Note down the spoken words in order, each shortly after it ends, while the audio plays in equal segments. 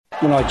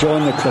when I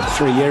joined the club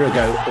 3 years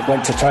ago, I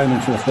went to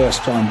Thomond for the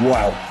first time.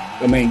 Wow.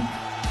 I mean,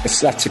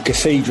 that's a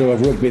cathedral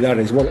of rugby, that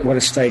is. What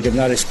a stadium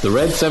that is. The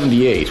Red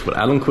 78 with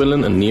Alan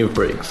Quinlan and Niamh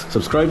Briggs.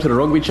 Subscribe to the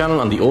Rugby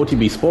channel on the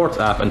OTB Sports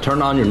app and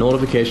turn on your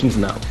notifications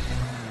now.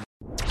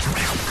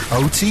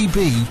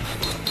 OTB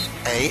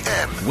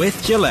AM.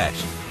 With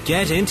Gillette.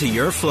 Get into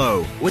your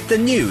flow with the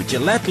new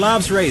Gillette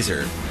Labs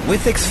Razor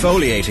with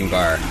exfoliating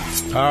bar.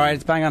 Alright,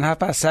 it's bang on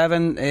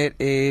 7:30. It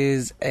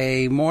is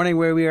a morning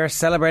where we are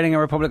celebrating a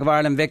Republic of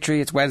Ireland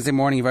victory. It's Wednesday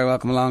morning. You're very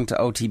welcome along to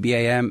OTB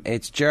AM.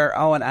 It's Ger,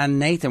 Owen and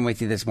Nathan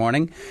with you this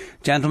morning.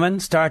 Gentlemen,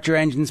 start your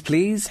engines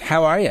please.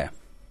 How are you?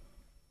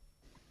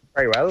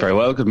 Very well. Very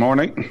well, good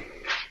morning.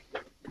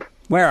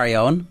 Where are you,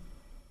 Owen?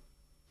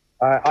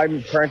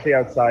 I'm currently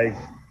outside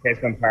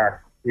Casement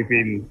Park. We've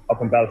been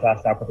up in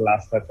Belfast now for the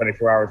last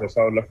 24 hours or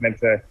so, looking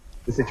into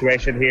the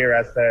situation here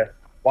as to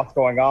what's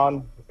going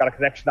on. It's got a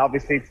connection,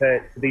 obviously,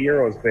 to the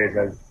Euros bid,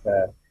 as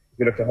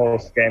we look to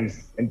host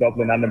games in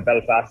Dublin and in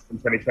Belfast in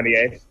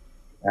 2028.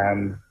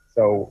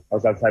 So I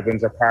was outside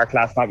Windsor Park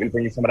last night. We'll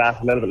bring you some of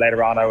that a little bit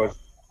later on. I was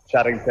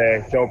chatting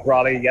to Joe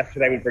Brawley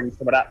yesterday. We'll bring you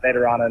some of that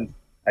later on,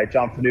 and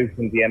John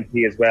Finucane, the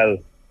MP, as well,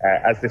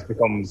 as this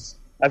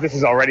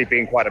has already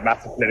been quite a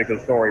massive political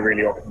story,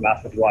 really, over the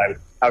last little while,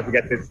 how to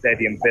get this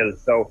stadium built.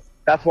 So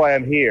that's why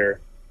I'm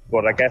here.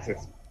 But I guess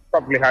it's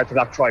probably hard to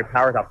knock Troy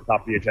Parrott off the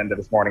top of the agenda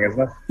this morning,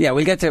 isn't it? Yeah,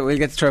 we'll get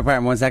to Troy Parrott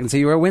in 1 second. So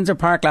you were at Windsor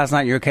Park last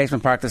night, you were at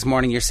Casement Park this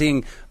morning. You're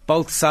seeing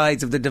both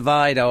sides of the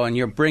divide, and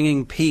you're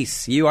bringing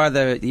peace. You are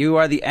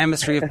the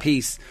emissary of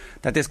peace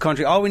that this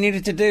country. All we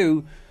needed to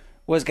do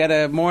was get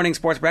a morning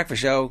sports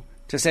breakfast show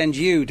to send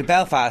you to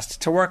Belfast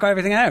to work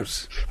everything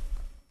out.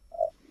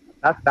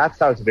 That's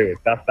how to do it.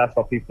 That's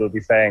what people will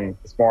be saying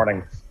this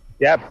morning.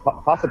 Yeah,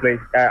 possibly.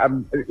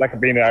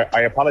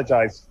 I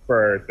apologise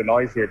for the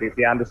noise here.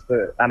 The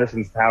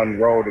Andersonstown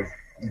Road is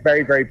a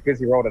very, very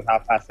busy road at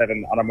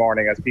 7:30 on a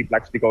morning as people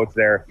actually go to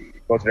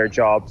their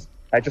jobs.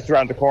 Just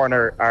around the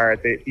corner are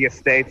the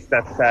estates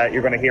that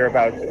you're going to hear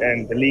about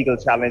in the legal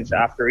challenge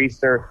after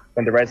Easter,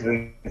 when the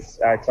residents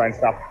try and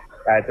stop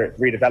the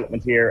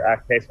redevelopment here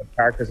at Casement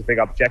Park. There's a big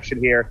objection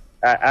here.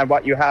 And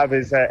what you have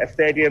is a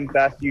stadium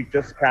that you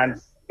just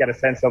can't get a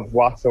sense of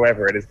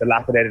whatsoever. It is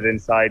dilapidated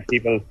inside.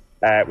 People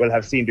will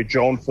have seen the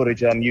drone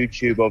footage on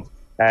YouTube of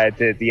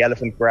the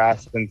elephant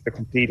grass and the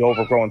complete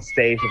overgrown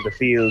state of the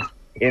field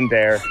in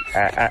there,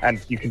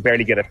 and you can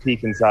barely get a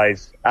peek inside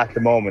at the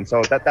moment.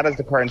 So that is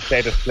the current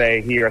state of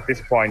play here at this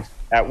point.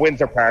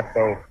 Windsor Park,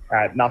 though,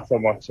 not so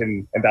much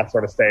in that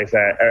sort of state.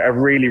 A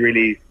really,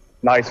 really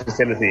nice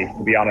facility,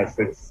 to be honest.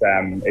 It's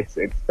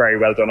very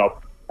well done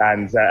up.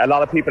 And a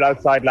lot of people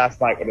outside last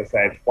night would have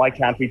said, why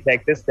can't we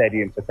take this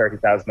stadium to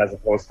 30,000 as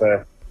opposed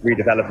to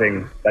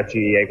redeveloping that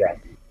GEA grant?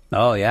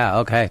 Oh yeah,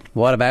 okay.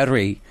 What about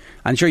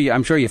I'm sure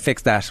you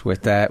fixed that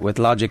with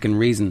logic and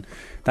reason.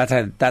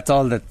 That's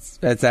all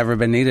that's ever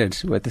been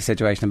needed with the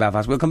situation in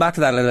Belfast. We'll come back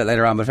to that a little bit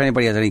later on. But if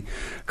anybody has any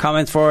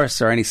comments for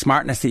us or any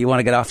smartness that you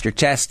want to get off your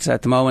chest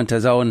at the moment,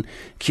 as Owen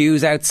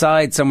queues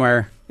outside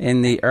somewhere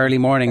in the early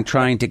morning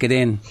trying to get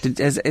in,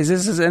 is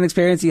this an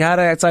experience you had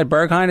outside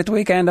Berghain at the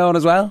weekend, Owen,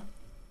 as well?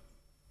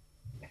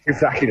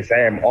 Exactly the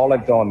same. All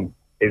I've done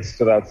is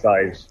stood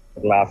outside for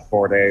the last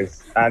 4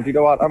 days, and you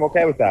know what? I'm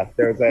okay with that.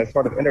 There's a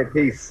sort of inner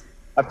peace.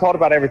 I've thought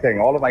about everything.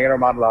 All of my inner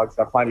monologues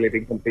have finally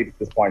been completed at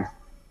this point.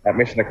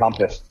 Mission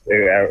accomplished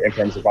in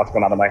terms of what's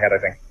going on in my head, I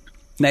think.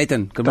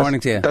 Nathan, good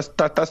morning to you.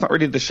 That's not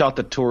really the shot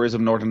that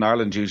Tourism Northern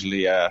Ireland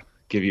usually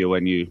give you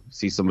when you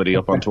see somebody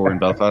up on tour in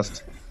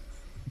Belfast.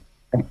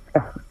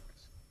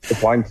 Good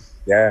point.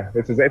 Yeah,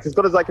 it's as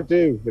good as I could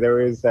do.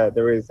 There is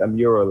a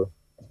mural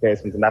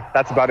basement, and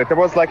that's about it. There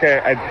was like a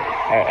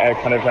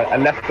kind of a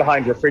left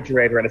behind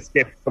refrigerator and a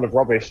skip full of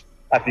rubbish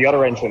at the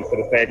other entrance to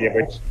the stadium,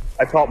 which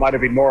I thought might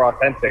have been more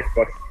authentic,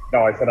 but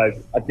no, I said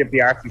I'd give the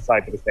artsy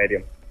side to the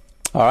stadium.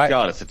 All right.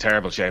 God, it's a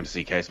terrible shame to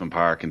see Casement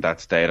Park in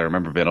that state. I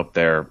remember being up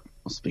there,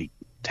 must be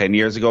 10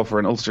 years ago, for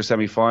an Ulster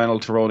semi-final,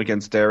 Tyrone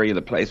against Derry.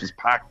 The place was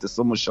packed, the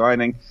sun was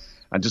shining,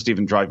 and just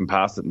even driving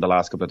past it in the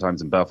last couple of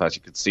times in Belfast,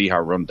 you could see how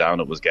run down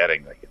it was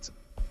getting. Like, it's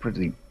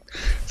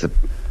a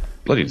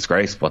bloody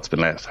disgrace what's been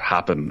let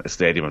happen a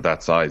stadium of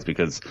that size,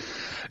 because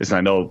listen,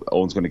 I know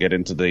Owen's going to get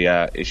into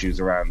the issues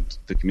around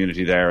the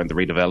community there and the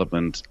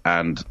redevelopment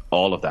and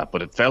all of that,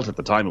 but it felt at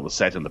the time it was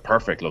set in the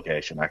perfect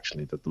location,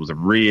 actually, that there was a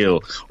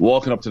real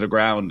walking up to the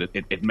ground.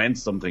 It meant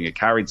something, it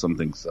carried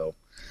something. So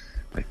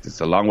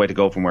it's a long way to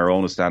go from where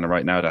Owen is standing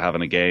right now to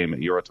having a game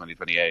at Euro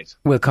 2028.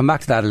 We'll come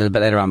back to that a little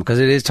bit later on, because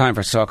it is time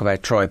for us to talk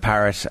about Troy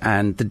Parrott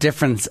and the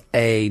difference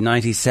a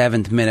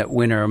 97th minute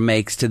winner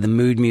makes to the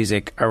mood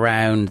music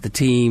around the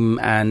team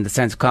and the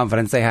sense of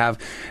confidence they have.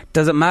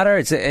 Does it matter?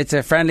 It's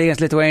a friendly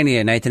against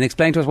Lithuania. Nathan,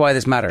 explain to us why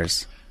this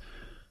matters.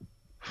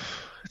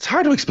 It's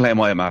hard to explain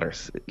why it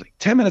matters.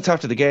 10 minutes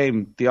after the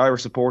game, the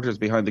Irish supporters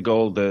behind the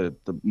goal, the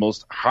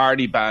most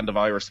hardy band of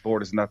Irish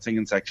supporters in that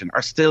singing section,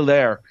 are still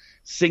there,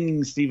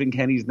 singing Stephen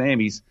Kenny's name.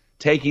 He's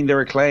taking their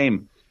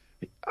acclaim.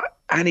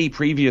 Any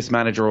previous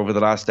manager over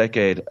the last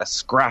decade, a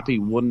scrappy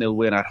 1-0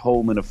 win at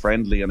home in a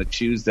friendly on a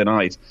Tuesday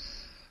night,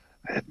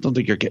 I don't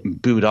think you're getting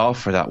booed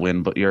off for that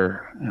win, but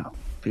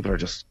people are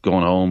just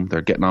going home.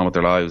 They're getting on with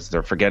their lives.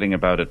 They're forgetting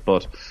about it.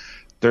 But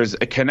there's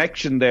a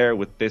connection there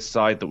with this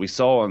side that we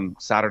saw on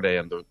Saturday,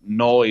 and the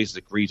noise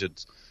that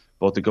greeted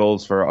both the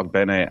goals for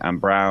Ogbene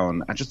and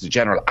Brown, and just the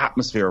general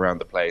atmosphere around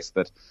the place,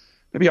 that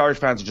maybe Irish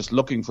fans are just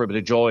looking for a bit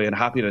of joy and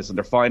happiness, and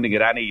they're finding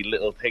it any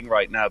little thing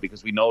right now,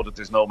 because we know that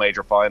there's no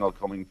major final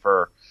coming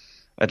for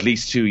at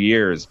least 2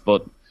 years.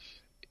 But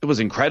it was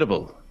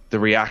incredible, the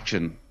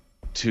reaction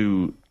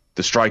to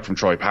the strike from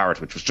Troy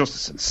Parrott, which was just a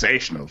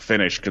sensational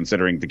finish,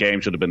 considering the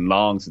game should have been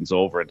long since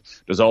over. And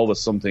there's always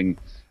something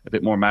a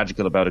bit more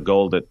magical about a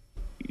goal that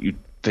you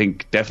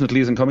think definitely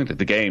isn't coming.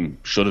 The game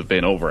should have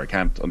been over. I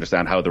can't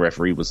understand how the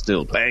referee was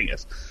still playing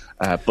it.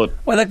 But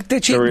the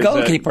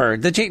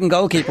cheating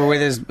goalkeeper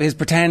with his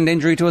pretend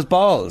injury to his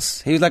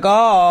balls. He was like,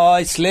 "Oh,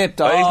 I slipped."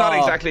 Oh.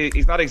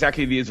 He's not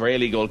exactly the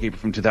Israeli goalkeeper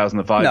from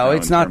 2005. No,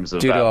 it's not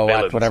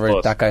Dudo,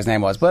 whatever that guy's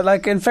name was. But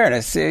like, in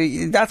fairness,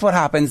 that's what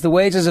happens. The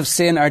wages of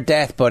sin are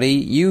death, buddy.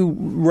 You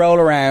roll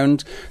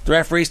around, the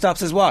referee stops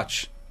his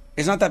watch.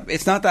 It's not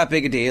that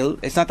big a deal.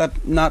 It's not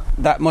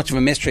that much of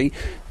a mystery.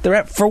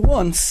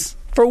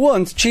 For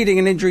once, cheating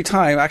in injury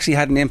time actually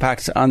had an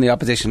impact on the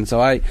opposition. So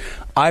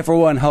I for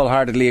one,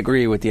 wholeheartedly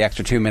agree with the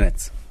extra 2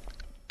 minutes.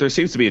 There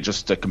seems to be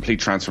just a complete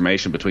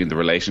transformation between the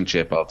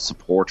relationship of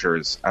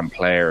supporters and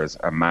players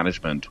and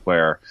management,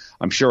 where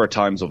I'm sure at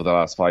times over the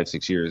last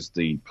 5-6 years,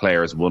 the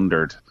players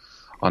wondered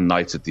on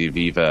nights at the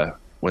Aviva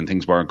when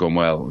things weren't going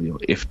well,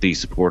 if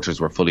these supporters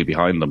were fully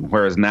behind them.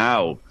 Whereas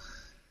now,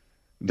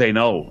 they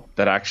know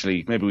that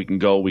actually maybe we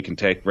can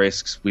take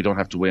risks. We don't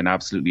have to win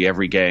absolutely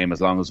every game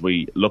as long as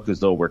we look as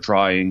though we're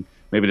trying.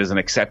 Maybe there's an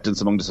acceptance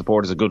among the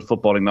supporters, a good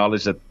footballing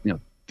knowledge that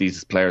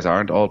these players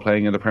aren't all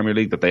playing in the Premier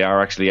League, that they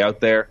are actually out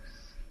there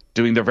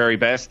doing their very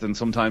best, and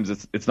sometimes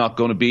it's not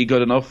going to be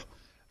good enough.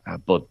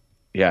 But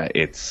yeah,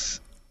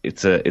 it's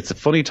a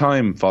funny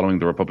time following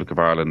the Republic of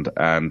Ireland,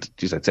 and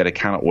geez, I'd say I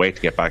cannot wait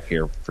to get back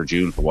here for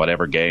June for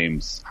whatever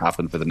games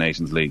happen for the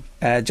Nations League.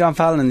 John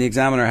Fallon in the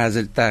Examiner has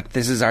it that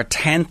this is our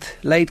 10th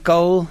late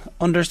goal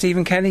under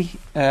Stephen Kenny,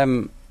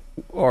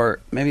 or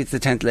maybe it's the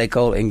 10th late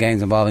goal in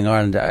games involving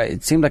Ireland.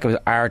 It seemed like it was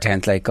our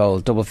 10th late goal,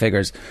 double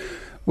figures,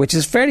 which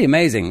is fairly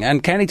amazing.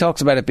 And Kenny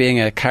talks about it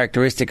being a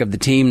characteristic of the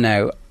team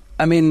now.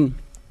 I mean,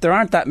 there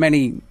aren't that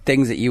many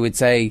things that you would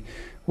say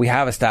we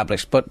have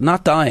established, but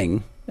not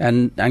dying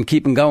and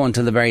keeping going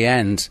till the very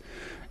end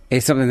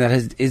is something that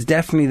is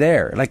definitely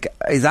there. Like,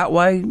 is that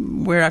why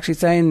we're actually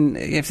saying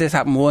if this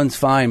happened once,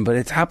 fine, but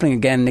it's happening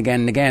again and again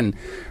and again,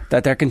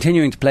 that they're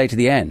continuing to play to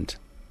the end?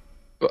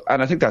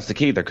 And I think that's the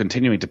key. They're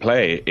continuing to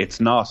play.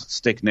 It's not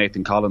stick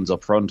Nathan Collins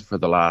up front for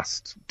the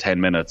last 10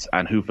 minutes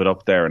and hoof it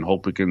up there and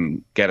hope we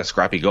can get a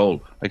scrappy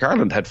goal. Like,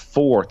 Ireland had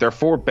their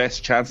four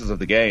best chances of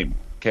the game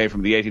came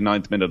from the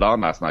 89th minute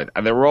on last night,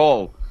 and they were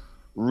all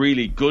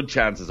really good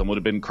chances and would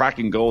have been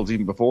cracking goals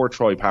even before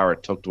Troy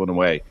Parrott tucked one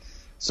away.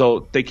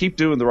 So they keep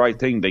doing the right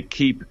thing. They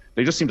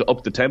just seem to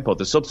up the tempo.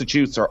 The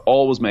substitutes are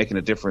always making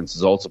a difference,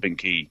 has also been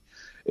key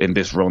in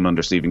this run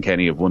under Stephen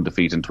Kenny of 1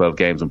 defeat in 12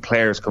 games. When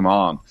players come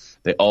on,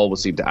 they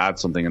always seem to add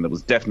something, and that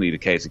was definitely the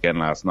case again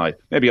last night.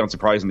 Maybe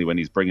unsurprisingly when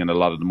he's bringing a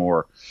lot of the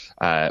more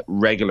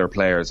regular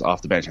players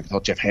off the bench. I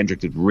thought Jeff Hendrick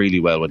did really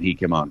well when he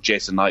came on.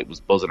 Jason Knight was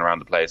buzzing around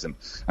the place, and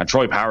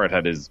Troy Parrott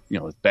had his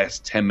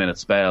best 10-minute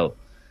spell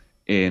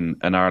in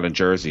an Ireland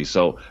jersey.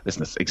 So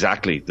listen, it's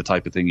exactly the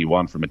type of thing you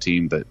want from a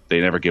team, that they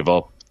never give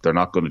up. They're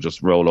not going to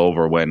just roll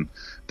over when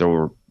they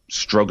were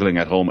struggling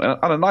at home. And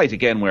on a night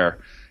again where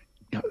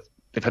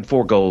they've had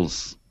 4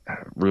 goals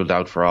ruled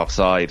out for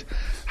offside,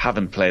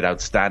 haven't played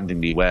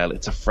outstandingly well.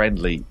 It's a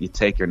friendly. You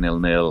take your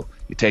 0-0,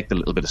 you take the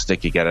little bit of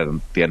stick you get at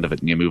the end of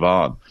it, and you move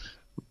on.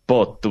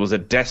 But there was a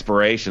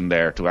desperation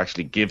there to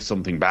actually give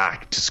something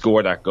back, to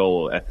score that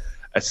goal,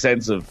 a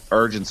sense of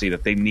urgency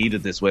that they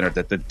needed this winner,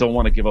 that they don't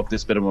want to give up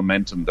this bit of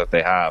momentum that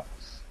they have.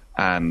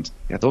 And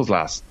those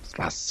last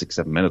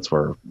 6-7 minutes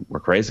were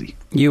crazy.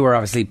 You were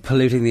obviously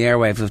polluting the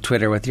airwaves of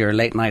Twitter with your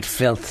late night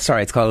filth.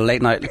 Sorry, it's called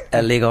Late Night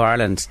League of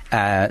Ireland.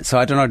 So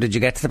I don't know, did you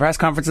get to the press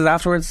conferences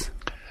afterwards?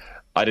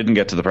 I didn't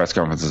get to the press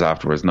conferences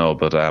afterwards, no,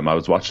 but I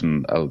was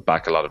watching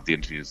back a lot of the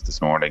interviews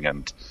this morning,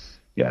 and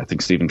I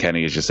think Stephen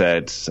Kenny, as you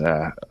said,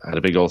 had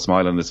a big old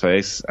smile on his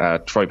face.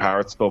 Troy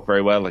Parrott spoke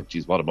very well. Like,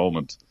 geez, what a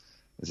moment.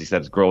 As he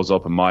said, it grows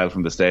up a mile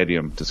from the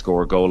stadium to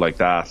score a goal like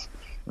that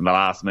in the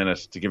last minute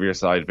to give your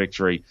side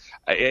victory.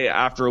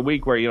 After a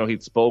week where,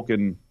 he'd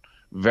spoken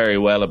very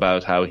well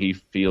about how he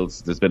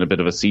feels there's been a bit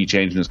of a sea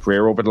change in his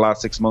career over the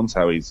last 6 months,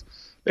 how he's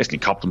basically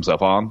copped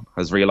himself on,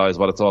 has realised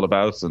what it's all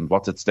about and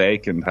what's at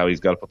stake, and how he's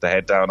got to put the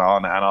head down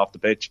on and off the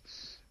pitch.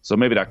 So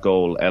maybe that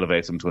goal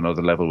elevates him to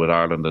another level with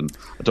Ireland, and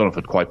I don't know if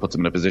it quite puts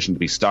him in a position to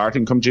be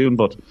starting come June,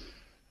 but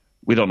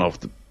we don't know if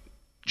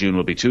June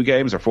will be 2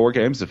 games or 4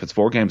 games. If it's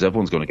 4 games,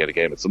 everyone's going to get a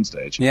game at some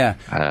stage. Yeah.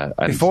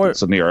 And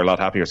suddenly you're a lot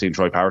happier seeing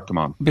Troy Parrott come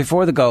on.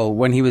 Before the goal,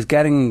 when he was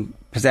getting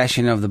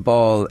possession of the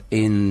ball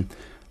in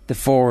the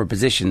forward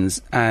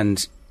positions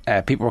and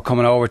people were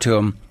coming over to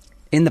him,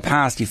 in the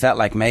past you felt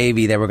like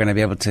maybe they were going to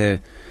be able to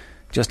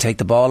just take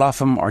the ball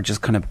off him or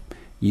just kind of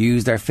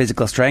use their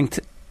physical strength.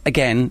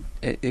 again,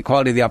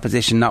 quality of the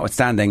opposition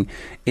notwithstanding,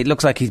 it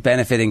looks like he's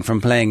benefiting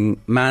from playing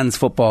man's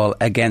football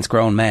against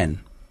grown men.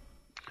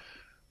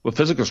 Well,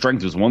 physical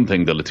strength was one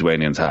thing the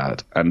Lithuanians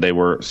had, and they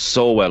were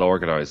so well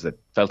organised that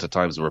felt at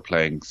times they were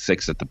playing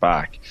 6 at the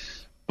back.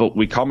 But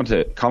we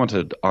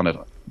commented on it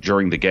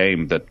during the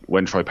game that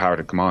when Troy Parrott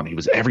had come on, he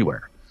was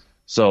everywhere.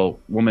 So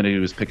one minute he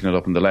was picking it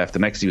up on the left, the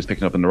next he was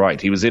picking it up on the right.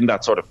 He was in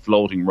that sort of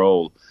floating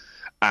role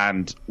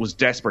and was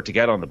desperate to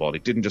get on the ball. He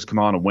didn't just come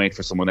on and wait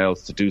for someone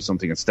else to do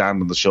something and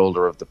stand on the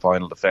shoulder of the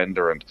final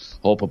defender and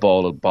hope a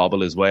ball would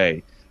bobble his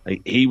way.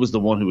 He was the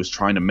one who was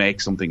trying to make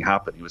something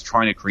happen. He was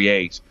trying to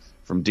create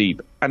from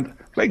deep. And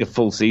playing a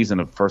full season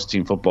of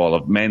first-team football,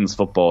 of men's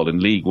football in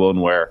League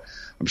One, where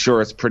I'm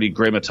sure it's pretty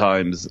grim at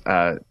times,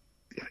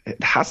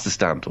 it has to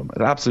stand to him.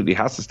 It absolutely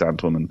has to stand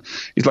to him. And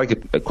he's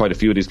like quite a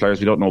few of these players.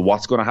 We don't know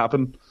what's going to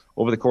happen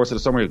over the course of the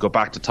summer. He'll go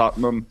back to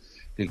Tottenham.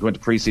 He'll go into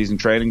pre-season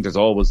training. There's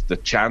always the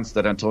chance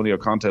that Antonio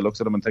Conte looks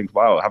at him and thinks,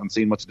 wow, I haven't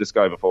seen much of this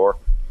guy before.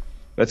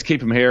 Let's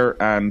keep him here.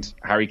 And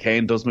Harry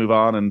Kane does move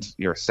on and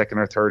your second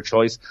or third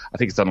choice. I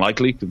think it's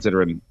unlikely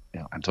considering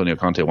Antonio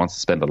Conte wants to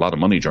spend a lot of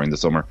money during the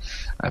summer.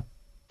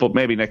 But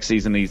maybe next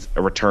season he's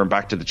a return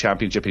back to the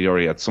Championship. He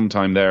already had some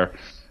time there.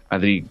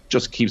 And he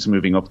just keeps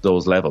moving up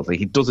those levels.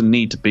 He doesn't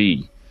need to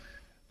be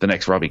the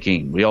next Robbie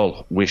Keane. We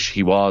all wish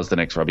he was the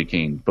next Robbie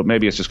Keane. But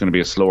maybe it's just going to be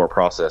a slower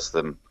process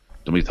than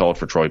we thought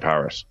for Troy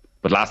Parrott.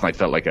 But last night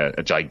felt like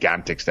a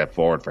gigantic step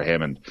forward for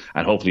him and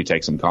hopefully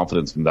take some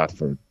confidence from that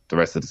for the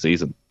rest of the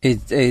season.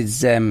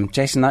 Is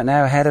Jason Knight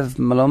now ahead of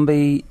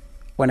Malumbi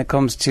when it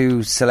comes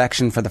to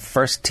selection for the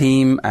first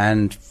team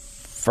and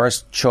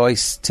first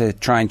choice to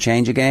try and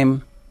change a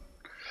game?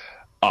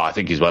 Oh, I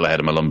think he's well ahead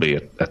of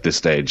Malumbi at this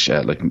stage.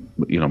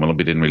 Malumbi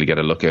didn't really get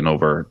a look in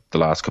over the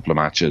last couple of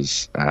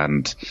matches,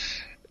 and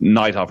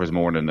Knight offers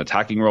more in an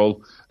attacking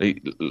role.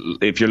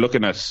 If you're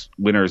looking at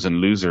winners and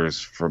losers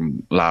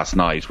from last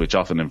night, which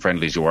often in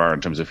friendlies you are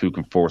in terms of who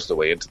can force their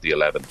way into the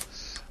 11,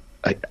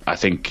 I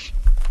think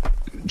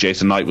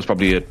Jason Knight was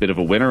probably a bit of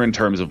a winner in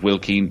terms of Will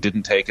Keane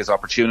didn't take his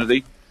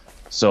opportunity.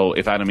 So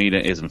if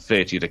Anamina isn't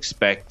fit, you'd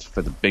expect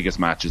for the biggest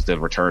matches they'll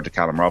return to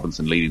Callum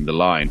Robinson leading the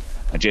line.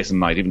 And Jason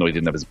Knight, even though he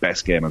didn't have his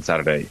best game on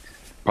Saturday,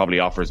 probably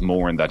offers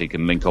more in that he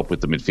can link up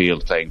with the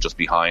midfield, playing just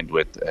behind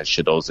with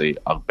Chidozie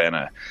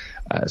Ogbene.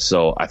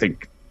 So I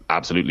think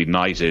absolutely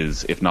Knight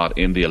is, if not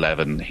in the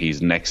 11,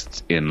 he's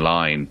next in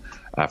line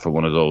for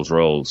one of those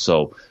roles.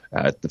 So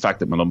the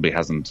fact that Malumbi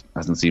hasn't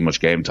seen much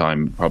game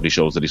time probably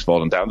shows that he's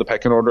fallen down the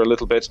pecking order a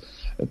little bit.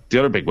 The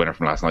other big winner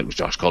from last night was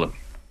Josh Cullen.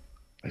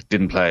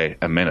 Didn't play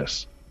a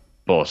minute,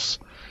 but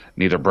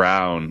neither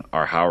Brown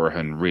or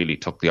Hourhan really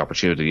took the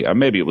opportunity, and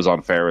maybe it was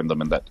unfair in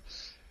them in that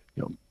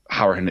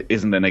Hourhan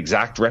isn't an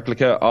exact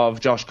replica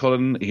of Josh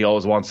Cullen. He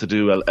always wants to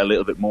do a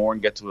little bit more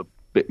and get to a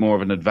bit more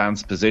of an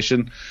advanced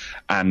position,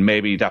 and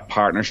maybe that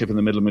partnership in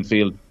the middle of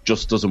midfield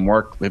just doesn't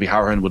work. Maybe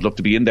Hourhan would look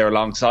to be in there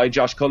alongside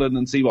Josh Cullen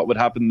and see what would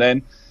happen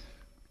then,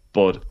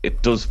 but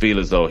it does feel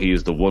as though he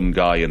is the one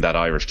guy in that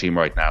Irish team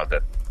right now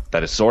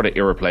that is sort of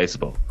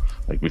irreplaceable.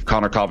 Like we've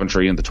Conor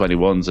Coventry in the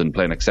 21s and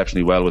playing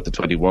exceptionally well with the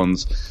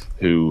 21s,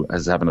 who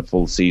is having a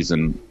full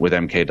season with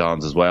MK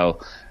Dons as well.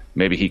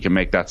 Maybe he can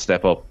make that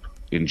step up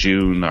in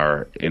June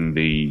or in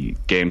the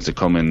games that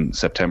come in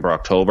September,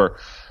 October.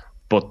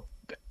 But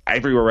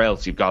everywhere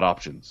else you've got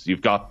options.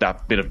 You've got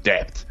that bit of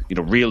depth,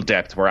 real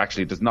depth, where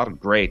actually there's not a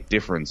great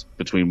difference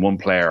between one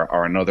player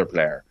or another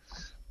player.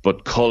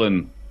 But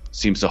Cullen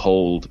seems to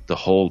hold the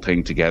whole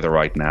thing together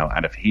right now.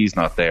 And if he's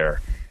not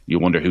there, you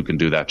wonder who can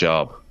do that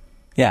job.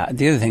 Yeah,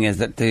 the other thing is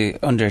that the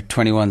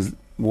under-21s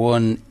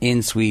won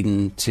in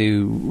Sweden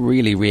to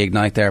really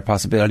reignite their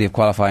possibility of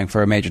qualifying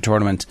for a major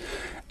tournament.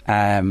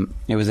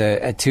 It was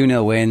a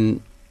 2-0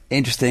 win,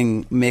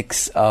 interesting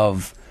mix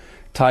of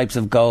types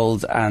of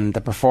goals, and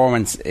the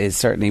performance is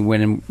certainly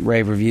winning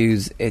rave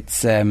reviews.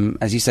 It's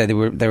as you say, they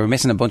were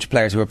missing a bunch of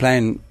players who were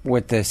playing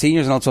with the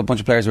seniors and also a bunch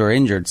of players who were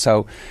injured.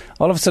 So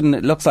all of a sudden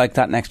it looks like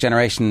that next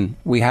generation,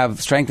 we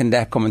have strength and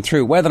depth coming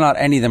through. Whether or not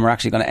any of them are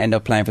actually going to end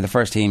up playing for the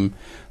first team,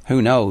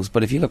 who knows?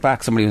 But if you look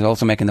back, somebody was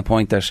also making the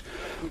point that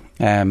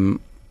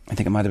I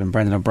think it might have been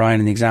Brendan O'Brien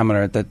in the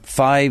Examiner, that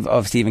 5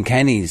 of Stephen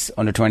Kenny's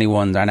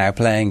under-21s are now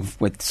playing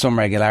with some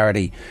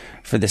regularity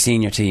for the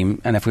senior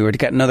team, and if we were to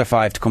get another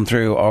 5 to come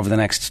through over the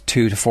next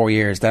 2 to 4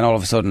 years, then all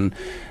of a sudden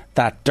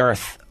that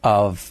dearth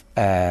of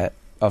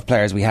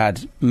players we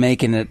had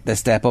making it the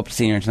step up to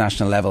senior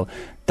international level,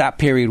 that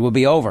period will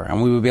be over,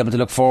 and we will be able to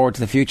look forward to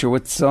the future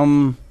with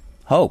some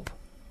hope.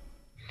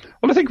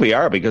 Well, I think we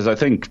are, because I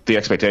think the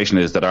expectation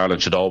is that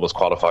Ireland should always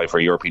qualify for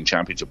a European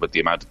Championship with the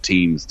amount of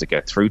teams to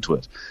get through to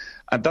it.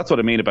 And that's what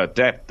I mean about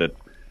depth, that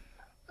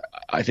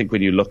I think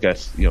when you look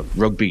at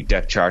rugby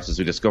depth charts, as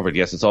we discovered,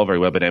 yes, it's all very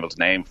well been able to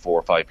name 4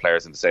 or 5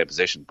 players in the same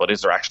position, but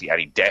is there actually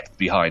any depth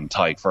behind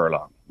Tadhg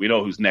Furlong? We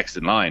know who's next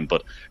in line,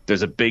 but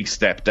there's a big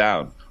step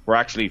down. We're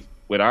actually,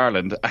 with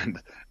Ireland, and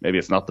maybe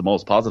it's not the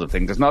most positive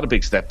thing, there's not a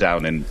big step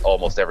down in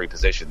almost every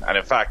position. And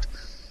in fact,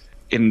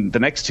 in the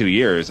next 2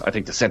 years, I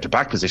think the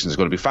centre-back position is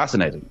going to be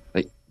fascinating.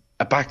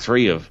 A back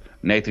three of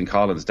Nathan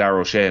Collins,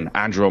 Darragh O'Shea,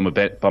 Andrew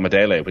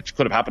Bomadele, which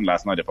could have happened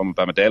last night if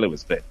Bomadele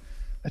was fit.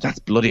 That's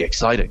bloody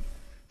exciting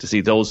to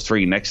see those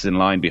three next in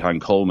line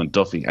behind Coleman,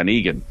 Duffy and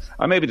Egan.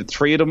 And maybe the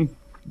three of them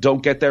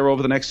don't get there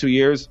over the next 2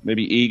 years.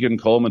 Maybe Egan,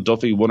 Coleman,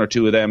 Duffy, one or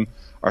two of them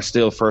are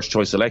still first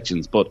choice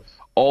selections. But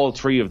all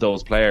three of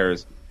those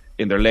players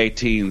in their late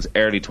teens,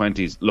 early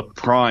 20s look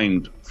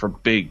primed for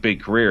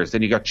big careers.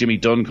 Then you got Jimmy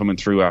Dunn coming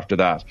through after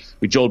that.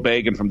 With Joel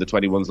Bagan from the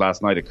 21s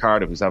last night at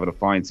Cardiff, who's having a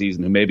fine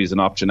season, who maybe is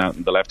an option out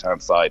on the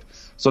left-hand side.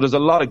 So there's a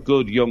lot of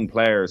good young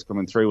players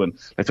coming through, and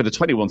like for the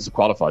 21s to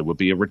qualify would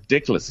be a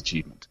ridiculous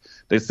achievement.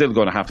 They're still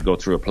going to have to go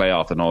through a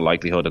playoff in all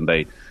likelihood, and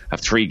they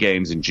have 3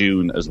 games in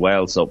June as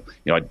well. So,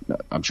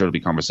 I'm sure there'll be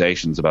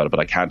conversations about it, but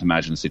I can't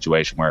imagine a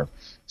situation where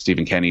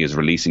Stephen Kenny is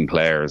releasing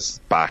players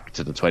back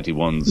to the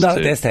 21s not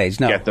at this stage,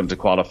 no. Get them to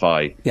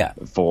qualify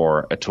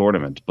for a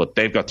tournament. But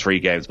they've got 3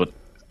 games, but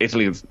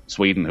Italy and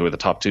Sweden, who are the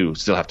top 2,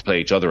 still have to play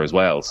each other as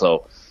well.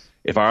 So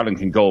if Ireland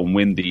can go and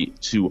win the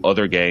 2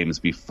 other games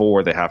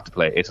before they have to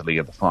play Italy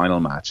in the final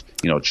match,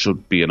 it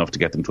should be enough to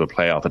get them to a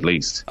playoff at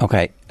least.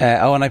 Okay.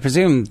 And I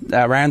presume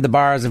around the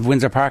bars of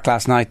Windsor Park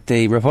last night,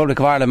 the Republic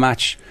of Ireland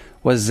match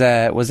was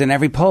in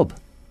every pub.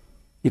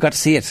 You got to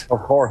see it. Of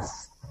course.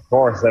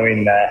 I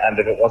mean, and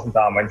if it wasn't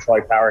on when Troy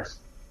Parrott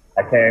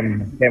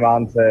came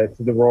on to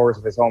the roars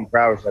of his home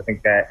crowd, I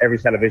think every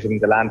television in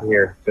the land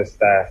here just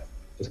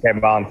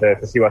came on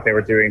to see what they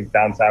were doing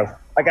down south.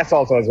 I guess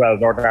also as well,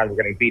 Northern Ireland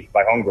were getting beat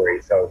by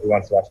Hungary, so who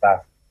wants to watch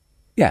that?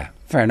 Yeah,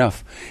 fair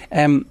enough.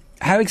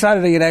 How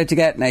excited are you now to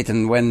get,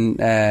 Nathan, when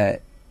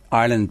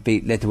Ireland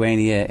beat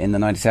Lithuania in the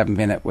 97th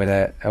minute with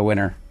a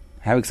winner?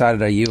 How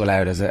excited are you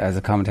allowed as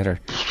a commentator?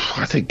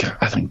 I think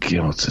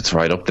it's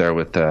right up there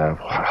with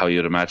how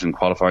you'd imagine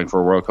qualifying for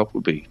a World Cup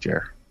would be,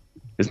 Ger.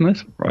 Isn't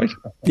it? Right?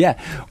 Yeah.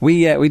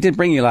 We did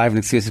bring you live an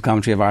exclusive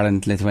commentary of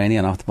Ireland Lithuania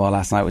and Off the Ball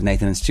last night with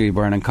Nathan and Stewie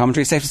Byrne and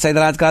commentary. Safe to say the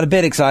lads got a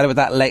bit excited with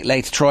that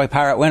late Troy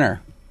Parrott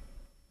winner.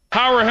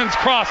 Hourihan's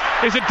cross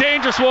is a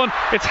dangerous one.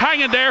 It's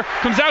hanging there,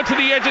 comes out to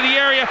the edge of the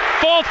area,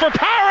 falls for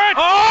Parrott.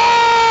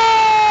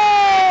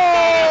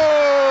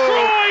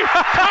 Troy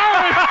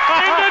Parrott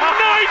in the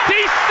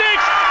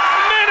 96th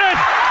minute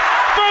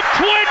from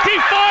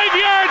 25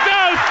 yards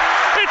out.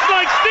 It's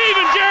like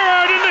Steven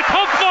Gerrard in the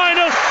cup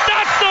final.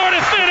 That sort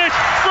of finish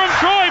from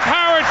Troy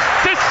Parrott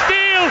to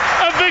steal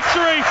a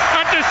victory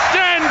and to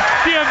send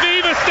the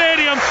Aviva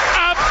Stadium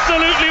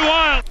absolutely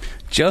wild.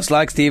 Just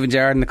like Steven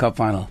Gerrard in the cup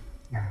final.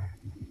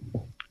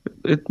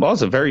 It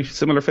was a very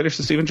similar finish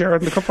to Steven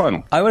Gerrard in the cup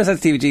final. I would have said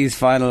Stevie G's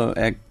final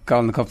goal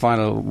in the cup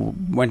final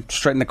went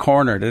straight in the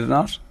corner, did it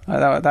not?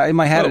 That in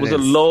my head, it was a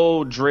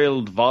low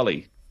drilled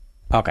volley.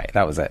 Okay,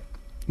 that was it.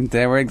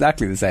 They were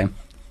exactly the same.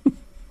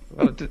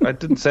 Well, I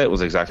didn't say it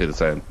was exactly the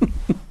same.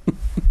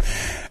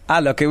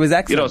 Look, it was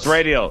excellent. It's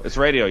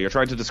radio. You're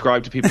trying to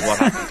describe to people what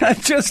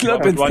happened. Just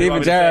look at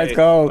Steven Gerrard's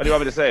goal. What do you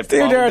want me to say?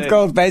 Steven Gerrard's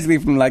goal is basically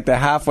from like the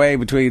halfway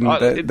between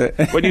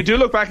when you do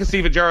look back at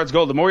Steven Gerrard's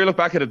goal, the more you look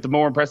back at it, the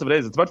more impressive it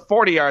is. It's about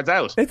 40 yards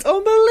out. It's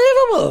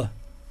unbelievable.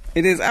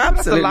 It is absolutely.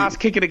 That's the last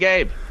kick of the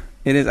game.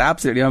 It is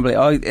absolutely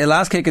unbelievable.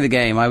 Last kick of the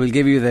game. I will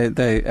give you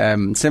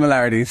the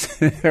similarities.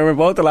 They were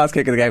both the last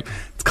kick of the game.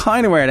 It's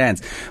kind of where it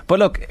ends. But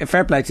look,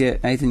 fair play to you,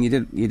 Nathan.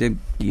 You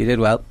did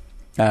well.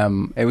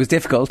 It was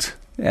difficult.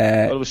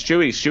 Well, it was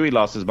Stewie. Stewie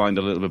lost his mind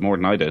a little bit more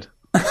than I did.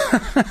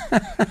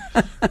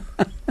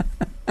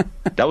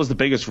 That was the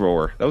biggest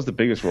roar.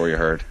 You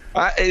heard.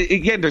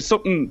 Again,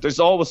 there's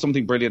always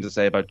something brilliant to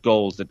say about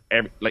goals that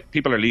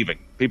people are leaving.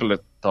 People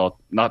that thought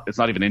it's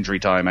not even injury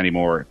time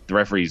anymore. The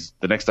referees,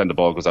 the next time the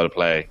ball goes out of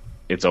play,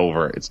 it's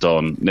over. It's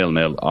done.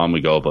 0-0. On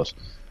we go. But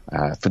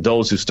for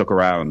those who stuck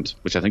around,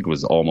 which I think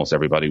was almost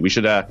everybody, we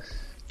should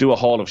do a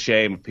hall of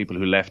shame of people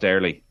who left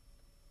early.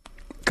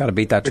 Got to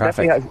beat that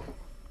traffic.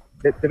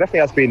 There definitely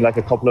has been like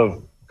a couple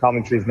of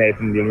commentaries,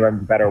 Nathan, you'll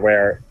remember better,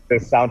 where the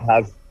sound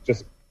has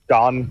just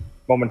gone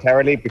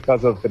momentarily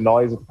because of the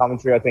noise of the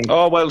commentary, I think.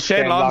 Oh, well,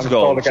 Shane Long's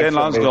goal,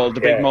 the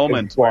big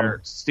moment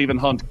where Stephen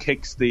Hunt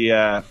kicks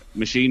the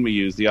machine we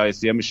use, the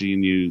ISDM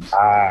machine used,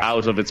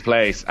 out of its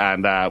place,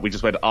 and we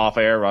just went off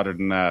air rather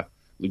than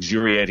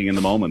luxuriating in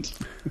the moment.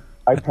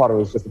 I thought it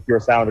was just a pure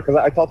sound, because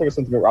I thought there was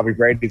something with Robbie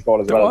Brady's goal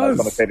as well. I was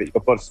going to say that you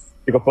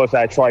could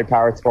put Troy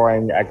Parrott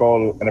scoring a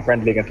goal in a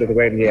friendly against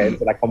Lithuania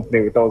into that company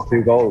with those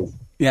 2 goals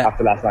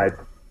after last night.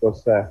 But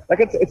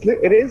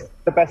it is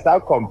the best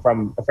outcome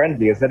from a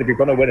friendly, is that if you're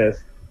going to win it,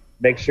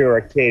 make sure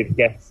a kid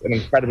gets an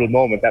incredible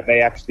moment that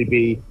may actually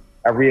be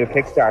a real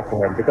kickstart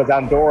for him. Because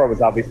Andorra was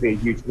obviously a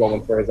huge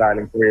moment for his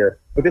Ireland career,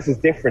 but this is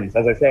different,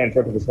 as I say, in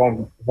front of his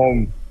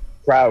home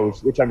crowd,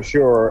 which I'm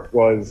sure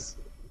was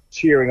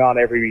cheering on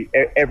every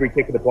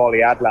kick of the ball he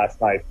had last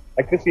night.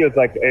 Like, this feels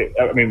like,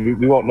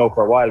 we won't know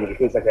for a while, but it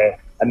feels like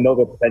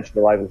another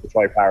potential arrival for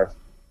Troy Parrott.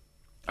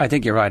 I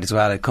think you're right as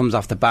well. It comes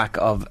off the back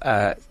of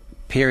a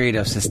period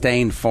of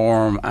sustained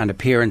form and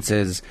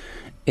appearances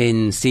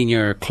in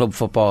senior club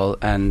football,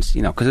 and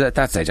because at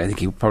that stage I think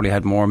he probably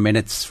had more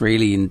minutes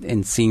really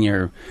in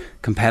senior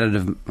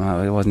competitive.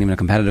 Well, it wasn't even a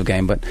competitive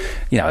game, but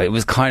it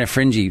was kind of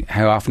fringy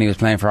how often he was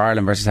playing for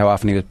Ireland versus how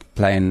often he was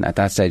playing at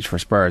that stage for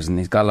Spurs, and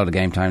he's got a lot of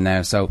game time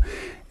now, so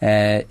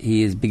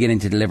he is beginning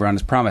to deliver on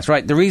his promise.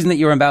 Right, the reason that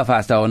you're in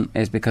Belfast, Owen,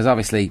 is because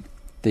obviously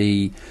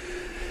the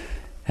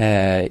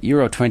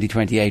Euro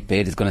 2028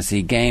 bid is going to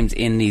see games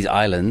in these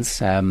islands.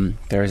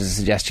 There is a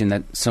suggestion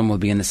that some will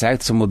be in the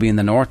south, some will be in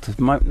the north.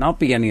 There might not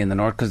be any in the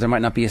north because there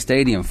might not be a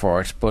stadium for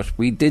it, but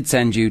we did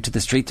send you to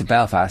the streets of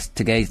Belfast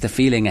to gauge the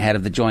feeling ahead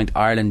of the joint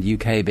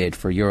Ireland-UK bid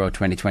for Euro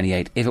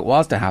 2028. If it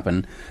was to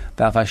happen,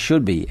 Belfast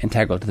should be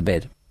integral to the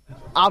bid.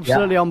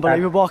 Absolutely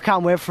unbelievable.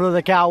 Can't wait for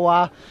the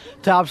Galwa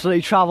to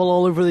absolutely travel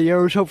all over the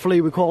Euros. Hopefully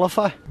we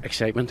qualify.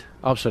 Excitement,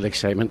 absolute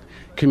excitement.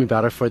 Couldn't be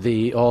better for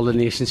all the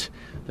nations,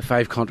 the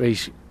 5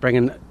 countries,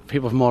 bringing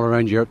people from all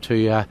around Europe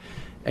to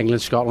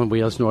England, Scotland,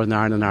 Wales, Northern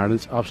Ireland and Ireland.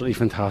 It's absolutely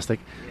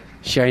fantastic.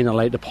 Shining a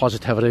light, the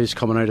positivity is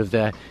coming out of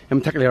in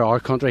particular our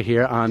country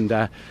here,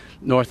 and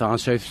North and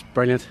South.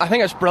 Brilliant. I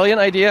think it's a brilliant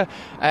idea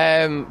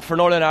for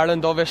Northern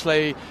Ireland.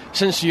 Obviously,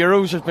 since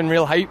Euros there's been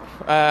real hype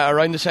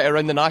around the city,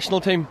 around the national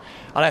team,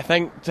 and I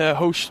think to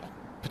host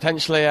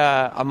potentially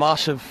a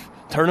massive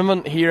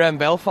tournament here in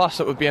Belfast,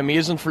 it would be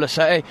amazing for the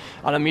city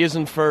and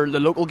amazing for the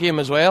local game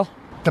as well.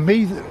 To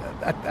me,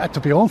 it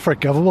would be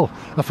unforgivable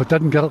if we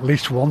didn't get at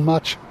least one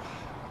match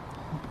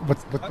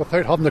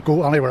without having to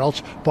go anywhere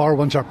else, bar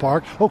Windsor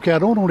Park. OK, I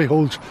don't only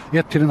holds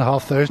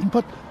 18,500,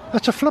 but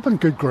it's a flipping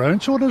good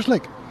ground, so it is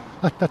like.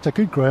 That's a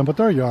good ground, but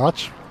there you are.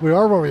 We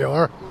are where we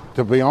are.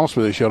 To be honest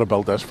with you, they should have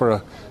built this for a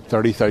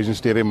 30,000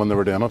 stadium when they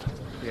were doing it.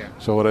 Yeah.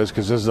 So it is,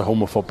 because this is the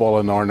home of football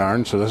in Northern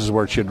Ireland, so this is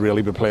where it should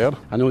really be played.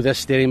 I know this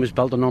stadium was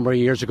built a number of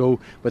years ago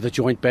with a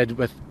joint bid,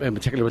 in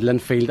particular with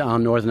Linfield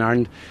and Northern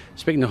Ireland.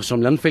 Speaking to some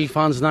Linfield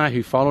fans now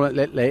who follow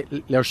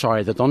it, they're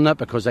sorry they've done that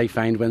because they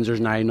find Windsor's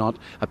now not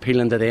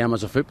appealing to them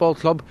as a football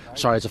club,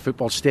 as a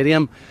football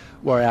stadium.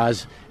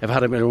 Whereas if it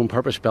had their own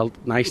purpose-built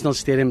national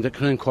stadium that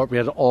could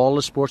incorporate all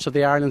the sports of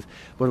the Ireland,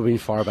 would have been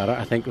far better.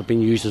 I think it would have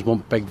been used as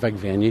one big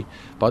venue.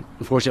 But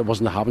unfortunately it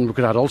wasn't to happen. We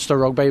could have had Ulster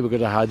Rugby, we could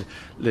have had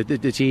the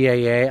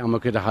GAA, and we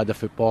could have had the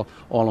football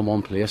all in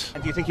one place.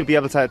 And do you think you'll be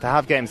able to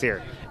have games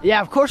here? Yeah,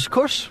 of course.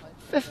 Look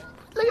at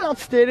that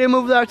stadium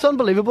over there, it's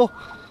unbelievable.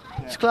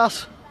 Yeah. It's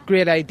class.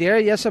 Great idea,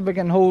 yes, if we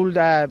can hold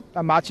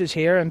matches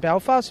here in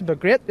Belfast, it'd be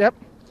great, yep.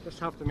 Just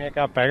have to make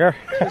that bigger.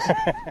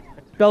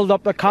 Build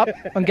up the cup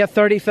and get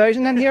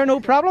 30,000 in here,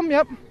 no problem,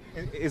 yep.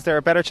 Is there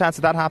a better chance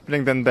of that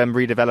happening than them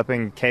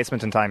redeveloping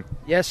Casement in time?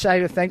 Yes,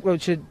 I think we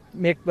should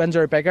make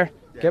Windsor bigger,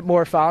 get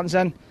more fans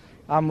in,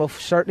 and we'll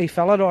certainly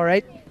fill it all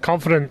right.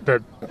 Confident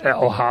that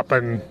it'll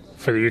happen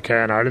for the UK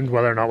and Ireland.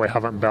 Whether or not we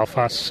have it in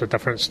Belfast is a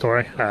different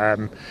story.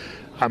 I'm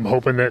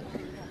hoping that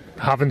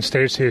having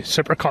staged the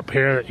Super Cup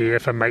here, that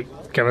UEFA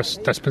might give us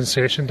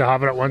dispensation to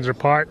have it at Windsor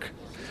Park.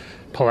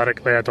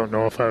 Politically, I don't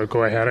know if I would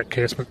go ahead at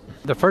Casement.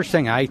 The first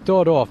thing I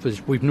thought of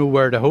is we've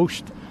nowhere to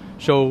host.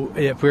 So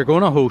if we're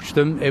going to host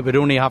them, it would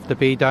only have to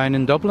be down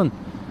in Dublin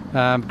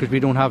because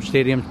we don't have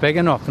stadiums big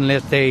enough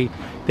unless they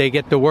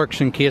get the works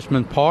in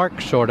Casement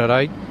Park sorted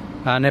out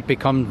and it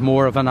becomes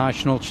more of a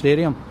national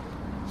stadium.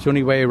 It's the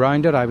only way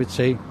around it, I would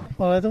say.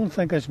 Well, I don't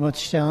think there's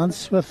much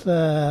chance with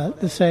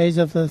the size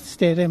of the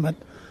stadium at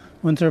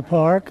Windsor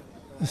Park.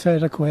 It's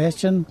out of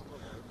question.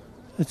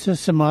 It's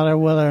just a matter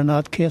whether or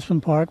not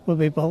Casement Park will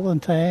be built in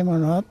time or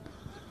not.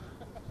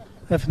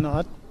 If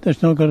not,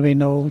 there's not going to be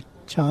no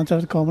chance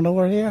of it coming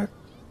over here.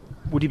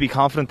 Would you be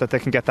confident that they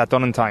can get that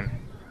done in time?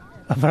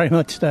 I very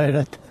much doubt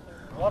it.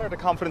 What are the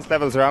confidence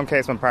levels around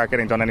Casement Park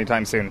getting done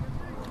anytime soon?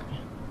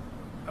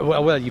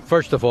 Well,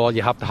 first of all,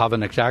 you have to have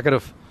an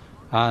executive.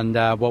 And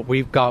what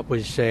we've got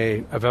was,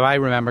 if I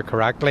remember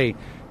correctly,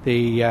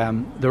 the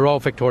Royal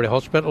Victoria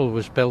Hospital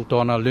was built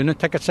on a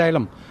lunatic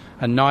asylum.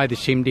 And now they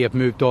seem to have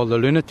moved all the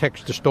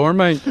lunatics to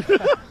Stormont.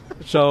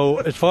 So,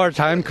 as far as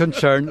I'm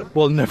concerned,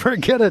 we'll never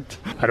get it.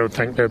 I don't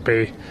think there'd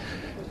be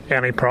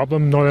any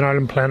problem Northern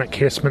Ireland playing at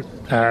Casement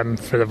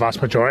for the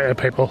vast majority of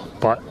people,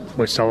 but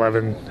we still live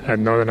in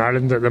Northern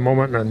Ireland at the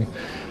moment, and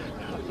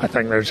I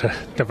think there's a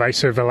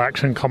divisive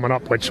election coming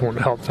up which won't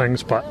help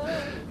things. But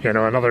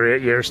another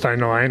 8 years down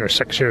the line or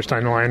 6 years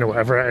down the line or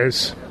whatever it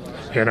is,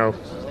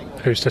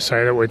 who's to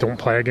say that we don't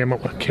play a game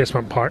at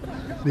Casement Park?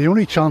 The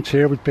only chance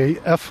here would be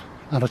if,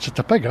 and it's just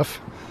a big if,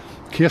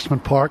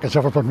 Casement Park has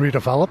ever been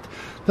redeveloped.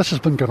 This has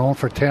been going on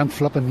for 10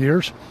 flipping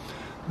years.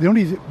 The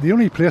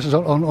only places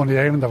on the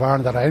island of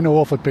Ireland that I know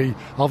of would be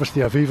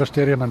obviously Aviva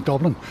Stadium in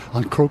Dublin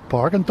and Croke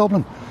Park in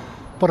Dublin.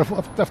 But if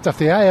the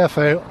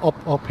IFA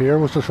up here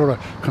was to sort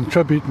of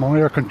contribute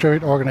money or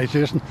contribute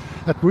organisation,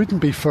 it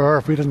wouldn't be fair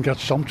if we didn't get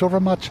some sort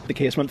of match. The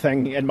Casement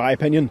thing, in my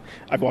opinion,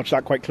 I've watched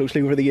that quite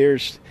closely over the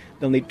years.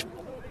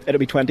 It'll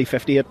be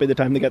 2058 by the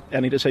time they get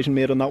any decision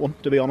made on that one,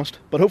 to be honest.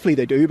 But hopefully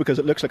they do, because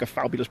it looks like a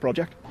fabulous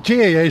project.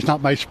 GAA is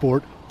not my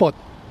sport, but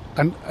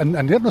in the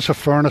interest of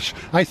fairness,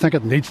 I think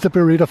it needs to be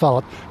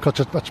redeveloped, because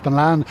it's been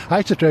lying. I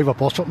used to drive a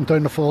bus up and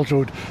down the Falls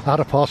Road. I had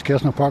to pass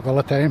Casement Park all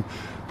the time.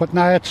 But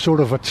now it's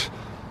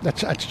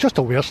it's just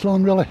a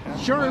wasteland, really.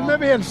 Sure,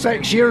 maybe in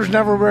 6 years,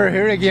 never we're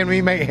here again,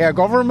 we might have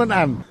government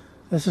and...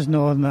 This is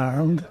Northern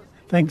Ireland.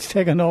 Things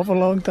take an awful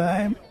long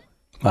time.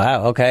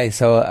 Wow, okay,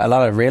 so a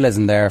lot of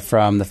realism there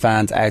from the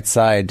fans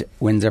outside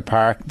Windsor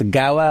Park. The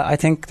Gowa, I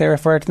think they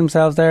refer to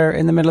themselves there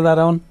in the middle of that,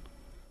 Owen?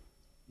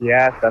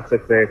 Yeah, that's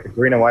it, the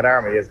Green and White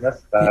Army, isn't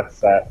it?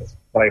 That's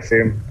what I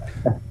assume.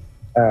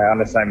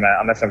 Unless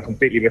I'm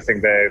completely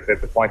missing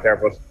the point there.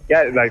 But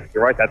yeah, like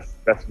you're right,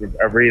 that's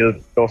a real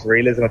dose of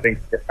realism. I think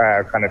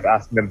kind of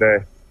asking them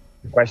the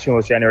question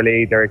was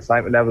generally their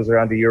excitement levels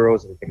around the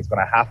Euros. I think it's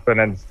going to happen,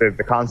 and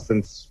the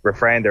constant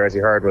refrain there, as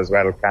you heard, was,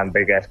 well, can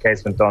they get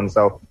Casement done?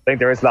 So I think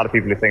there is a lot of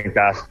people who think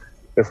that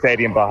the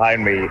stadium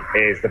behind me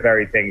is the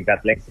very thing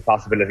that links the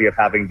possibility of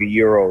having the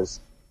Euros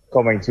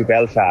coming to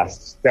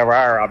Belfast. There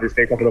are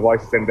obviously a couple of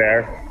voices in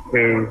there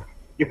who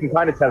you can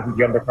kind of tell from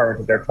the undercurrent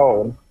of their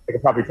tone. You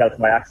can probably tell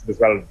from my accent as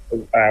well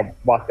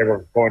what they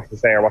were going to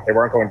say or what they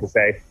weren't going to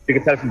say. You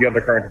can tell from the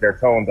undercurrent of their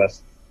tone that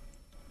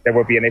there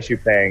would be an issue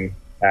playing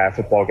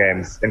football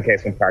games in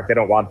Casement Park. They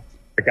don't want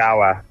the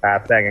Gowa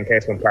playing in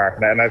Casement Park.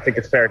 And I think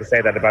it's fair to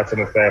say that about some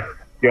of the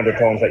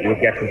undertones that you would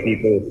get from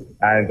people.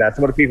 And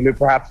some of the people who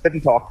perhaps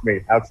didn't talk to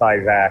me outside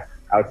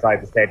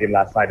the stadium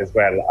last night as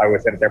well, I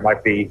would say that there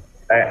might be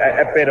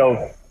a bit of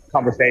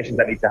conversations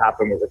that need to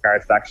happen with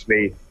regards to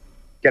actually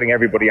getting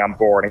everybody on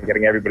board and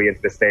getting everybody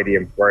into the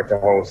stadium where to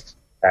host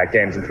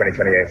games in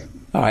 2028.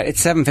 All right, it's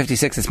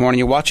 7:56 this morning.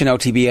 You're watching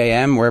OTB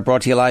AM. We're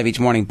brought to you live each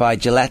morning by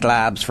Gillette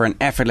Labs for an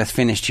effortless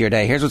finish to your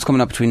day. Here's what's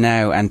coming up between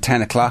now and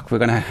 10 o'clock. We're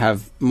going to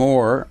have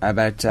more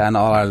about an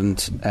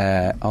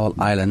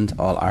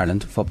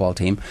All-Ireland football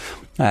team.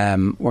 We're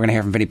going to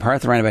hear from Vinnie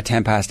Perth around about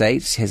 10 past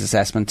 8, his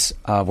assessment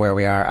of where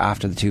we are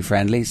after the two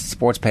friendlies,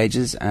 Sports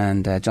Pages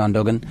and John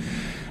Duggan.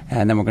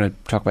 And then we're going to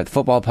talk about the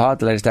Football Pod,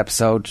 the latest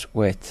episode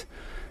with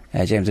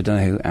James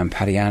O'Donoghue and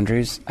Paddy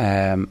Andrews.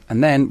 And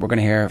then we're going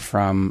to hear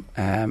from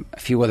a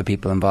few other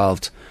people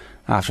involved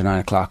after 9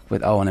 o'clock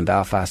with Owen in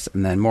Belfast,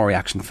 and then more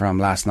reaction from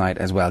last night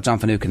as well. John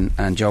Finucane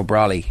and Joe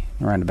Brawley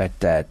around about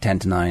 10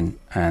 to 9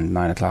 and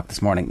 9 o'clock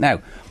this morning. Now,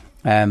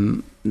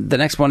 the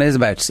next one is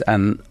about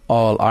an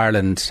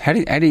All-Ireland. How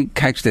do you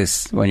couch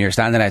this when you're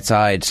standing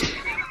outside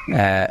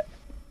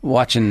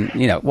watching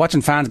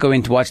fans go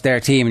in to watch their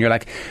team, and you're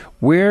like,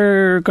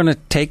 we're going to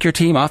take your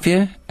team off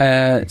you.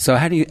 So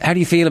how do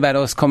you feel about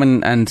us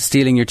coming and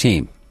stealing your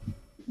team?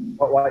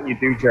 What you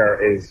do,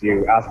 Ger, is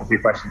you ask a few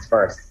questions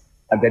first,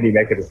 and then you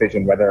make a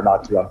decision whether or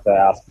not you want to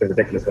ask the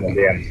ridiculous one in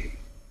the end.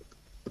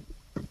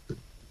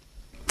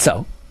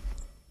 So,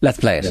 let's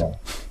play it. Yeah.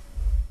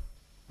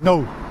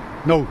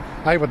 No,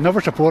 I would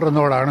never support a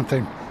Northern Ireland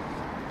team.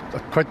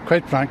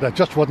 Quite frankly, I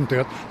just wouldn't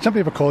do it,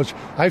 simply because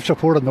I've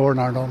supported Northern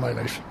Ireland all my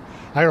life.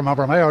 I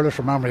remember, my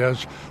earliest memory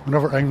is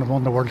whenever England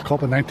won the World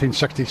Cup in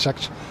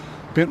 1966,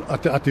 being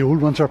at the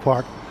old Windsor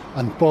Park,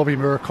 and Bobby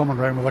Moore coming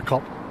round with a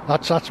cup.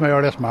 That's my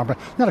earliest memory.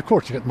 Then, of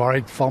course, you get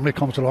married, family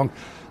comes along.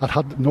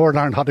 Northern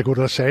Ireland had to go to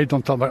the side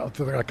until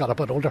I got a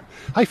bit older.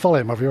 I follow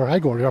him everywhere. I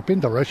go everywhere. I've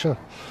been to Russia,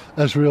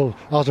 Israel,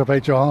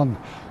 Azerbaijan,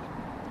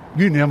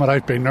 you name it,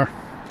 I've been there.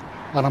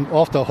 And I'm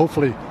off to,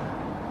 hopefully,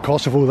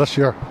 Kosovo this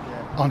year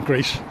and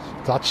Greece.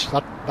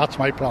 That's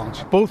my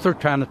plans. Both are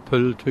trying to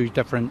pull two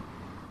different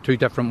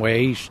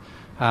ways,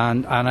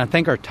 and I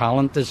think our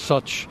talent is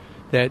such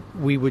that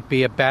we would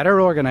be a better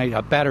organised,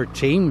 a better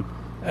team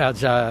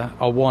as a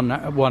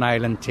one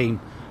island team.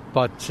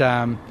 But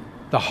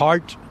the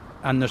heart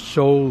and the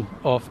soul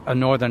of a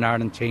Northern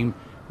Ireland team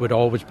would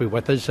always be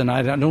with us, and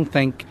I don't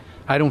think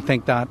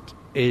that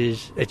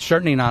is. It's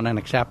certainly not an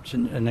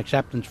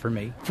acceptance for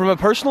me. From a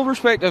personal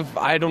perspective,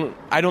 I don't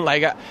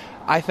like it.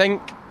 I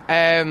think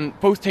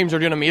both teams are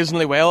doing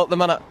amazingly well at the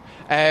minute.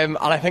 And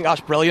I think that's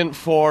brilliant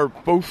for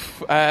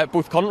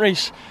both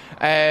countries.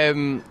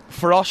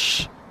 For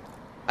us,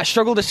 I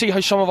struggle to see how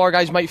some of our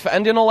guys might fit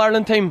into an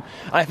All-Ireland team,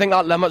 and I think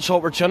that limits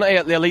opportunity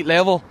at the elite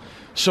level.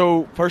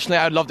 So personally,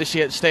 I'd love to see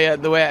it stay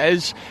the way it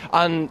is.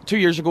 And 2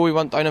 years ago we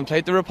went down and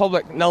played the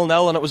Republic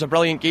 0-0, and it was a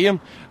brilliant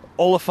game.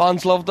 All the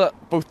fans loved it,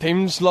 both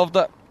teams loved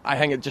it. I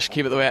think it just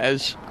keep it the way it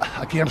is.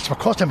 Again, it's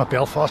because I'm a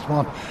Belfast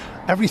man.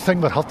 Everything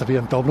would have to be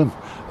in Dublin,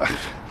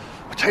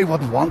 which I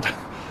wouldn't want.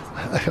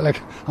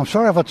 I'm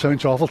sorry if it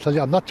sounds awful to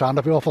you. I'm not trying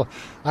to be awful.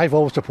 I've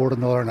always supported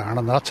Northern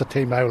Ireland. That's a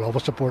team I will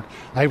always support.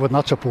 I would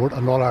not support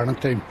an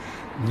All-Ireland team.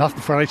 Nothing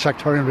for any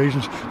sectarian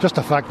reasons. Just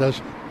the fact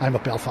is, I'm a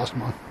Belfast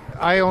man.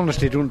 I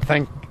honestly don't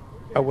think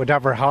it would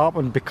ever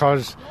happen,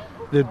 because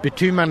there'd be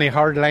too many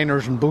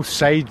hardliners on both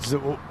sides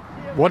that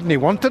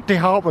wouldn't want it to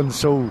happen.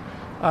 So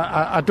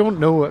I don't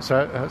know.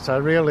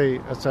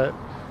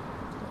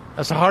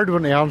 It's a hard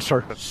one to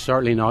answer. It's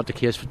certainly not the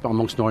case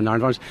amongst Northern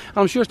Ireland fans. And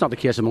I'm sure it's not the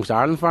case amongst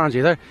Ireland fans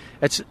either.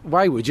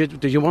 Why would you?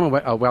 Do you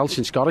want a Welsh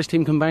and Scottish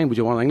team combined? Would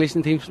you want an English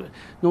team?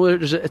 No,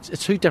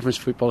 it's two different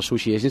football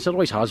associations. It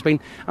always has been.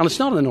 And it's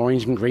not an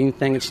orange and green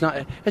thing. It's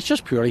not. It's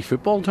just purely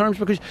football terms,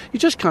 because you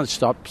just can't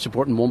stop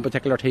supporting one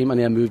particular team and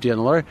then move to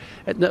another.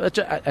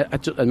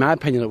 In my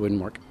opinion, it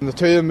wouldn't work. The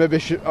two of them maybe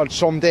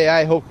someday,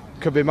 I hope,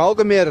 could be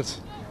amalgamated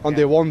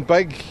under one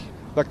big,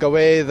 like the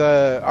way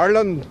the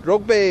Ireland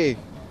rugby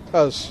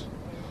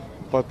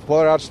But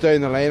whether that's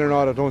down the line or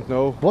not, I don't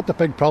know. What the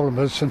big problem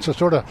is, since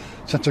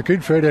the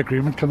Good Friday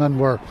Agreement came in,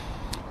 where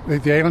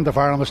the island of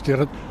Ireland was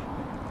stated,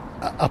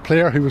 a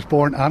player who was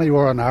born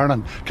anywhere in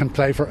Ireland can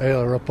play for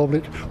either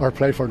Republic or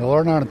play for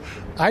Northern Ireland.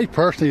 I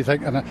personally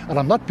think, and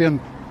I'm not being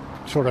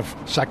sort of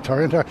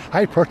sectarian here,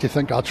 I personally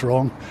think that's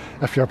wrong.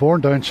 If you're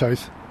born down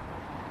south,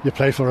 you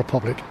play for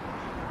Republic.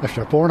 If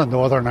you're born in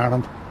Northern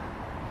Ireland,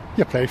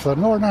 you play for the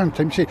Northern Ireland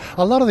team. See,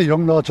 a lot of the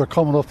young lads are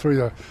coming up through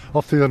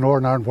the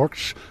Northern Ireland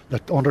works,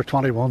 that under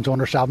 21s,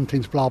 under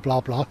 17s, blah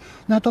blah blah.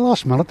 Now at the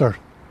last minute they're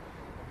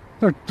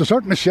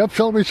deserting the ship,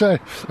 shall we say,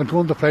 and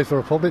going to play for the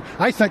Republic.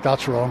 I think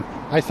that's wrong.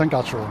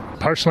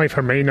 Personally,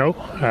 for me, no.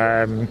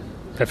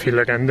 If you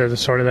look into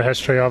the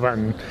history of it,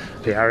 and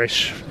the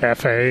Irish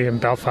FA in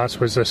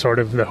Belfast was the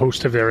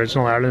host of the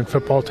original Ireland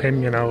football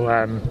team,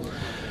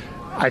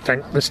 I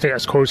think the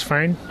status quo is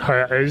fine how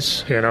it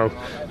is,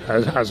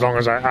 as long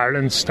as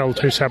Ireland's still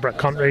two separate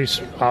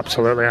countries.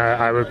 Absolutely,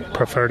 I would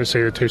prefer to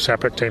see the two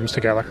separate teams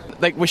together.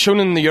 Like we've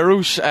shown in the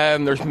Euros,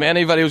 there's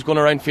many videos going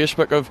around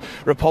Facebook of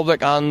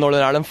Republic and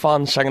Northern Ireland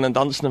fans singing and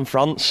dancing in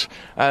France,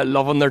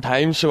 loving their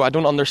time. So I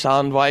don't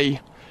understand why.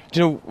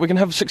 We can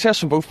have success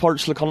from both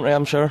parts of the country,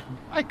 I'm sure.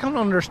 I can't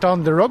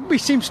understand. The rugby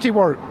seems to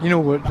work,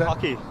 with the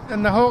hockey.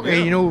 And the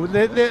hockey,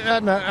 yeah.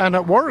 And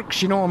it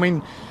works,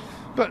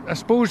 But I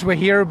suppose we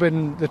hear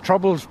the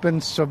trouble's been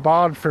so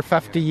bad for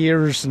 50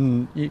 years,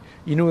 and you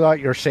know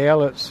that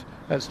yourself.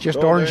 It's just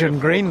orange and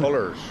green.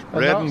 Colours,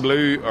 red and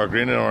blue or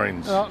green and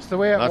orange. That's the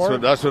way it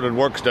works. That's what it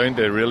works down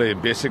to, really,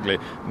 basically.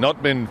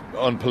 Not being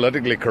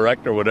unpolitically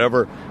correct or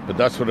whatever, but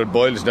that's what it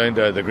boils down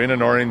to, the green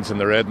and orange and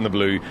the red and the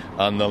blue,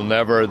 and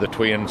the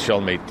twain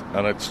shall meet.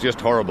 And it's just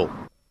horrible.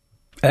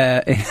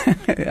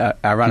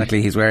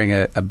 Ironically, he's wearing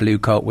a blue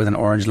coat with an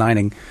orange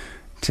lining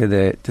to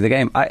the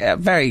game.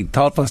 Very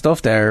thoughtful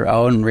stuff there,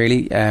 Owen,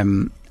 really.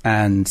 And,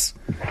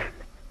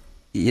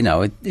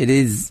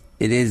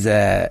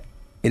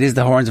 it is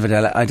the horns of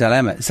a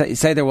dilemma.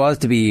 Say there was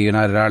to be a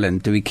United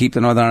Ireland. Do we keep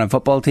the Northern Ireland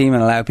football team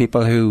and allow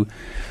people who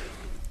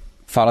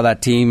follow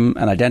that team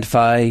and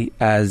identify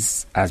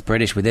as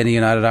British within a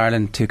United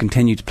Ireland to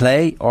continue to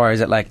play? Or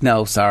is it like,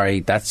 no, sorry,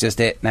 that's just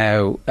it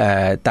now.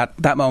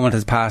 That moment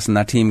has passed and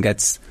that team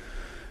gets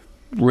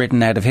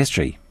written out of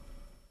history?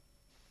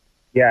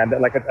 Yeah, and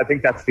I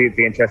think that's the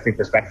interesting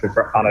perspective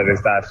on it,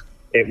 is that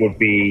it would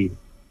be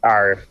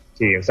our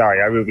team.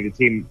 It would be the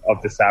team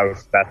of the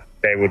South that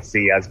they would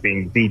see as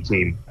being the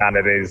team, and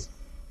it is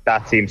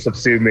that team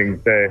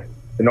subsuming the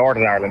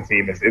Northern Ireland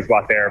team is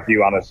what their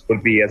view on it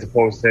would be, as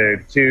opposed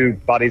to two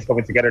bodies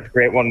coming together to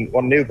create one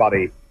new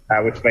body,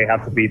 which may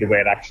have to be the way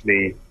it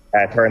actually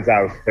turns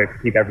out to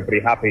keep everybody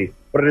happy.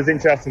 But it is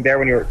interesting there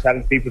when you were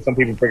telling people, some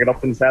people bring it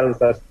up themselves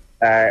that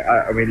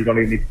you don't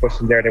even need to push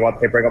them there.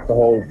 They bring up the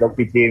whole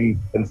rugby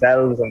team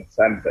themselves, and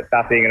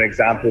that being an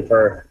example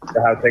for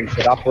how things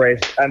should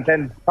operate. And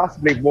then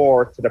possibly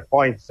more to the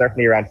point,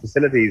 certainly around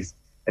facilities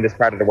in this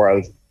part of the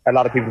world. A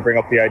lot of people bring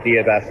up the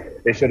idea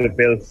that they should have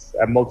built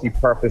a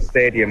multi-purpose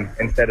stadium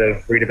instead of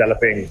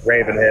redeveloping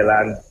Ravenhill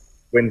and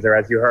Windsor,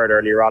 as you heard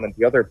earlier on in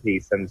the other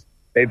piece. And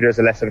maybe there's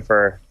a lesson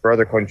for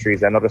other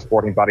countries and other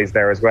sporting bodies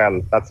there as well.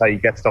 That's how you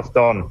get stuff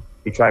done.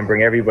 You try and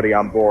bring everybody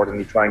on board, and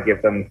you try and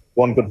give them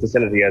one good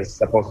facility,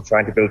 as opposed to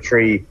trying to build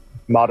three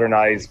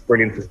modernised,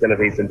 brilliant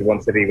facilities into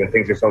one city when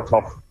things are so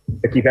tough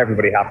to keep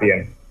everybody happy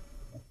in.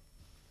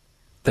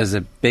 There's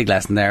a big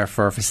lesson there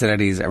for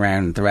facilities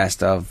around the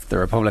rest of the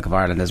Republic of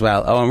Ireland as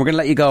well. Oh, and we're going to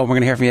let you go. We're going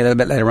to hear from you a little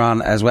bit later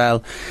on as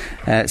well.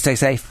 Stay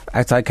safe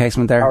outside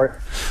Casement there. Right.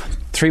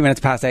 3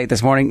 minutes past 8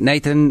 this morning.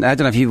 Nathan, I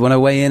don't know if you want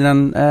to weigh in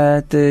on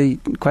the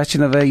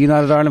question of a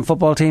United Ireland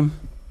football team.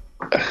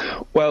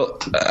 Well,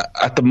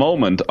 at the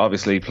moment,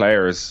 obviously,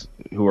 players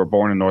who are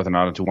born in Northern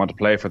Ireland who want to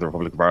play for the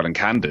Republic of Ireland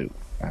can do.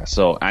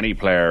 So any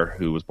player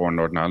who was born in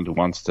Northern Ireland who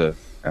wants to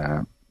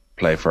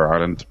play for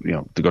Ireland,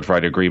 the Good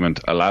Friday Agreement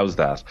allows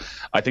that.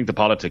 I think the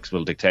politics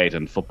will dictate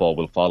and football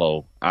will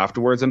follow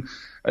afterwards. And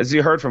as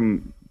you heard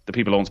from the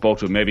people Owen spoke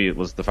to, maybe it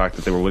was the fact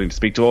that they were willing to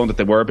speak to Owen, that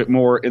they were a bit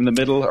more in the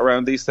middle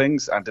around these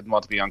things and didn't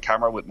want to be on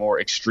camera with more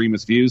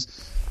extremist views.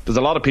 There's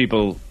a lot of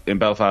people in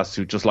Belfast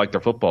who just like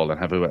their football and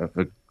have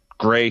a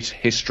great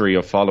history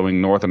of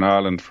following Northern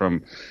Ireland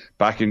from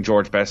back in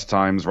George Best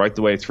times right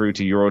the way through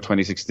to Euro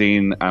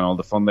 2016 and all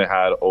the fun they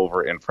had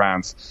over in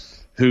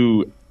France,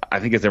 who,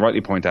 I think as they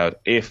rightly point out,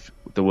 if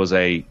there was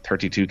a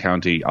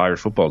 32-county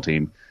Irish football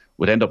team,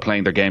 would end up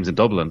playing their games in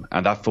Dublin,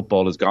 and that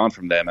football is gone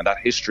from them and that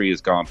history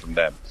is gone from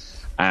them.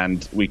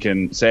 And we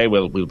can say,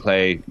 well, we'll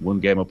play one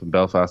game up in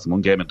Belfast and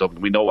one game in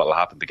Dublin. We know what will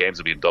happen. The games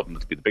will be in Dublin.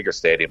 It'll be the bigger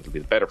stadium. It'll be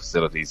the better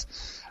facilities.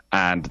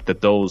 And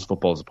that those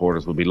football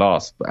supporters will be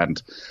lost.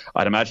 And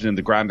I'd imagine in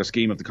the grander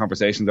scheme of the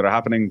conversations that are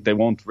happening, they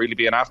won't really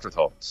be an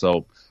afterthought.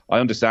 So I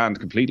understand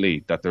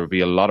completely that there will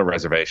be a lot of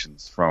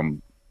reservations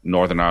from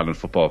Northern Ireland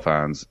football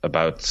fans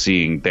about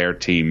seeing their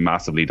team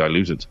massively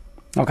diluted.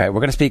 OK, we're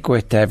going to speak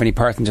with Vinnie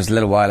Perth in just a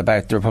little while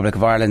about the Republic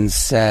of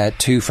Ireland's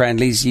two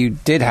friendlies. You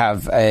did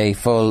have a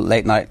full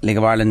late-night League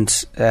of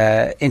Ireland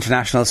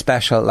international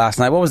special last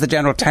night. What was the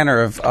general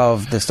tenor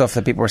of the stuff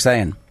that people were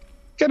saying?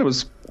 Again, it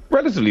was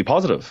relatively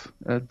positive.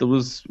 There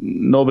was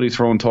nobody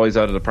throwing toys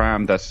out of the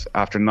pram that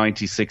after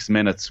 96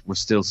 minutes were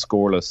still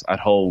scoreless at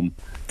home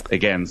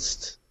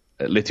against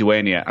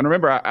Lithuania. And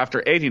remember,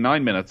 after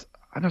 89 minutes,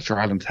 I'm not sure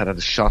Ireland had a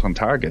shot on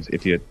target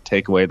if you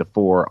take away the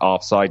 4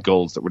 offside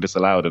goals that were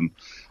disallowed. And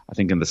I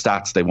think in the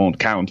stats they won't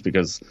count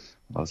because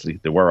obviously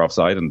they were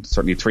offside, and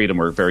certainly 3 of them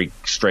were very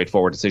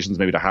straightforward decisions.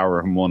 Maybe the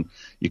Howerham one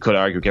you could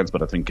argue against,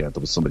 but I think there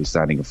was somebody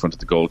standing in front of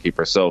the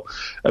goalkeeper. So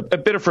a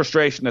bit of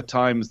frustration at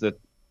times that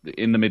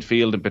in the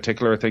midfield in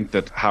particular. I think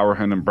that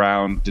Howerham and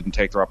Brown didn't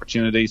take their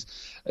opportunities.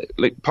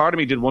 Like, part of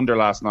me did wonder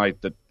last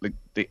night that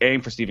the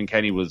aim for Stephen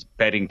Kenny was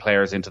bedding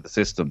players into the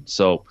system.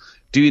 So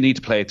do you need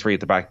to play 3 at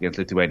the back against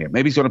Lithuania?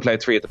 Maybe he's going to play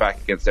 3 at the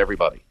back against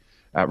everybody,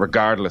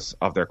 regardless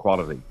of their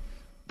quality.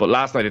 But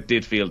last night it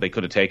did feel they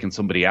could have taken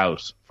somebody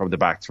out from the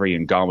back 3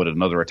 and gone with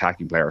another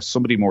attacking player,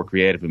 somebody more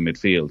creative in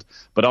midfield.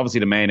 But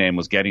obviously the main aim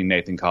was getting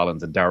Nathan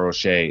Collins and Darragh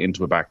O'Shea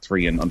into a back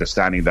 3 and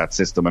understanding that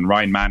system, and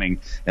Ryan Manning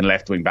in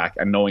left wing back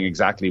and knowing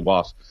exactly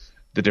what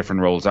the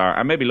different roles are,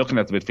 and maybe looking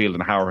at the midfield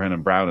and Howerham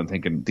and Brown and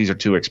thinking, these are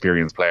 2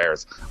 experienced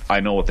players. I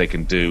know what they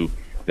can do.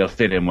 They'll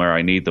fit in where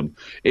I need them.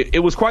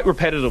 It was quite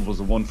repetitive, was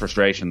the one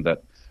frustration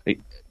that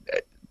it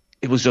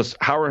was just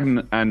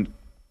Howerham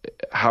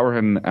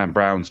and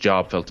Brown's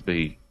job felt to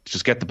be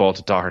just get the ball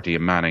to Doherty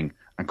and Manning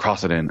and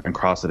cross it in.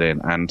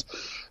 And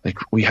like,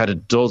 we had a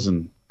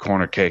dozen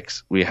corner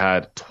kicks. We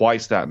had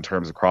twice that in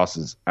terms of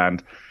crosses,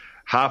 and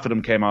half of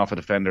them came off a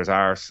defender's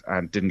arse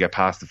and didn't get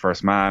past the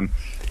first man.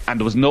 And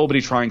there was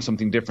nobody trying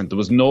something different. There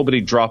was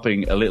nobody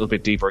dropping a little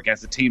bit deeper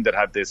against a team that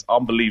had this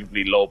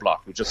unbelievably low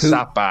block. We just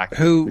sat back.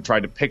 We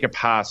tried to pick a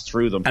pass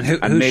through them. And who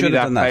maybe should have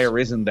that done that? player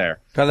isn't there.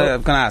 I'm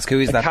going to ask, who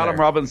is that Callum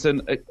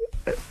player?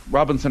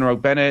 Robinson or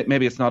Ogbene.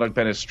 Maybe it's not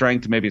Ogbene's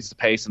strength. Maybe it's the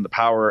pace and the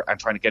power and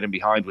trying to get him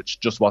behind, which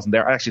just wasn't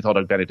there. I actually thought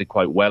Ogbene did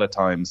quite well at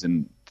times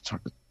in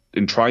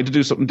trying to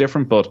do something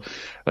different, but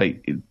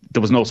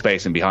there was no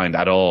space in behind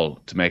at all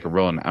to make a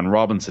run. And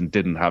Robinson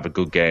didn't have a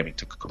good game. He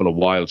took a couple of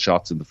wild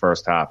shots in the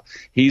first half.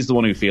 He's the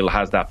one who feel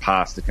has that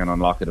pass that can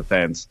unlock a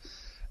defence.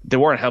 They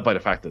weren't helped by the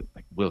fact that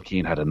Will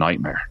Keane had a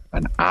nightmare,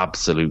 an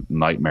absolute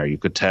nightmare. You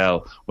could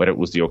tell whether it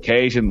was the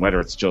occasion, whether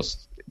it's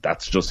just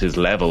that's just his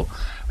level.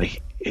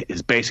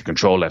 His basic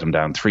control let him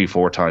down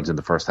 3-4 times in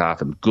the first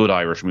half, and good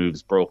Irish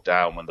moves broke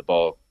down when the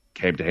ball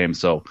came to him.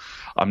 So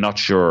I'm not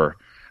sure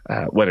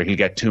whether he'll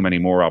get too many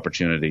more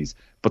opportunities.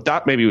 But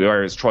that maybe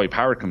where Troy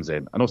Parrott comes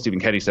in. I know Stephen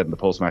Kenny said in the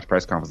post-match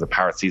press conference that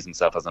Parrott sees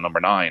himself as a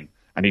number 9,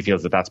 and he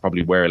feels that that's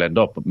probably where he'll end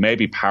up. But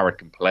maybe Parrott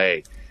can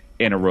play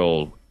in a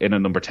role, in a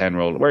number 10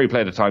 role, where he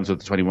played at times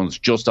with the 21s,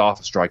 just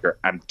off a striker,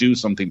 and do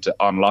something to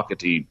unlock a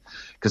team.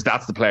 Because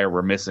that's the player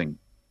we're missing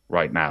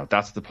right now.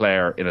 That's the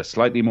player in a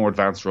slightly more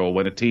advanced role.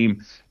 When a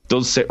team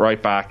does sit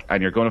right back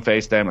and you're going to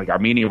face them, like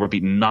Armenia were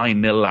beaten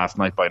 9-0 last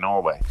night by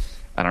Norway,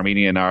 and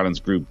Armenia in Ireland's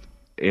group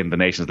in the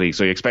Nations League.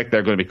 So you expect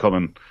they're going to be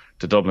coming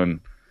to Dublin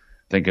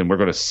thinking we're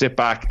going to sit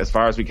back as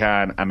far as we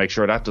can and make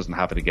sure that doesn't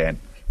happen again.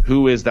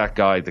 Who is that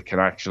guy that can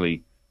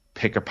actually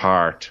pick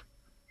apart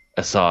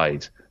a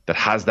side, that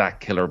has that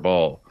killer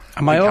ball?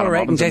 Am I all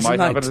right? Jason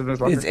Knight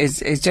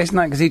is Jason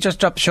Knight, because he just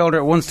dropped the shoulder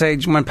at one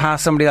stage and went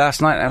past somebody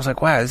last night, and I was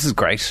like, wow, this is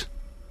great.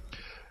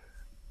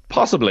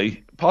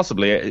 Possibly.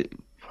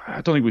 I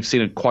don't think we've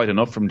seen it quite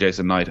enough from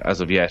Jason Knight as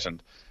of yet.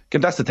 And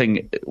that's the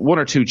thing, 1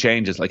 or 2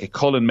 changes, like a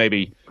Cullen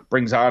maybe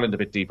brings Ireland a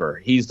bit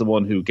deeper. He's the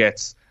one who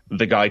gets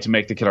the guy to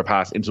make the killer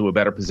pass into a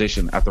better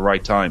position at the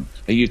right time.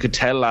 And you could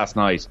tell last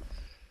night,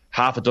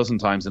 half a dozen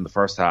times in the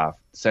first half,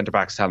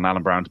 centre-backs telling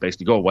Alan Brown to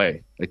basically go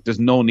away. Like, there's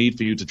no need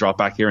for you to drop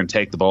back here and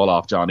take the ball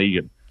off John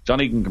Egan. John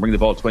Egan can bring the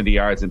ball 20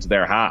 yards into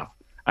their half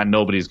and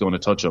nobody's going to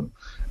touch him.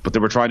 But they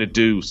were trying to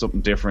do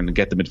something different and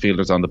get the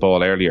midfielders on the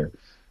ball earlier.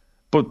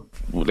 But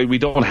we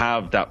don't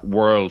have that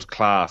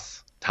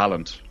world-class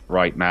talent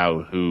right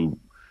now who...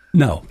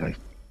 No.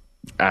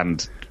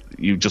 And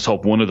you just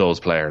hope one of those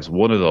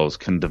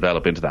can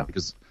develop into that,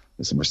 because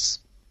listen, we're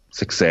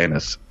sick saying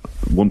it.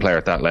 One player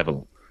at that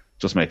level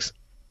just makes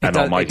an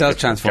almighty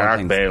difference.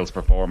 Gareth Bale's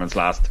performance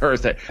last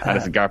Thursday, and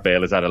listen, Gareth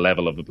Bale is at a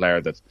level of a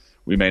player that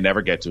we may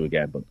never get to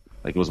again, but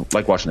it was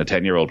like watching a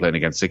 10-year-old playing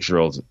against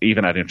 6-year-olds,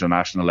 even at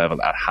international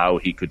level, at how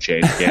he could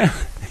change the game.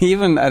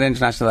 Even at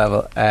international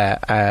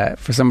level,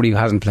 for somebody who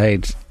hasn't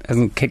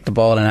kicked the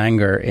ball in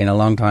anger in a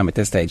long time at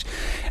this stage.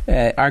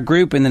 Our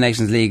group in the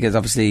Nations League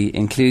obviously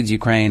includes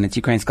Ukraine. It's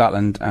Ukraine,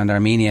 Scotland and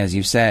Armenia, as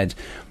you've said.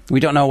 We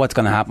don't know what's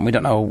going to happen. We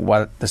don't know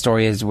what the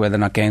story is, whether or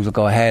not games will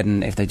go ahead,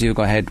 and if they do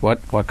go ahead,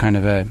 what kind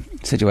of a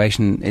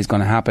situation is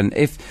going to happen.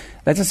 If,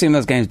 let's assume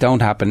those games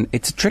don't happen,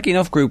 it's a tricky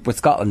enough group with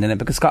Scotland in it,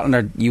 because Scotland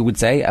are, you would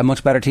say, a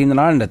much better team than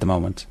Ireland at the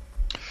moment.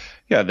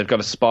 Yeah, they've got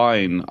a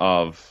spine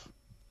of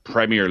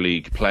Premier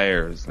League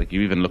players. Like, you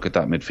even look at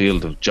that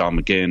midfield of John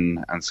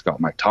McGinn and Scott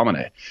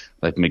McTominay.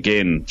 Like,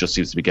 McGinn just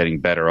seems to be getting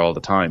better all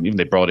the time. Even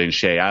they brought in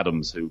Shea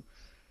Adams, who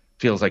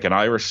feels like an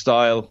Irish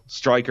style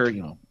striker,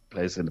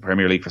 plays in the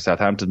Premier League for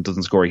Southampton,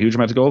 doesn't score a huge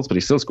amount of goals, but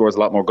he still scores a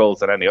lot more goals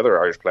than any other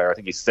Irish player. I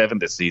think he's 7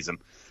 this season.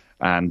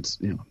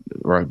 and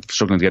we're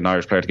struggling to get an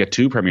Irish player to get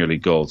 2 Premier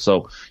League goals.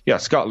 So, yeah,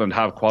 Scotland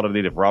have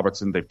quality. They've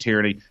Robertson, they've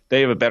Tierney.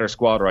 They have a better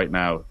squad right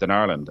now than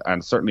Ireland,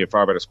 and certainly a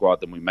far better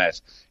squad than we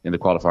met in the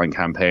qualifying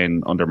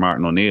campaign under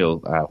Martin O'Neill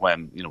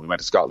when we went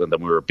to Scotland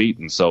and we were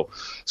beaten. So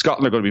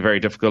Scotland are going to be very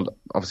difficult.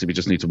 Obviously, we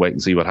just need to wait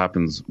and see what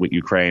happens with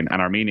Ukraine.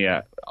 And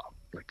Armenia,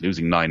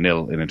 losing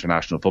 9-0 in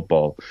international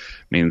football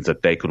means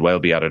that they could well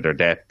be out of their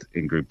depth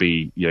in Group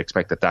B. You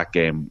expect that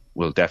game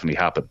will definitely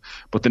happen.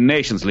 But the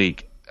Nations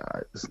League,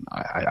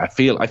 I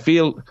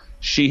feel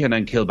Sheehan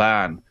and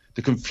Kilban,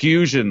 the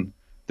confusion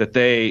that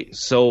they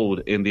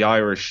sowed in the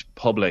Irish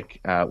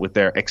public with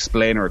their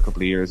explainer a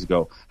couple of years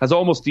ago has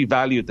almost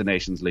devalued the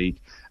Nations League.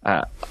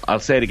 I'll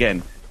say it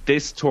again,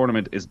 this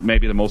tournament is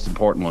maybe the most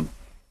important one.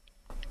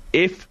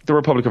 If the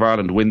Republic of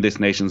Ireland win this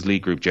Nations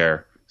League group,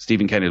 Ger,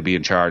 Stephen Kenny will be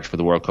in charge for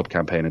the World Cup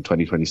campaign in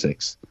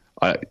 2026.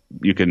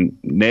 You can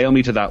nail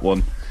me to that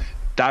one.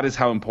 That is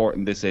how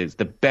important this is.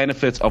 The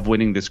benefits of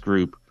winning this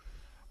group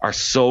are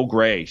so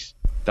great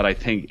that I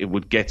think it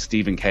would get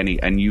Stephen Kenny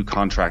a new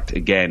contract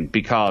again,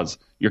 because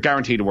you're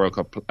guaranteed a World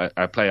Cup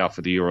playoff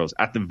for the Euros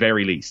at the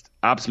very least,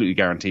 absolutely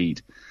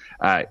guaranteed.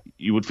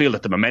 You would feel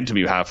that the momentum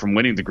you have from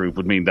winning the group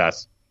would mean that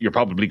you're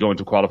probably going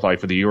to qualify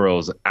for the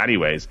Euros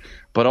anyways.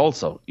 But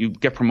also, you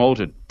get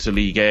promoted to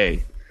League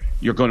A.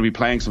 You're going to be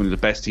playing some of the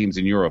best teams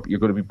in Europe. You're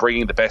going to be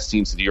bringing the best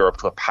teams to Europe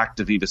to a packed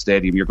Aviva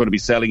Stadium. You're going to be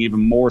selling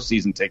even more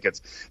season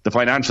tickets. The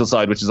financial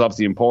side, which is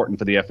obviously important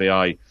for the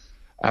FAI,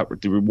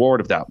 the reward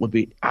of that would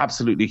be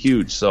absolutely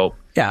huge. So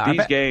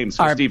these games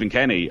for Stephen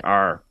Kenny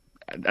are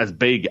as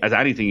big as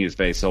anything he's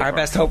faced so far. Our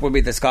best hope would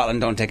be that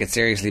Scotland don't take it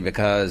seriously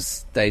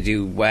because they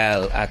do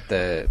well at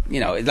the,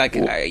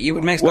 you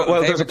would make Scotland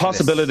well, there's a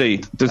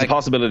possibility. There's a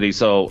possibility.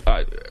 So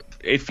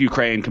if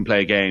Ukraine can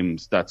play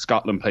games, that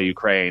Scotland play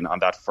Ukraine on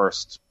that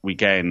first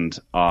weekend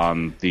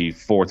on the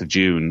 4th of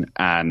June,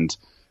 and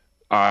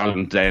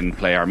Ireland then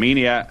play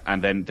Armenia,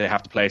 and then they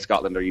have to play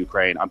Scotland or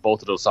Ukraine. And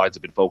both of those sides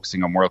have been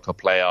focusing on World Cup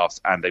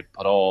playoffs, and they've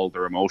put all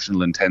their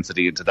emotional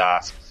intensity into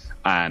that.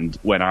 And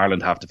when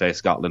Ireland have to face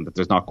Scotland,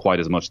 there's not quite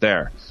as much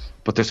there.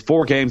 But there's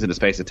 4 games in the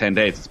space of 10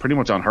 days. It's pretty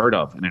much unheard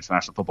of in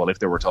international football if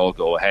they were to all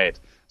go ahead.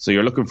 So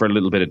you're looking for a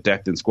little bit of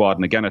depth in squad.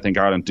 And again, I think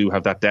Ireland do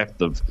have that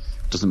depth of,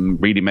 doesn't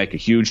really make a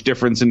huge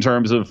difference in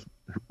terms of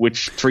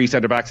which 3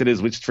 centre-backs it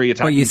is, which 3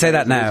 attacking you say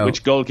that now,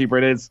 which goalkeeper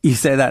it is. You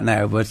say that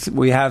now, but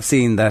we have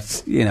seen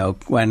that,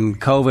 when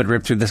COVID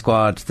ripped through the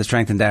squad, the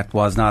strength and depth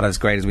was not as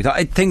great as we thought.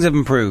 Things have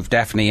improved,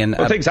 definitely. And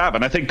things have,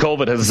 and I think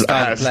COVID has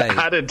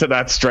added to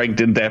that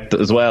strength in depth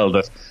as well,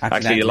 that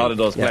actually a lot of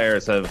those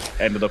players have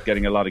ended up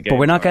getting a lot of games. But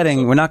we're not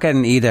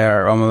getting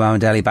either Omar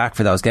back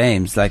for those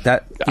games like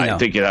that. I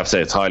think you'd have to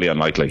say it's highly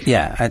unlikely.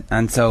 Yeah,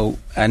 and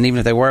even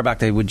if they were back,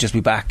 they would just be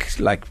back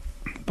like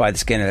by the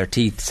skin of their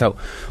teeth. So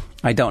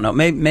I don't know.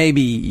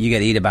 Maybe you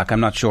get Ida back. I'm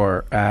not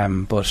sure.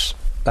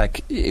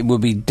 But it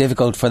would be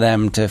difficult for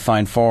them to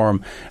find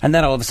form. And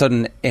then all of a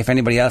sudden, if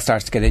anybody else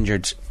starts to get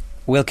injured,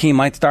 Will Keane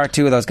might start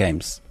 2 of those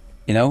games.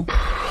 He'd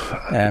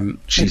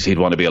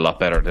want to be a lot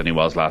better than he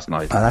was last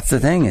night. That's the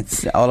thing.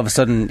 It's all of a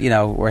sudden,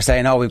 we're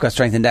saying, we've got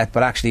strength in depth,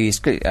 but actually,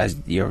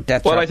 your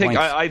depth. Well, I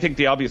think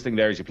the obvious thing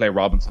there is you play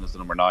Robinson as the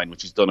number 9,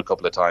 which he's done a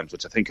couple of times,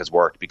 which I think has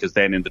worked, because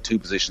then in the 2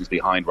 positions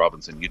behind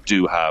Robinson, you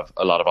do have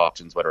a lot of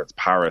options, whether it's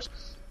Parrott,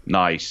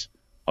 Knight,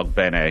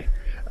 Ogbene,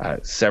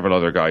 several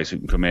other guys who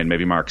can come in.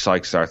 Maybe Mark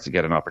Sykes starts to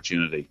get an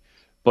opportunity.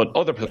 But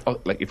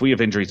if we have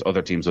injuries,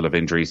 other teams will have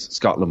injuries.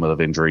 Scotland will have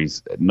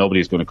injuries.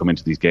 Nobody's going to come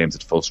into these games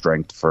at full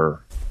strength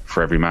for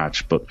every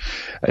match. But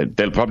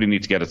they'll probably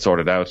need to get it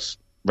sorted out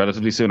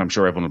relatively soon. I'm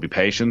sure everyone will be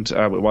patient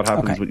with what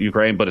happens with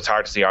Ukraine. But it's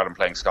hard to see Ireland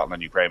playing Scotland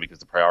and Ukraine, because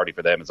the priority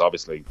for them is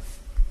obviously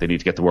they need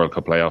to get the World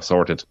Cup playoff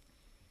sorted.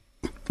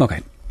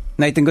 Okay.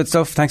 Nathan, good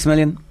stuff. Thanks a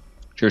million.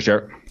 Cheers,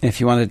 Jared. If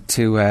you wanted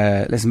to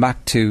listen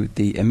back to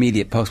the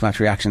immediate post-match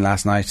reaction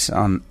last night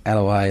on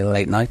LOI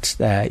Late Night,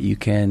 you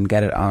can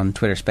get it on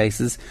Twitter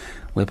Spaces.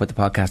 We'll put the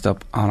podcast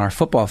up on our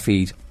football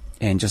feed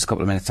in just a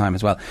couple of minutes' time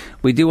as well.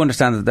 We do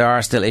understand that there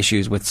are still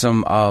issues with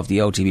some of the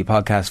OTB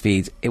podcast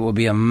feeds. It will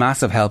be a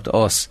massive help to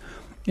us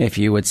if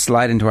you would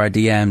slide into our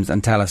DMs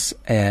and tell us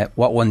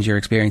what ones you're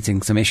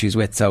experiencing some issues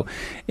with. So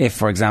if,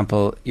 for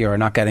example, you're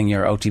not getting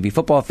your OTB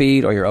football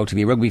feed or your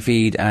OTB rugby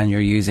feed, and you're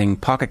using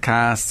Pocket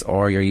Casts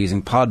or you're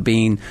using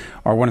Podbean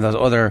or one of those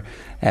other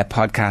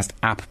podcast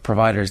app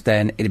providers,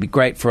 then it'd be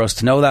great for us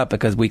to know that,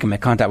 because we can make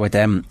contact with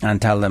them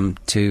and tell them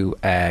to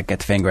get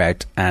the finger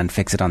out and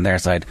fix it on their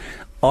side.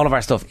 All of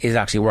our stuff is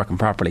actually working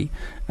properly,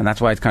 and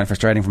that's why it's kind of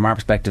frustrating from our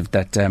perspective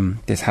that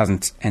this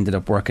hasn't ended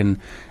up working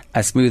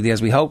as smoothly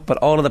as we hope. But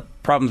all of the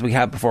problems we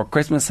had before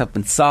Christmas have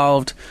been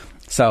solved,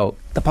 so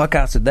the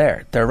podcasts are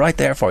there. They're right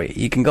there for you.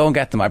 You can go and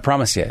get them, I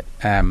promise you.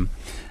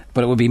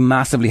 But it would be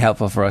massively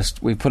helpful for us.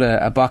 We put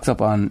a box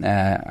up on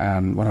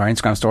one of our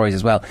Instagram stories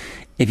as well.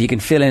 If you can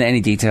fill in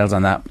any details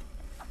on that,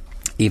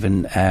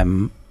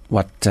 even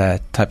what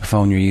type of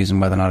phone you're using,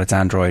 whether or not it's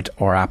Android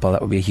or Apple,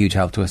 that would be a huge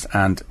help to us.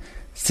 And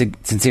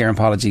sincere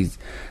apologies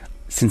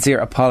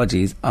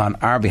on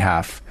our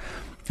behalf.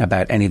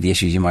 about any of the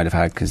issues you might have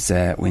had, because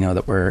we know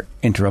that we're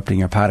interrupting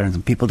your patterns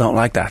and people don't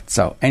like that.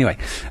 So anyway,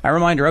 a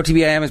reminder,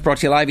 OTBAM is brought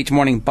to you live each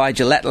morning by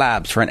Gillette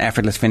Labs for an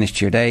effortless finish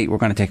to your day. We're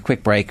going to take a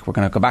quick break. We're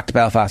going to go back to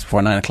Belfast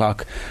before 9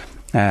 o'clock,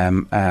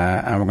 and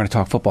we're going to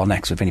talk football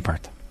next with Vinnie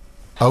Perth.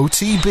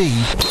 OTB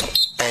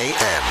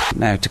AM.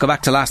 Now, to go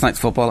back to last night's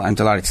football, I'm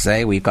delighted to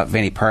say we've got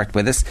Vinnie Perth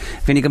with us.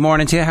 Vinnie, good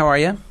morning to you. How are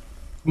you?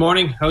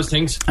 Morning. How's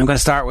things? I'm going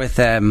to start with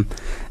a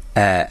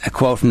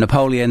quote from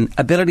Napoleon: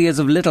 "Ability is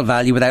of little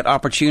value without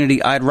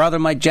opportunity. I'd rather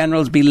my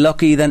generals be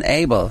lucky than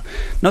able."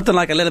 Nothing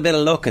like a little bit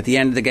of luck at the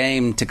end of the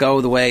game to go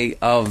the way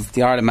of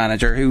the Ireland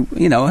manager, who,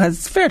 you know,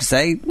 has, fair to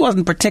say,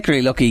 wasn't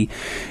particularly lucky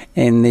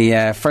in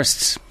the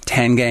first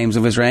 10 games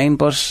of his reign.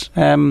 But,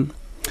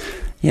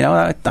 you know,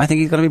 I think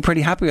he's going to be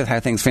pretty happy with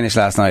how things finished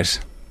last night.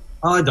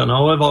 I don't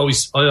know. I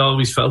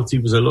always felt he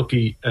was a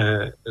lucky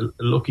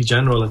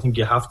general. I think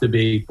you have to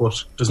be,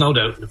 but there's no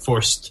doubt the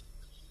first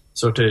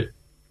sort of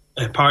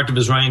part of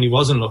his reign he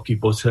wasn't lucky.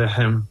 But we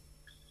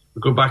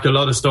go back a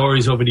lot of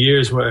stories over the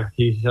years where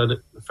he had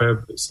a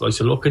fair slice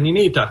of luck, and you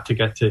need that to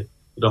get to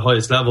the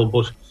highest level.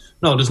 But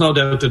no, there's no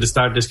doubt at the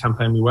start of this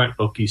campaign we weren't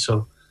lucky.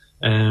 So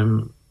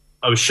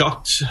I was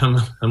shocked how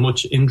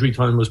much injury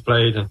time was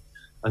played, and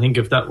I think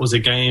if that was a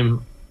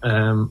game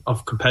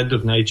of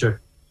competitive nature,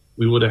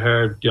 we would have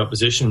heard the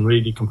opposition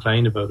really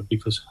complain about it,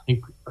 because I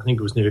think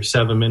it was near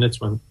 7 minutes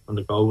when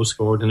the goal was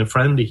scored in a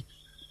friendly,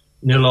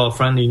 0-0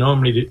 friendly.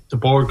 Normally the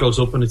board goes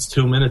up and it's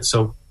 2 minutes,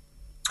 so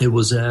it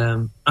was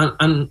and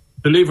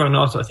believe it or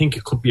not, I think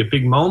it could be a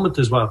big moment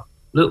as well.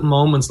 Little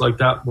moments like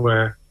that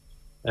where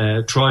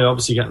Troy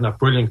obviously getting that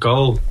brilliant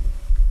goal,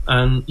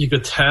 and you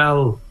could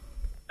tell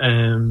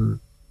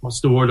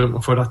what's the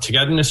word for that,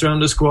 togetherness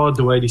around the squad,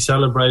 the way they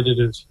celebrated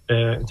it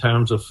in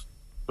terms of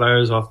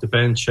players off the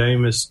bench.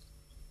 Seamus,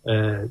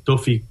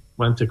 Duffy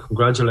went to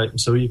congratulate him,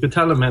 so you could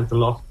tell it meant a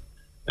lot.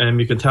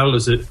 You could tell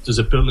there's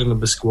a building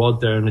of a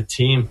squad there and a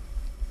team,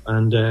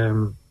 and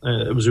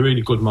it was a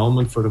really good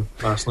moment for them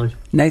last night.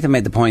 Nathan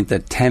made the point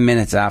that 10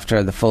 minutes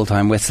after the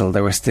full-time whistle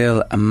there was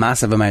still a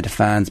massive amount of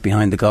fans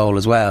behind the goal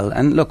as well.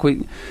 And look,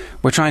 we're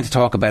trying to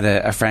talk about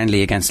a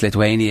friendly against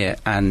Lithuania,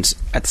 and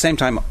at the same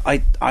time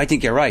I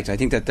think you're right. I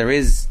think that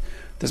there's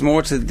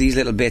more to these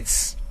little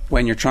bits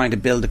when you're trying to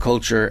build a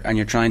culture and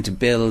you're trying to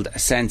build a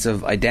sense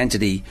of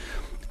identity.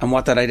 And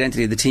what that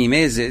identity of the team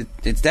is,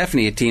 it's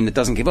definitely a team that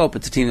doesn't give up.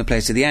 It's a team that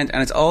plays to the end.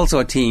 And it's also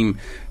a team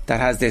that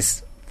has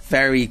this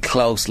very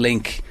close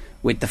link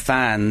with the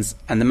fans.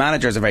 And the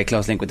manager has a very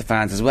close link with the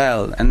fans as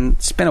well. And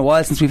it's been a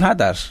while since we've had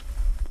that.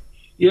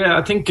 Yeah,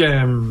 I think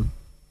the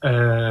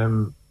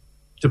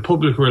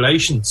public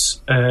relations,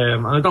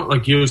 and I don't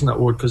like using that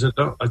word because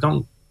I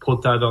don't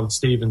put that on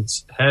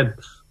Stephen's head,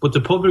 but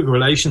the public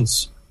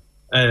relations,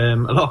 a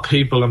lot of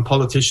people and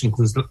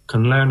politicians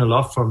can learn a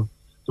lot from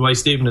the way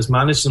Stephen has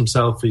managed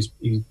himself.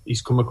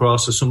 He's come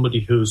across as somebody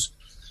who's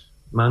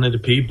man of the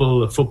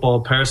people, a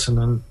football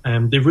person,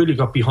 and they've really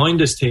got behind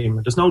this team.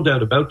 There's no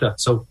doubt about that.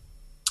 So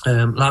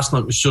last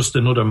night was just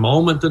another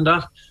moment in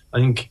that. I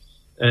think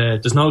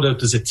there's no doubt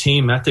there's a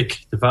team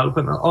ethic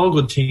developing. All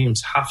good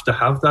teams have to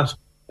have that,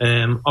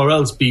 or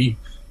else be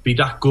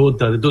that good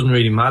that it doesn't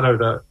really matter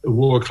that a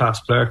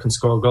world-class player can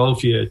score a goal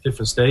for you at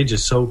different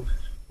stages. So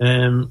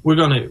I would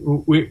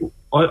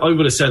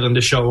have said on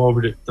this show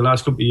over the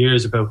last couple of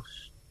years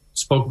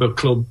spoke about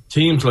club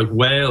teams like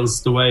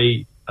Wales, the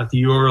way at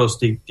the Euros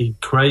they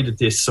created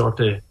this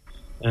sort of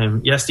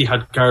yes, they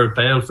had Gareth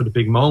Bale for the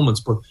big moments,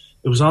 but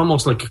it was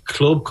almost like a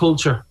club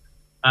culture.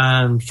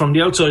 And from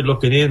the outside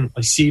looking in,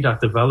 I see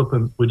that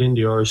developing within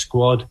the Irish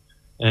squad,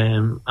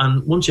 and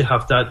once you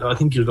have that, I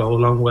think you'll go a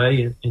long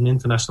way in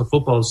international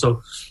football.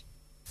 So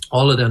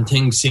all of them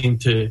things seem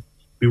to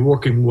be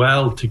working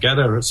well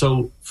together.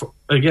 So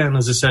again,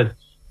 as I said,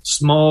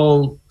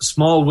 small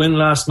win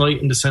last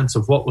night in the sense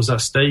of what was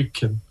at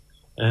stake,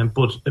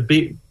 but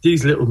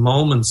these little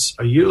moments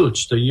are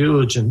huge. They're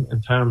huge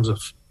in terms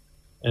of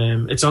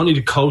it's only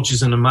the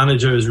coaches and the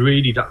managers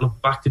really that look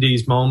back to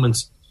these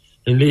moments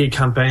in league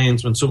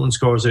campaigns when someone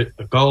scores a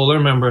goal. I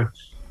remember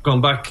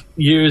going back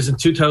years in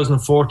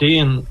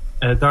 2014,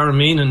 Darren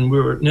Meenan,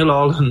 we were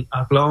 0-0 in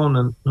Athlone,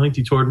 and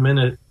 93rd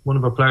minute one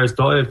of our players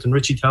dived and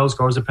Richie Towell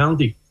scores a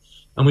penalty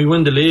and we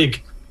win the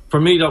league. For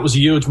me, that was a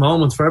huge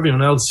moment. For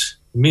everyone else,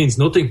 it means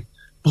nothing.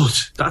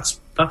 But that's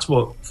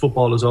what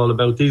football is all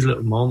about, these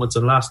little moments.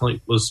 And last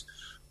night was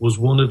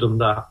one of them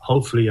that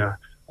hopefully are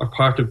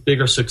part of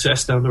bigger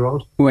success down the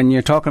road. When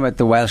you're talking about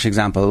the Welsh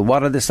example,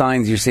 what are the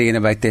signs you're seeing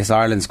about this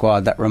Ireland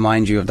squad that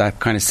remind you of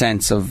that kind of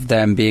sense of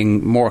them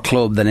being more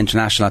club than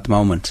international at the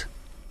moment?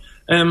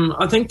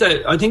 I think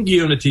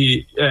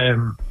unity.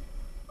 I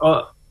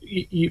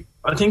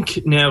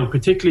think now,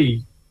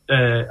 particularly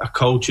a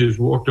coach who's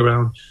worked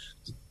around,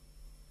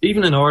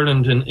 even in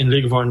Ireland, in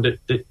League of Ireland,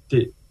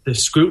 the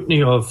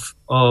scrutiny of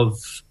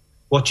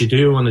what you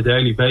do on a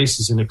daily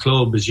basis in a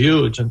club is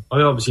huge. And I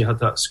obviously had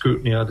that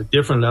scrutiny at a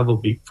different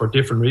level for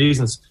different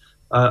reasons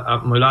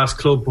at my last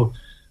club. But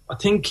I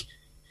think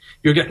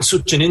you're getting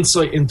such an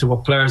insight into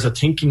what players are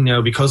thinking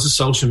now because of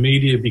social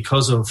media,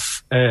 because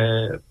of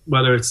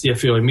whether it's the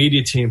FAI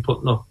media team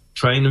putting up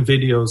training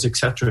videos,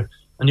 etc.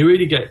 And you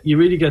really get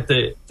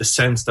the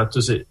sense that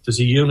there's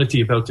a unity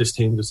about this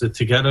team. There's a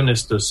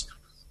togetherness. There's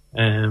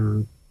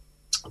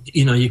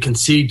you can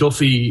see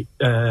Duffy,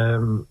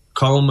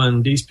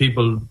 Coleman, these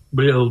people,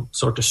 real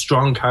sort of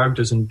strong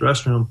characters in the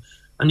dressing room,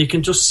 and you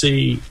can just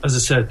see, as I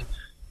said,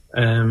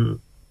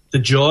 the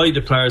joy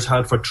the players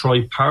had for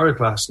Troy Parrott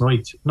last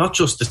night. Not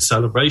just the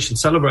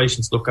celebrations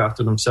look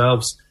after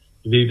themselves,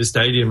 the Viva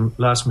Stadium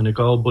last minute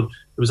goal, but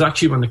it was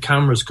actually when the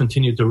cameras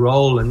continued to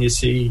roll and you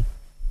see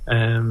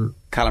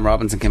Callum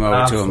Robinson came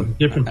over to him,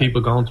 different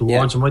people going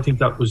towards him. I think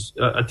that was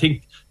I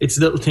think it's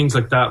little things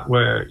like that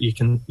where you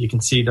can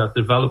see that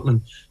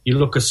development. You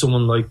look at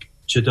someone like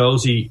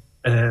Chidozie,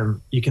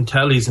 you can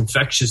tell he's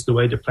infectious the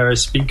way the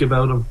players speak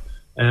about him,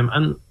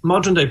 and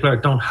modern day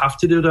players don't have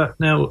to do that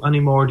now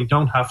anymore. They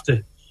don't have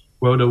to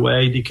go their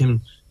way. They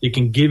can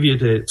give you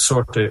the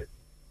sort of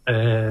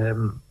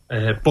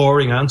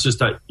boring answers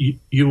that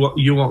you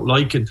won't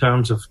like in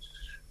terms of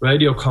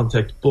radio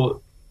contact, but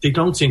they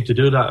don't seem to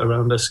do that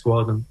around this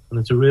squad, and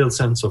it's a real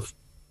sense of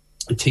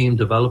a team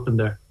developing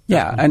there.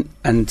 Yeah,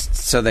 and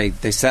so they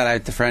set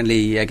out the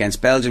friendly against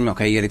Belgium.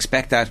 Okay, you'd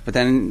expect that, but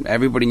then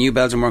everybody knew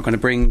Belgium weren't going to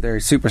bring their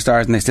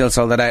superstars, and they still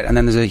sold it out. And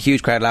then there's a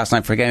huge crowd last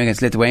night for a game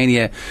against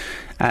Lithuania,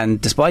 and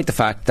despite the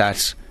fact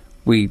that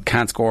we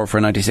can't score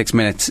for 96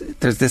 minutes,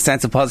 there's this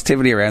sense of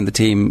positivity around the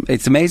team.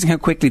 It's amazing how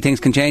quickly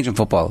things can change in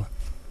football.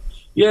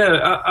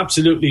 Yeah,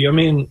 absolutely. I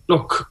mean,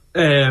 look,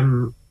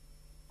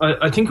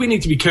 I think we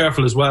need to be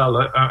careful as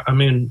well. I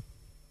mean,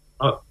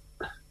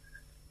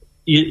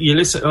 you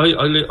listen.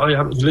 I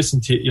happened to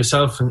listen to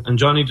yourself and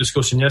Johnny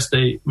discussion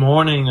yesterday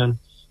morning, and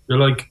you're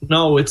like,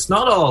 no, it's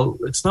not all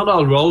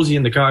rosy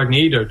in the garden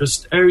either.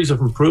 There's areas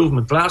of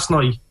improvement. Last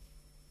night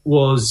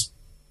was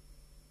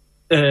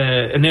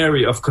an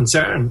area of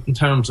concern in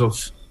terms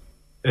of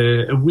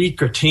a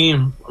weaker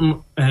team,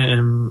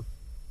 and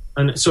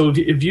so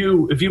if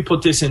you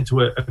put this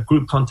into a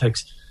group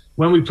context.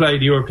 When we play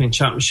the European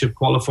Championship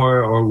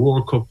qualifier or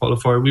World Cup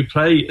qualifier, we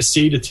play a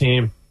seeded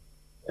team,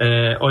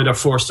 either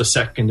first or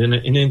second in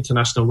an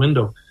international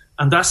window.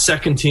 And that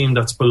second team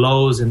that's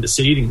below us in the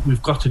seeding,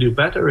 we've got to do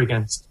better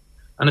against.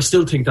 And I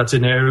still think that's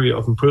an area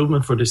of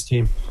improvement for this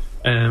team.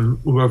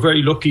 We were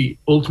very lucky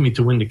ultimately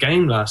to win the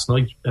game last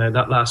night,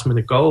 that last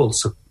minute goal.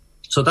 So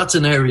that's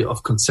an area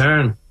of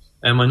concern.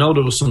 I know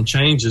there was some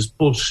changes,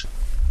 but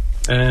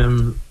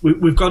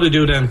we've got to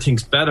do them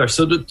things better.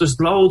 So there's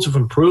loads of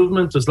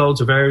improvement. There's loads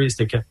of areas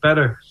that get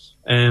better.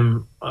 I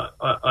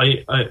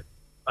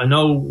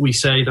know we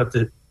say that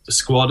the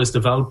squad is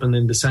developing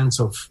in the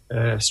sense of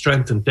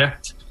strength and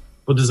depth,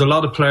 but there's a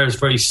lot of players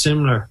very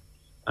similar.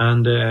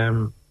 And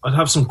I'd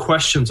have some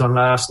questions on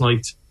last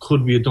night.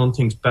 Could we have done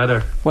things better?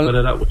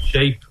 Whether that was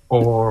shape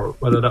or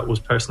whether that was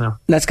personnel.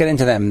 Let's get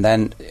into them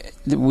then.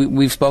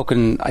 We've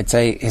spoken, I'd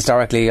say,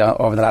 historically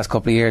over the last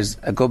couple of years,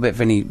 a good bit,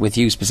 Vinny, with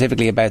you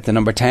specifically about the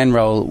number 10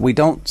 role. We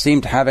don't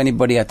seem to have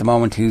anybody at the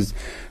moment who's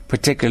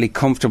particularly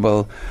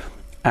comfortable.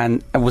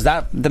 And was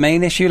that the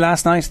main issue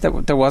last night,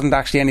 that there wasn't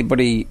actually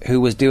anybody who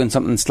was doing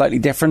something slightly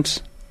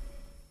different?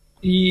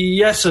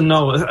 Yes and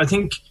no. I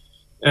think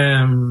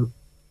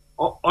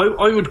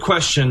I would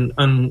question,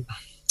 and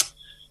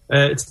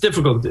it's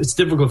difficult. It's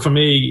difficult for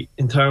me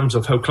in terms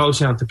of how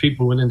close I am to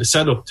people within the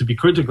setup to be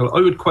critical.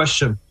 I would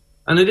question,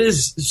 and it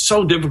is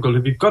so difficult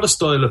if you've got a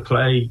style of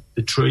play,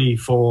 the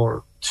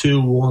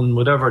 3-4-2-1,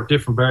 whatever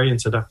different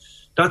variants of that.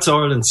 That's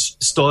Ireland's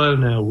style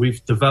now.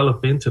 We've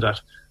developed into that,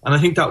 and I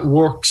think that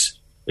works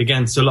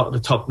against a lot of the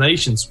top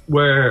nations.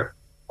 Where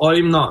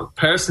I'm not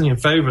personally in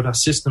favour of that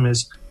system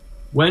is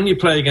when you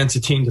play against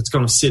a team that's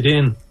going to sit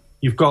in.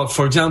 You've got,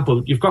 for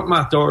example,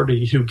 Matt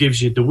Doherty who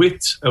gives you the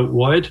width out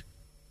wide,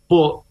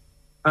 but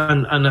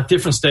and at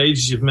different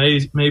stages you've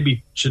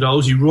maybe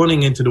Chidozie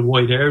running into the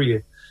wide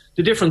area.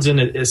 The difference in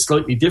a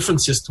slightly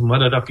different system,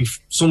 whether that be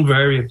some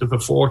variant of a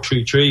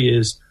 4-3-3,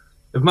 is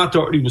if Matt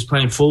Doherty was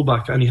playing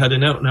fullback and he had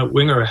an out-and-out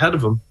winger ahead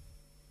of him,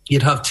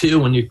 you'd have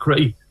two and you'd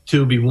create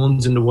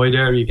 2v1s in the wide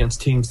area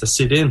against teams that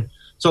sit in.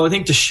 So I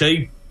think the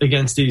shape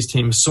against these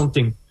teams is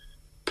something,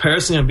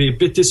 personally, I'd be a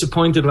bit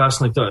disappointed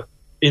last night that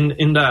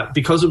in that,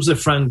 because it was a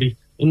friendly,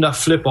 in that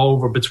flip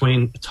over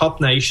between a top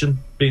nation,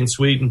 being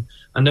Sweden,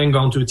 and then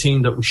going to a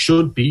team that we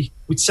should be,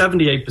 with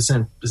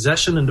 78%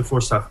 possession in the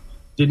first half,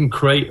 didn't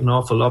create an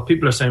awful lot.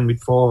 People are saying we'd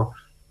 4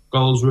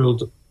 goals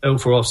ruled out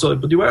for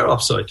offside, but they were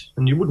offside,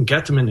 and you wouldn't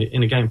get them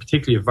in a game,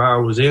 particularly if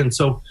VAR was in.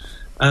 So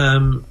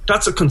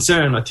that's a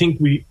concern. I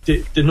think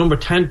the number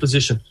 10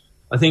 position,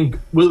 I think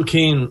Will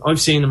Keane, I've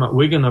seen him at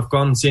Wigan, I've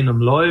gone and seen him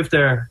live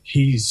there.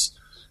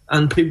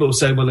 And people will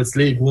say, well, it's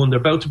League One. They're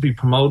about to be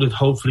promoted,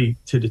 hopefully,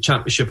 to the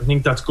Championship. I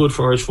think that's good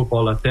for Irish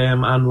football at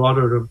them and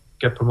Rotherham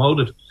get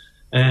promoted.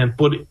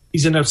 But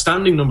he's an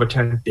outstanding number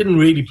 10. Didn't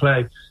really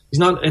play. He's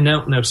not an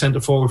out-and-out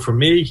centre-forward for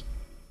me.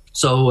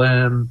 So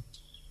I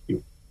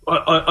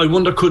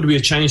wonder, could we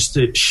have changed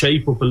the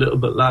shape up a little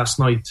bit last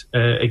night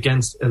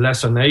against a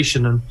lesser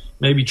nation and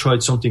maybe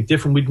tried something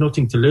different? We'd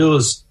nothing to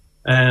lose.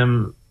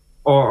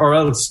 Or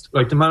else,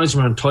 like, the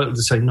management are entitled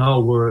to say,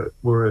 no, we're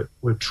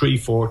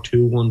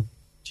 3-4-2-1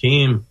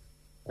 team.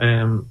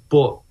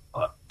 But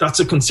that's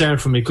a concern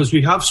for me because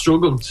we have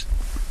struggled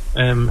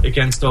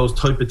against those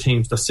type of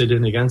teams that sit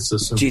in against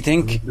us. Do you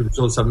think the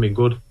results haven't been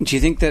good? Do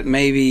you think that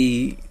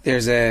maybe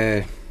there's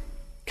a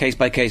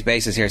case-by-case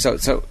basis here?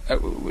 So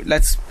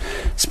let's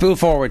spool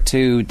forward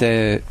to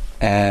the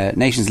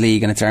Nations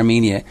League, and it's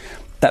Armenia.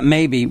 That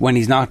maybe when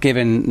he's not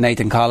giving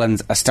Nathan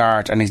Collins a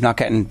start and he's not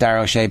getting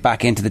Darragh O'Shea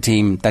back into the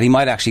team, that he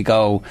might actually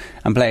go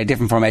and play a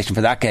different formation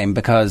for that game,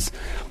 because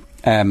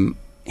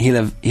he'll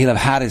have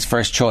had his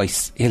first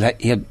choice. He'll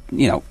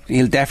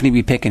definitely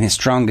be picking his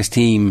strongest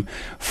team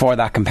for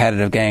that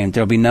competitive game.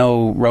 There'll be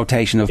no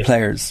rotation of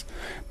players.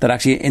 That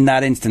actually, in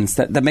that instance,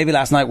 that maybe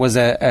last night was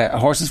a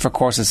horses for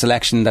courses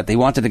selection, that they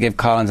wanted to give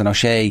Collins and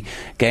O'Shea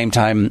game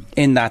time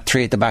in that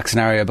three at the back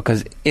scenario,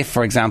 because if,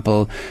 for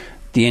example,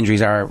 the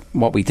injuries are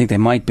what we think they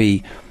might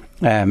be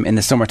in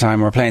the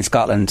summertime, we're playing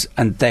Scotland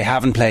and they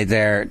haven't played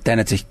there, then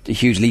it's a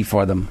huge leap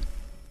for them.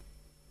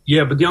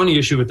 Yeah, but the only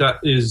issue with that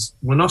is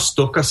we're not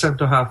stuck at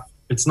centre half.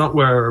 It's not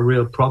where our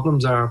real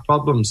problems are.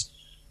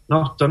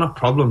 They're not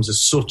problems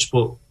as such,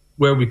 but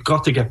where we've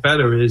got to get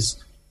better is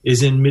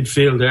in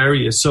midfield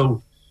areas.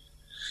 So,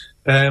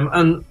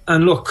 and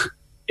look,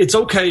 it's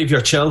okay if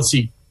you're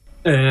Chelsea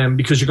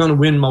because you're going to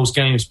win most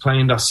games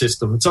playing that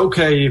system. It's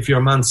okay if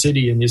you're Man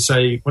City and you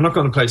say, we're not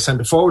going to play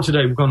centre forward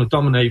today, we're going to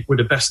dominate, we're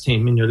the best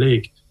team in your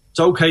league. It's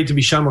okay to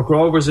be Shamrock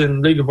Rovers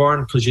in League of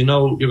Ireland because you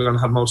know you're going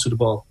to have most of the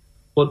ball.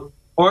 But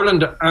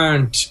Ireland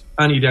aren't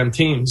any of them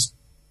teams.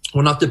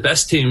 We're not the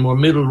best team. We're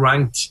middle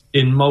ranked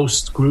in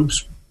most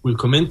groups we'll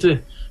come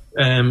into.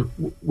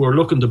 We're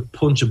looking to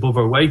punch above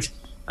our weight.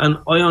 And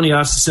I only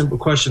asked a simple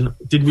question: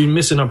 did we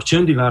miss an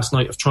opportunity last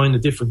night of trying a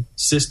different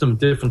system,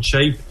 different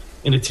shape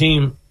in a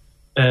team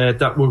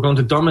that we're going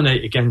to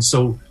dominate against?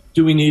 So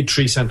do we need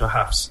three centre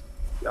halves?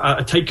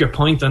 I take your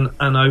point, and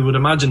I would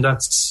imagine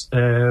that's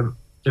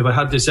if I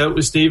had this out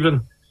with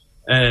Stephen,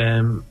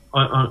 I'm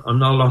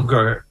no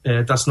longer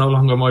that's no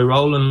longer my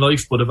role in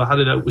life. But if I had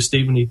it out with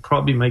Stephen, he'd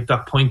probably make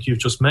that point you've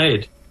just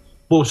made.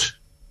 But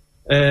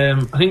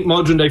I think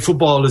modern day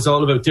football is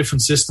all about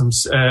different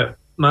systems,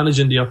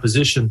 managing the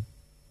opposition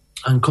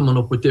and coming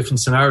up with different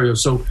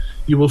scenarios. So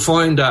you will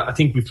find that I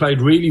think we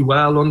played really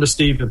well under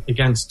Stephen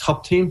against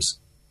top teams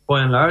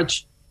by and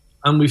large,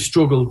 and we've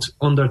struggled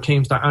under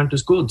teams that aren't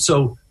as good.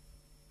 So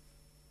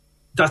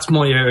that's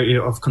my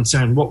area of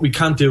concern. What we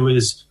can't do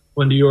is,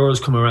 when the Euros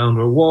come around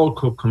or World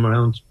Cup come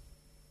around,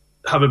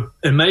 have an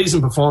amazing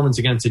performance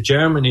against a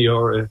Germany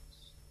or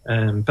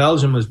a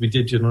Belgium as we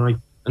did tonight,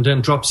 and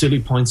then drop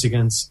silly points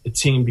against a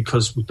team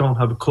because we don't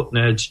have a cutting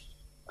edge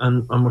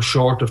and we're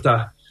short of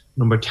that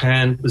number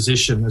 10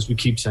 position, as we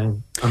keep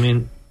saying. I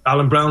mean,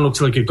 Alan Brown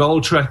looks like a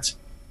goal threat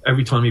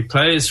every time he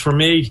plays for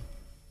me,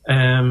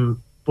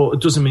 but it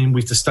doesn't mean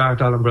we have to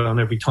start Alan Brown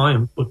every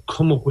time, but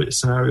come up with a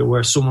scenario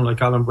where someone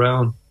like Alan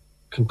Brown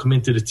can come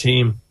into the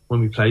team when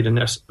we play the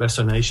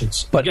lesser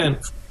nations. But again,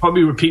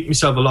 probably repeat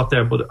myself a lot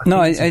there, but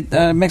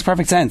it makes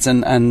perfect sense.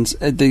 And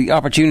the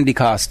opportunity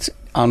cost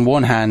on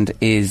one hand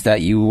is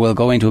that you will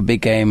go into a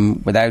big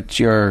game without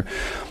your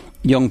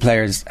young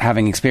players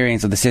having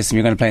experience of the system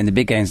you're going to play in the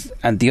big games,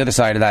 and the other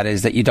side of that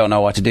is that you don't know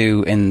what to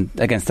do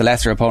against the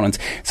lesser opponents.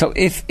 So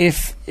if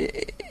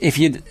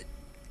you'd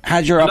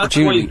had your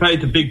opportunity, that's why you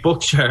paid the big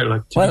bucks share.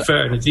 Like, to be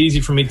fair, and it's easy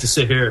for me to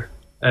sit here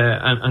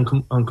and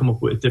come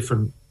up with a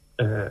different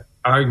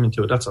argument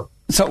to it. That's all.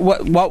 So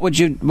what would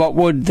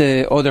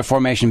the other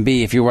formation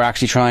be if you were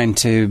actually trying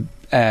to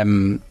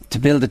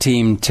build a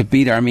team to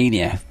beat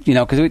Armenia? You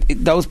know, because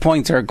those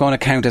points are going to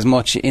count as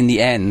much in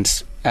the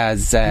end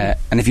as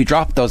and if you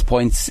drop those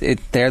points,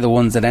 they're the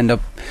ones that end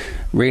up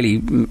really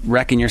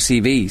wrecking your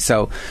CV.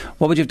 So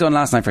what would you have done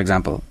last night, for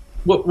example?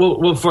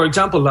 Well, for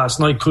example, last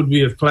night, could we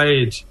have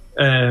played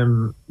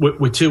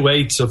with 2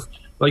 8s of,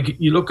 like,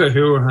 you look at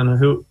Hourihane,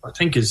 who I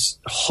think is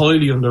a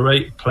highly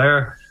underrated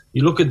player.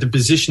 You look at the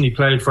position he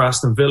played for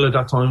Aston Villa at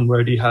that time,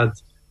 where he had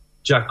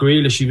Jack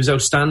Grealish. He was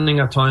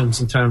outstanding at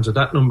times in terms of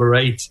that number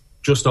 8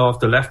 just off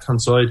the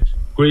left-hand side.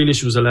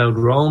 Grealish was allowed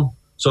roam.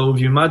 So if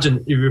you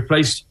imagine, you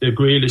replace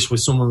Grealish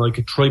with someone like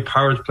a Troy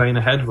Parrott playing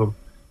ahead of him,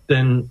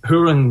 then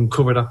Hourihane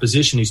covered that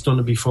position. He's done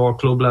it before,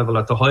 club level,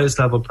 at the highest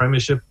level,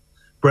 Premiership.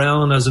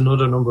 Brown as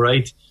another number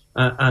 8,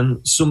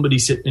 and somebody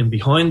sitting in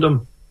behind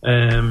him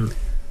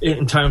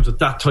in terms of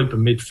that type of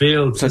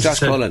midfield. So Josh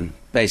Cullen,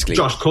 basically.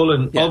 Josh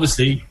Cullen,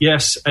 obviously,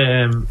 yes.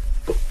 In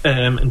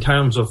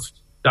terms of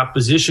that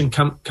position,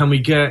 can we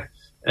get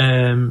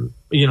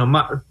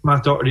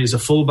Matt Doherty as a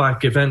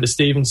fullback? If Enda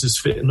Stevens is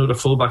fit, another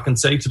fullback, and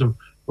say to them,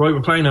 right,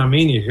 we're playing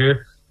Armenia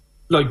here.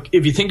 Like,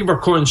 if you think of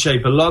our current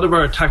shape, a lot of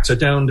our attacks are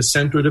down the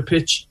centre of the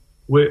pitch.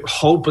 We're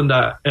hoping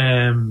that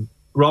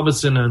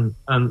Robertson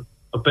and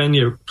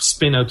Obenya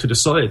spin out to the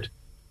side.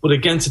 But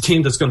against a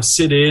team that's going to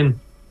sit in,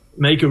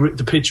 make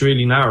the pitch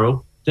really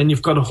narrow, then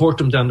you've got to hurt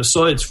them down the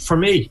sides, for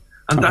me.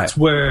 And that's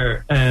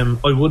where I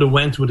would have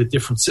went with a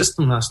different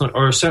system last night,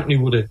 or certainly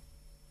would have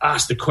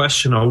asked the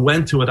question or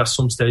went to it at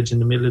some stage in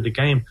the middle of the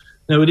game.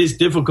 Now, it is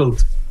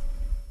difficult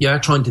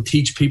trying to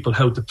teach people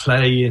how to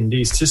play in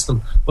these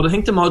systems. But I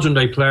think the modern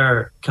day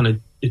player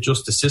can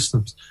adjust the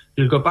systems.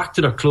 They'll go back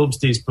to their clubs,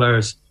 these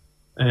players,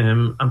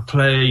 and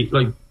play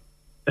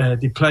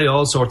they play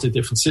all sorts of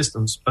different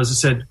systems. As I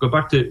said, go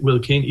back to Will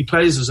Keane. He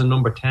plays as a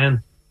number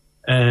 10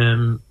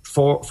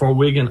 for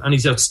Wigan, and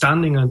he's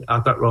outstanding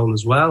at that role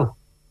as well.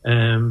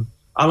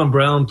 Alan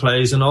Brown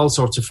plays in all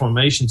sorts of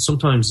formations.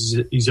 Sometimes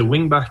he's a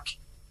wing back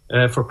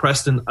for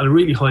Preston at a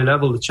really high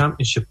level, the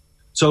Championship.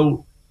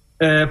 So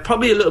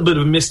probably a little bit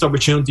of a missed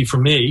opportunity for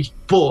me,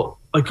 but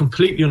I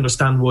completely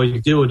understand why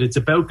you do it. It's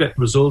about getting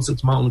results at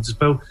the moment. It's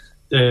about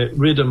the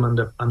rhythm and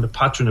the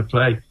pattern of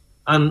play.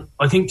 And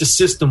I think the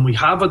system we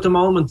have at the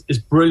moment is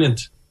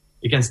brilliant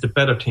against the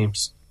better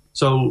teams.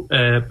 So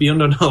be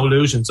under no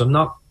illusions. I'm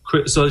not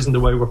criticising the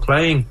way we're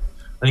playing.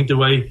 I think the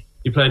way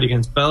he played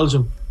against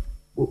Belgium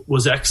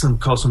was excellent,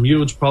 caused some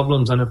huge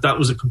problems. And if that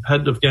was a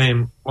competitive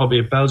game,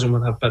 albeit Belgium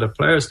would have better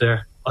players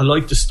there. I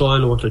like the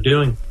style of what they're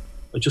doing.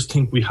 I just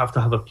think we have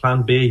to have a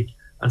plan B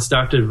and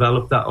start to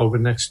develop that over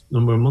the next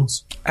number of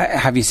months.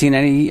 Have you seen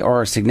any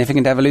or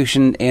significant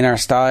evolution in our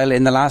style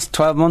in the last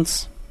 12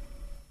 months?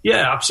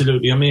 Yeah,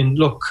 absolutely. I mean,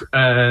 look,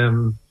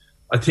 I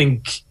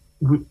think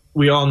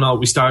we all know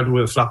we started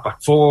with a flat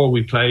back 4.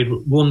 We played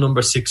with 1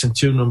 number 6 and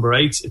 2 number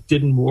 8s. It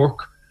didn't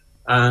work.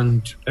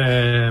 And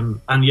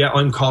yeah,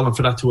 I'm calling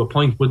for that to a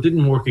point, but it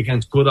didn't work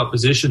against good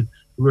opposition.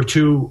 We were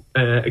too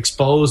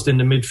exposed in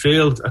the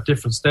midfield at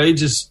different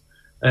stages.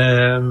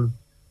 But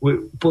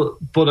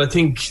I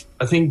think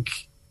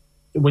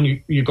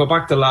when you go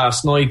back to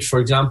last night,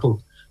 for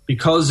example,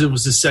 because it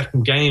was the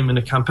second game in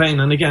a campaign,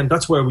 and again,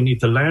 that's where we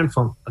need to learn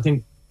from. I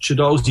think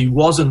Chidozie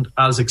wasn't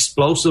as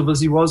explosive as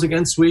he was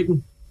against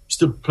Sweden. He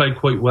still played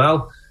quite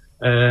well.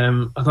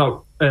 I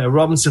thought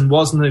Robinson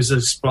wasn't as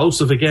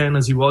explosive again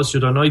as he was the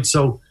other night.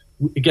 So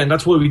again,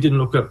 that's why we didn't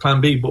look at plan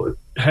B. But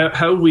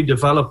how we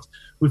developed,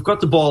 we've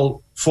got the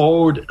ball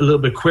forward a little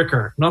bit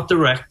quicker, not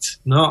direct,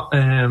 not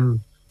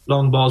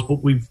long balls,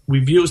 but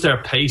we've used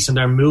our pace and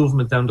our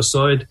movement down the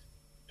side.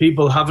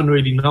 People haven't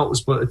really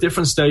noticed, but at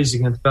different stages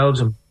against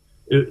Belgium,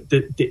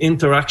 the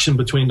interaction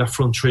between the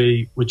front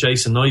three with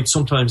Jason Knight,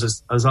 sometimes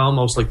as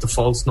almost like the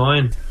false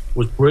 9,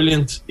 was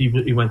brilliant.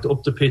 He went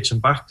up the pitch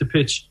and back the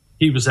pitch.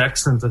 He was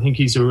excellent. I think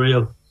he's a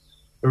real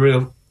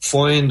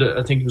find.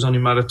 I think it was only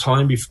a matter of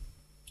time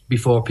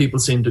before people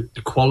seen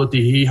the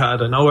quality he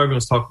had. I know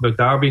everyone's talking about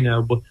Derby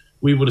now, but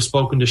we would have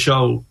spoken the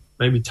show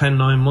maybe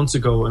 9 months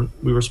ago, and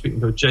we were speaking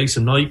about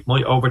Jason Knight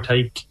might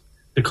overtake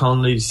the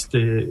Conleys,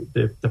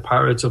 the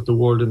Parrots of the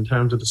world in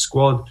terms of the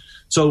squad.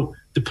 So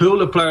the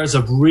pool of players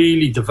have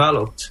really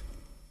developed,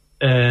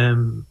 but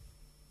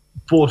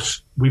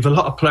we've a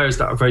lot of players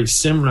that are very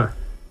similar.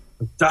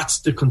 That's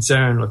the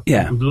concern.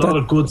 Yeah, we've a lot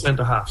of good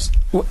centre halves,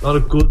 a lot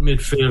of good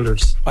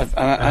midfielders.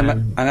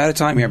 I'm out of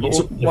time here,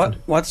 but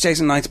what's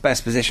Jason Knight's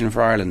best position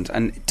for Ireland?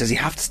 And does he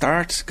have to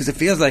start? Because it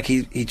feels like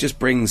he just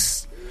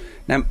brings.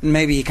 Now,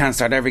 maybe he can't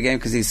start every game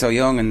because he's so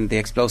young and the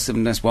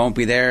explosiveness won't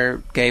be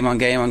there game on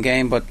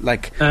game. But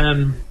like,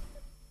 I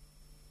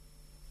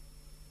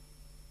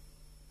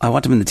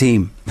want him in the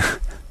team.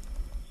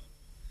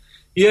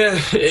 Yeah,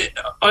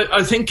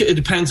 I think it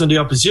depends on the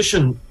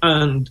opposition,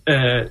 and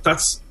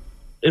that's,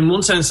 in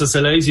one sense, that's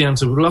a lazy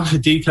answer with a lot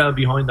of detail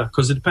behind that,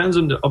 because it depends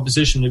on the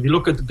opposition. If you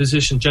look at the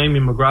position Jamie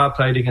McGrath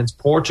played against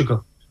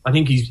Portugal, I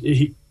think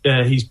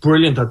he's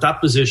brilliant at that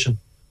position.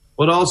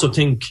 But I also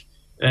think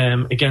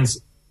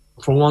against,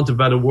 for want of a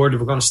better word, if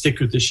we're going to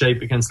stick with this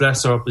shape against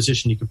lesser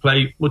opposition, you can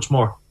play much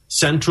more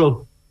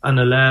central and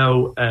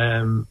allow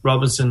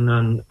Robinson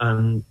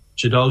and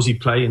Chidozie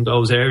play in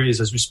those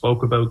areas, as we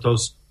spoke about,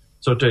 those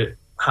sort of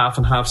half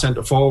and half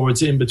centre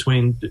forwards in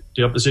between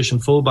the opposition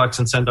fullbacks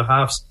and centre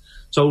halves.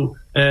 So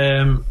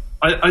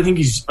I think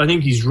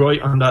he's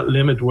right on that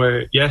limit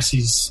where, yes,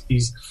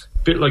 he's a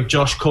bit like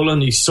Josh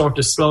Cullen. He sort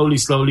of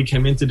slowly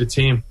came into the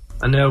team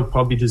and now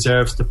probably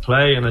deserves to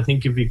play. And I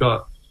think if he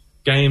got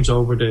games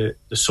over the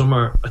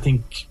summer, I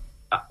think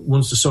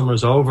once the summer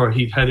is over,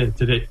 he'd head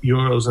into the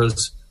Euros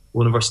as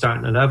one of our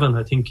starting 11.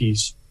 I think he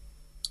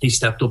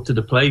stepped up to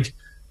the plate.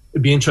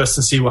 It'd be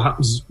interesting to see what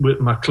happens with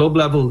my club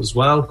level as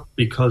well,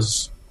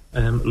 because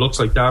it looks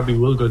like Derby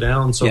will go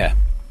down. So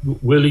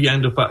will he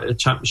end up at a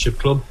championship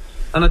club?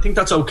 And I think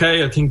that's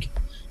okay. I think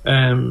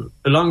a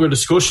longer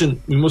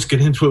discussion, we must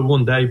get into it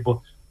one day, but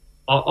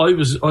I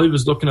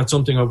was looking at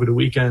something over the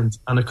weekend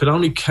and I could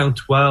only count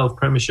 12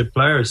 Premiership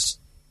players,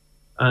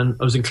 and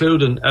I was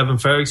including Evan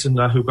Ferguson,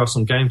 who got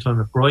some game time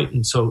at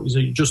Brighton, so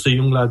he's just a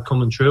young lad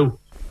coming through.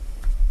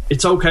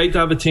 It's okay to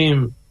have a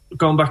team,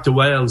 going back to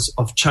Wales,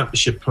 of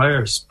championship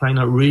players playing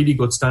at really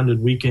good standard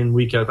week in,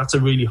 week out. That's a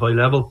really high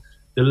level.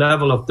 The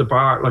level of the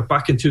bar, like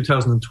back in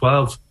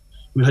 2012,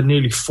 we had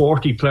nearly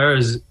 40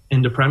 players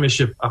in the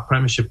Premiership at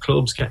Premiership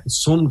clubs getting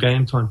some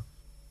game time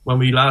when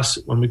we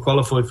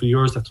qualified for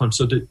Euros that time.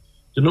 So the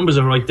numbers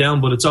are right down,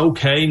 but it's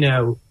okay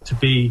now to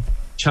be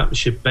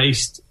championship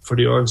based for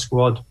the Ireland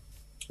squad,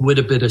 with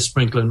a bit of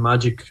sprinkling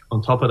magic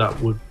on top of that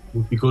would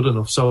be good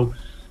enough. So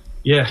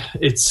yeah,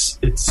 it's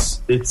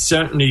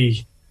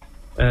certainly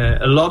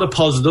a lot of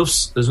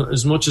positives.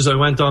 As much as I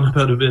went on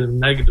about a bit of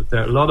negative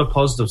there, a lot of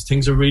positives.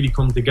 Things are really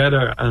come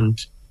together, and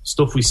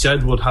stuff we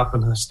said would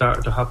happen has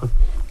started to happen.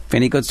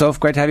 Vinny, good stuff.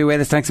 Great to have you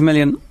with us. Thanks a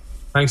million.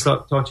 Thanks a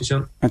lot. Talk to you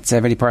soon. That's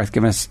Vinny Perth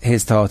giving us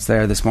his thoughts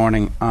there this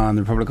morning on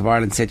the Republic of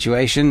Ireland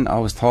situation.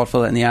 Always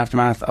thoughtful in the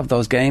aftermath of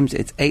those games.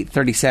 It's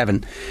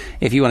 8:37.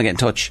 If you want to get in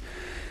touch,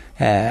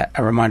 a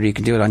reminder, you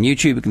can do it on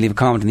YouTube. You can leave a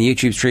comment in the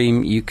YouTube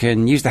stream. You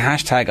can use the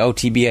hashtag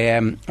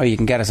OTBAM, or you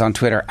can get us on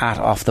Twitter at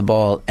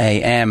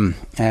OffTheBallAM.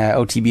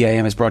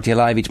 OTBAM is brought to you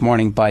live each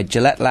morning by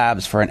Gillette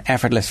Labs for an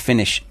effortless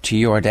finish to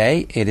your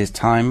day. It is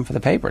time for the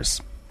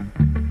papers.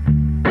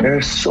 There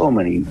are so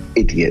many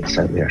idiots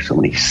out there, so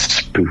many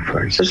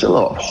spoofers. There's a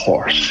lot of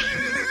horse.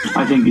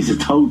 I think he's a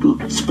total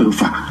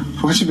spoofer.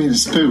 What do you mean a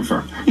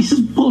spoofer? He's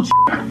just bullshit.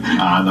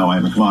 Ah, no,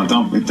 Eamon, come on,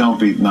 don't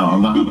be, no,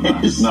 I'm not,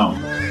 yes. No.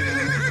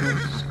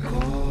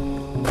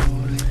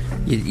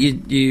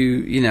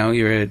 You know,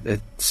 you're a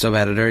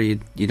sub-editor. You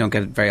don't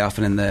get it very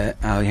often in the...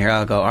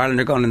 I'll go. Ireland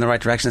are going in the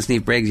right direction.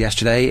 Steve Briggs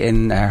yesterday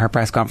in her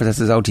press conference.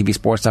 This is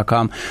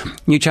OTBsports.com.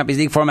 New Champions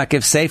League format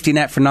gives safety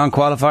net for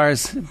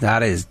non-qualifiers.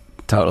 That is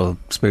total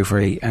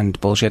spoofery and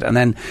bullshit. And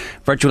then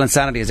virtual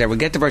insanity is there. We'll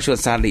get to virtual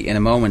insanity in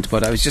a moment,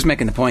 but I was just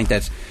making the point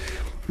that,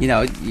 you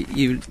know,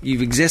 you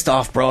exist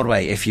off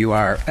Broadway if you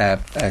are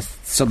a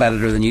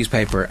sub-editor of the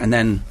newspaper, and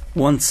then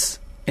once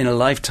in a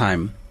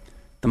lifetime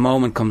the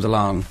moment comes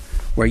along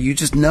where you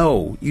just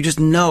know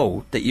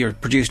that you're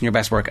producing your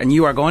best work and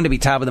you are going to be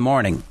Tab of the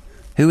Morning.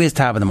 Who is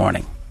Tab of the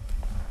Morning?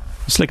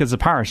 Slick as a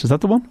Parish, is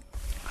that the one?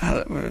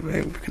 We're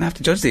going to have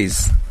to judge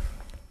these.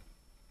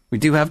 We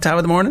do have Tab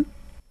of the Morning?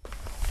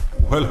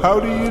 Well, how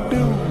do you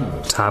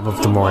do? Tab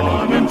of the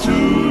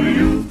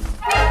Morning.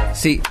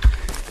 See,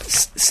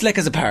 Slick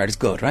as a Parrot is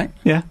good, right?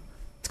 Yeah.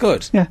 It's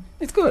good. Yeah.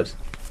 It's good.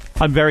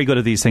 I'm very good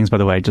at these things, by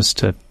the way, just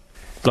to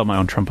blow my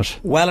own trumpet.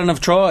 Welland of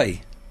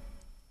Troy.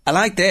 I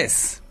like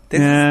this.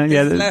 This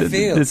is left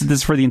field. This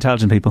is for the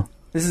intelligent people.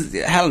 This is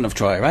Helen of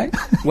Troy, right?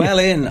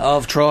 Welland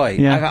of Troy.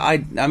 Yeah.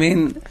 I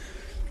mean,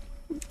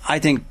 I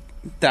think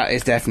that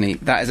is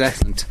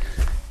excellent.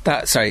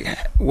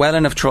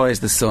 Welland of Troy is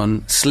the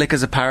Sun. Slick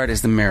as a Parrot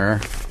is the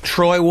Mirror.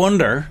 Troy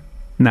Wonder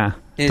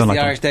is the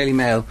Irish Daily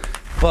Mail.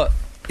 But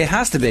it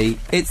has to be.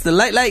 It's the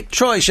Late Late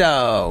Troy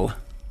Show.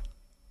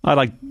 I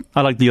like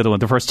the other one,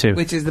 the first two,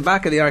 which is the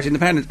back of the Irish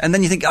Independent, and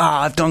then you think,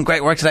 I've done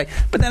great work today,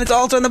 but then it's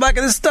also in the back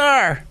of the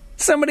Star.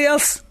 Somebody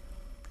else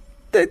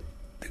that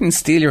didn't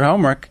steal your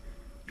homework.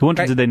 You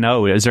wonder, did they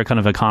know? Is there kind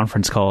of a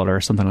conference call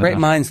or something like that? Great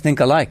minds think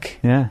alike.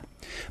 Yeah.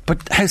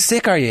 But how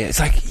sick are you? It's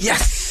like,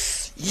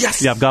 yes.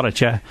 Yeah, I've got it,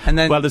 yeah. And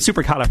then, well, the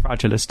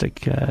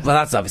supercalifragilistic... well,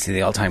 that's obviously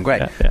the all-time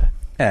great.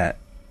 Yeah.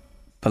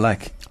 But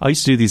like... I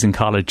used to do these in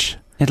college.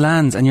 It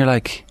lands and you're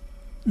like,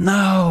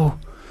 no,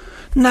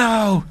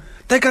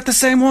 they got the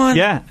same one.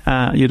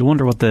 Yeah, you'd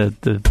wonder what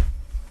the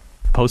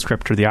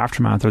postscript or the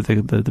aftermath or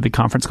the big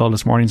conference call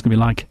this morning is going to be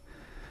like.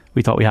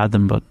 We thought we had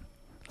them, but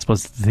I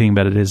suppose the thing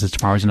about it is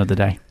tomorrow's another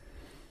day.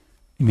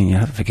 You mean, you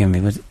have to forgive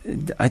me,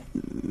 but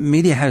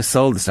Media House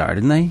sold the Star,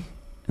 didn't they?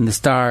 And the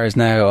Star is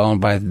now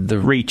owned by the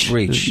Reach.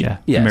 Yeah.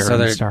 So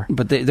the Star.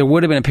 But there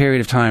would have been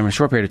a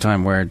short period of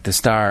time where the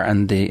Star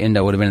and the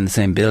Indo would have been in the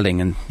same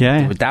building, and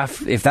if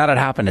that had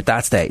happened at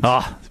that stage,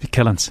 it'd be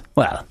killings.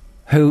 Well,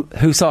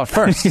 who saw it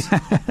first?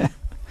 It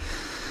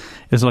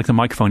was like the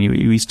microphone. You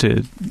used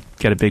to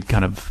get a big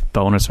kind of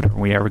bonus or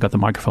whatever. We ever got the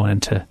microphone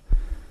into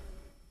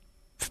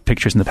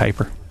pictures in the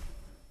paper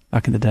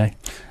back in the day.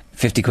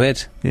 50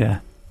 quid. Yeah.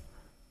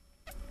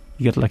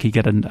 You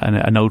get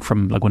a note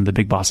from like one of the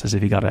big bosses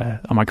if you got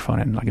a microphone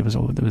in. Like it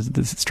was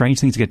this strange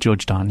thing to get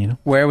judged on, you know.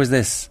 Where was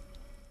this?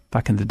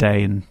 Back in the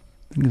day, and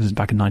I think it was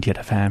back in 98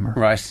 FM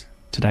or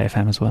Today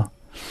FM as well.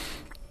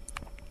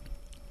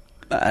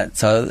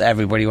 So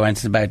everybody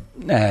went about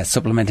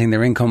supplementing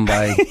their income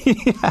by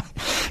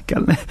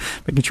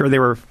making sure they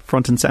were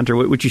front and centre,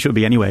 which you should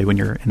be anyway when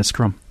you're in a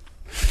scrum.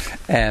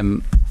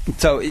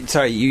 So,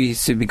 sorry, you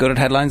used to be good at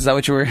headlines, is that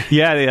what you were?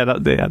 Yeah,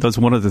 that was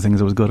one of the things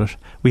I was good at.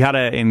 We had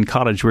in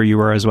college where you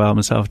were as well,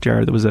 myself,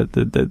 Jared, there was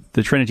the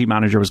Trinity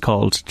manager was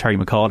called Terry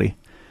McCauley,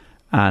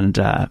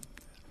 and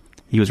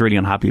he was really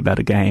unhappy about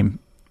a game,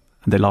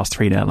 and they lost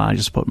 3-0, and I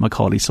just put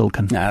Macaulay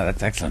Sulkin.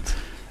 That's excellent.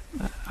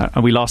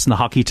 And we lost in the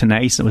hockey to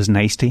Nace, and it was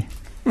nasty.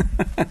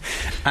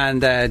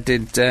 And I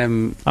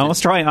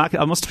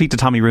must speak to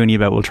Tommy Rooney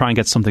about. We'll try and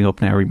get something up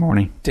now every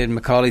morning. Did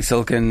Macaulay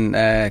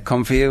Sulkin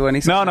come for you when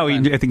he? No.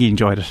 I think he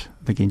enjoyed it.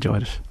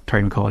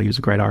 Terry McCauley, he was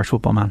a great Irish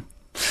football man.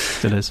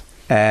 Still is.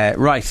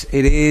 Right,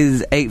 it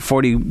is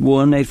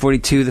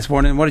 8:42 this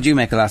morning. What did you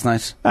make of last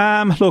night?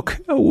 Look,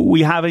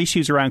 we have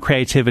issues around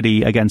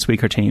creativity against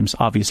weaker teams.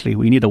 Obviously,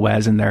 we need a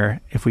Wes in there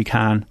if we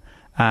can.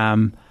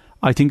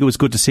 I think it was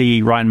good to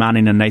see Ryan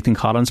Manning and Nathan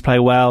Collins play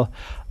well.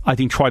 I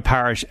think Troy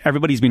Parrott,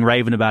 everybody's been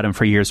raving about him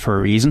for years for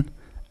a reason,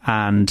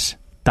 and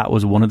that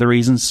was one of the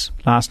reasons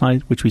last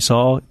night, which we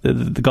saw.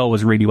 The goal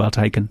was really well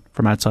taken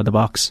from outside the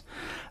box.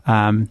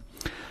 I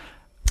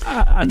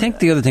think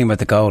the other thing about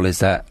the goal is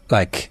that,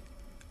 like,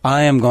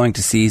 I am going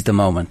to seize the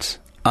moment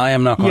I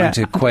am not going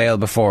to quail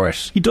before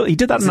it. He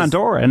did that in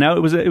Andorra. Now it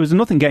was a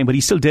nothing game, but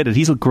he still did it.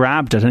 He still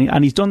grabbed it,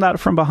 and he's done that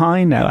from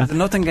behind now. The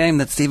nothing game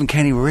that Stephen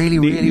Kenny really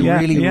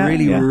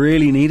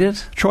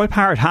needed. Troy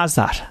Parrott has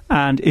that,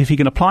 and if he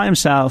can apply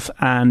himself,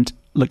 and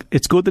look,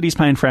 it's good that he's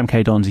playing for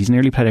MK Dons. He's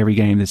nearly played every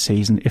game this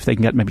season. If they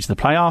can get maybe to the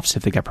playoffs,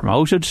 if they get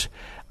promoted.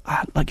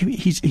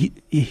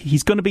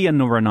 He's going to be a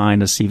number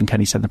 9, as Stephen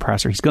Kenny said in the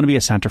presser. He's going to be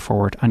a centre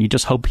forward, and you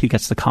just hope he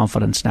gets the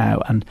confidence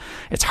now. And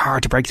it's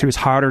hard to break through. It's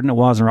harder than it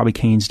was on Robbie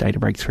Keane's day to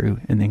break through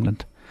in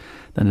England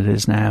than it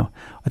is now.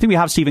 I think we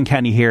have Stephen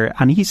Kenny here,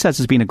 and he says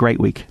it's been a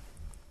great week.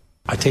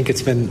 I think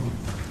it's been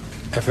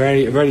a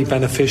very, very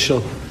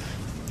beneficial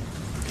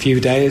few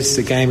days.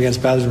 The game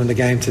against Belgium and the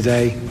game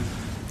today,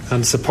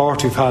 and the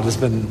support we've had has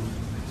been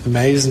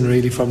amazing,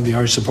 really, from the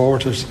Irish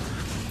supporters.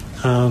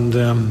 And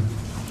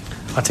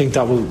I think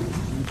that will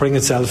bring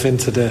itself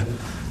into the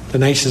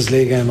Nations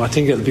League game. I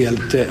think it'll be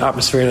the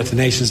atmosphere at the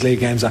Nations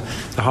League games,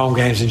 the home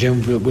games in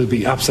June will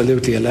be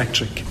absolutely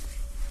electric.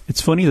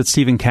 It's funny that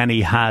Stephen Kenny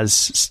has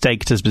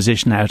staked his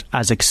position out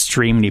as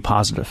extremely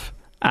positive,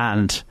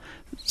 and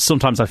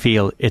sometimes I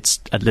feel it's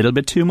a little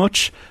bit too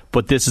much,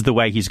 but this is the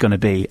way he's going to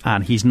be,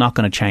 and he's not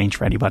going to change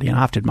for anybody, and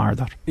I have to admire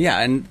that. Yeah,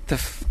 and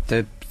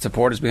the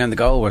supporters behind the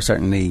goal were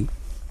certainly,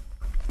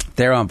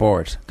 they're on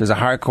board. There's a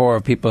hardcore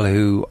of people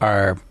who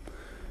are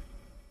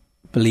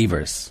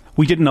believers.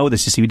 We didn't know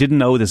this, you see. We didn't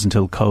know this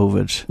until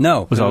COVID.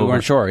 No, we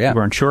weren't sure, yeah. We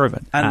weren't sure of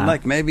it.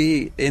 And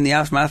maybe in the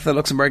aftermath of the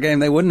Luxembourg game,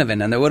 they wouldn't have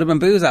been, and there would have been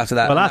booze after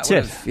that. Well, that's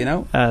it.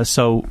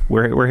 So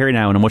we're here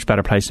now in a much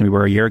better place than we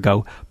were a year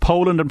ago.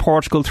 Poland and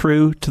Portugal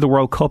through to the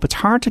World Cup. It's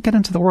hard to get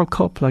into the World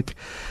Cup.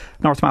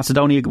 North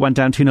Macedonia went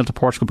down 2-0 to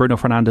Portugal. Bruno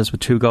Fernandes with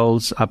 2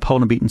 goals.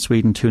 Poland beaten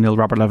Sweden 2-0.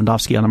 Robert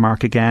Lewandowski on the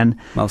mark again.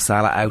 Mo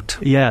Salah out.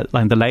 Yeah,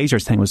 the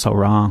lasers thing was so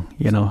wrong,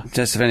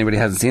 Just if anybody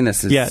hasn't seen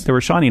this. Yeah, they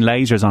were shining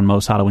lasers on Mo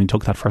Salah when he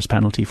took that first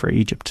penalty for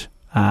Egypt.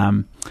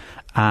 And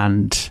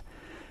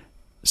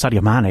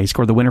Sadio Mane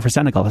scored the winner for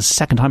Senegal. It's the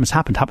second time it's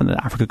happened. Happened in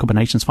the Africa Cup of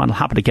Nations final.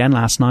 Happened again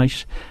last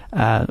night.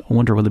 I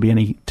wonder will there be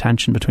any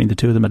tension between the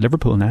two of them at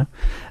Liverpool now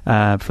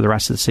for the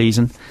rest of the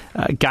season.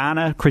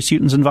 Ghana, Chris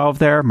Hughton's involved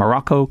there.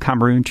 Morocco,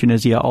 Cameroon,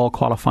 Tunisia, all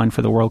qualifying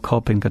for the World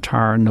Cup in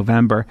Qatar in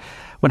November.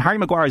 When Harry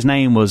Maguire's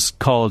name was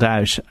called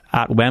out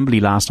at Wembley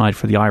last night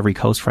for the Ivory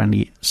Coast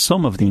friendly,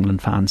 some of the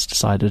England fans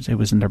decided it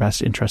was in their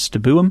best interest to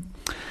boo him,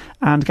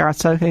 and Gareth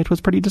Southgate was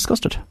pretty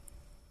disgusted.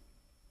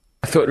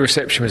 I thought the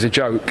reception was a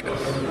joke,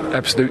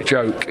 absolute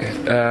joke.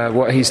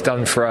 What he's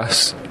done for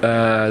us,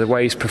 the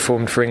way he's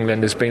performed for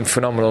England has been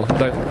phenomenal.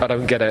 I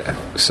don't get it.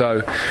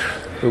 So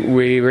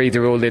we're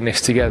either all in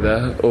this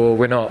together or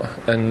we're not.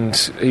 And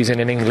he's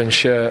in an England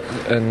shirt,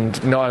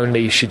 and not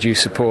only should you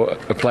support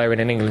a player in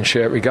an England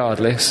shirt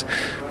regardless,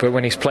 but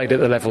when he's played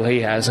at the level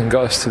he has and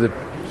got us to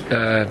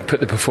put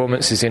the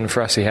performances in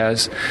for us he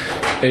has,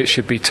 it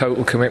should be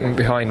total commitment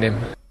behind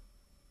him.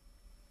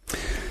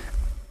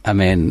 I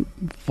mean,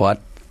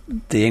 what?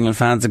 The England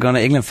fans are going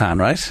to England fan,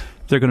 right?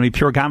 They're going to be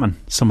pure gammon,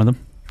 some of them.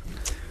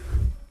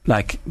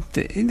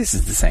 This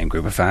is the same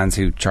group of fans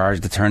who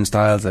charged the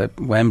turnstiles at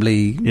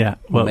Wembley. Yeah,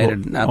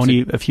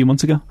 only a few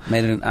months ago.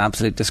 Made it an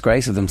absolute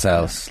disgrace of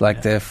themselves.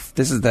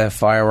 This is the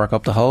firework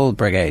up the whole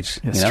brigade.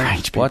 Yeah,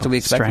 strange people. What do we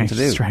expect them to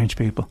do? Strange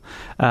people.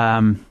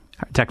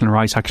 Declan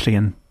Rice actually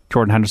and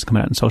Jordan Henderson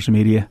coming out on social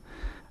media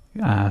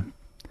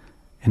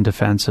in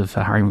defence of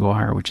Harry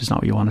Maguire, which is not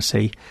what you want to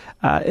see.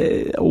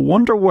 I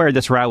wonder where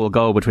this row will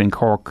go between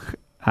Cork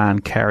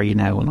and Kerry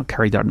now. Well, not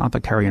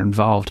that Kerry are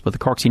involved, but the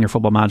Cork Senior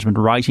Football Management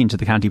writing to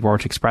the County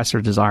Board to express their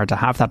desire to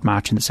have that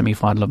match in the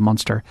semi-final of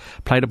Munster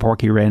played at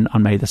Porky Rin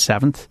on May the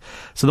 7th.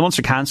 So the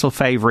Munster Council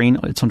favouring,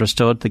 it's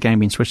understood, the game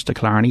being switched to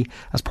Killarney,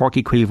 as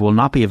Porky Queeve will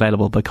not be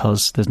available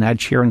because there's an Ed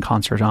Sheeran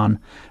concert on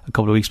a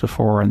couple of weeks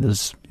before, and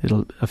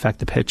it'll affect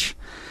the pitch.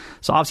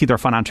 So obviously there are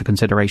financial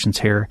considerations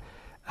here.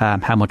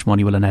 How much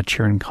money will an Ed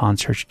Sheeran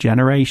concert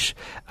generate?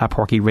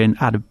 Porky Rin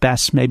at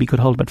best maybe could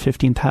hold about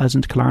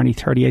 15,000, Killarney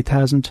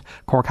 38,000.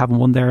 Cork haven't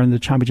won there in the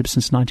championship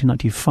since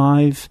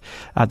 1995.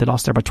 They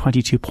lost there by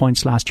 22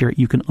 points last year.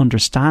 You can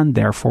understand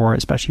therefore,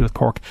 especially with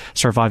Cork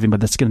surviving by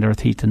the skin of their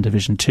teeth in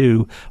Division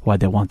 2, why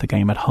they want the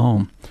game at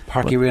home.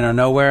 Porky Rin are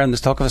nowhere and there's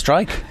talk of a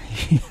strike.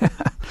 Yeah.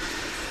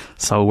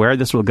 So where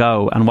this will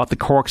go and what the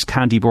Cork's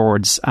County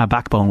Board's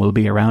backbone will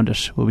be around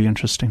it will be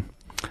interesting.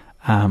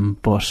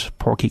 But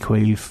Porky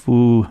Queeve,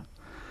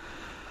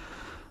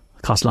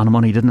 cost a lot of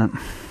money, didn't it?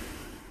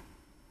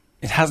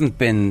 It hasn't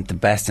been the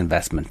best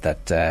investment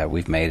that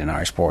we've made in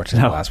Irish sport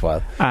in the last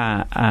while.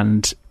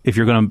 And if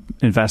you're going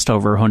to invest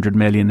over 100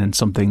 million in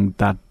something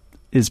that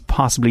is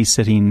possibly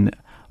sitting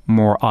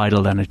more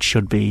idle than it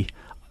should be,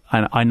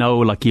 and I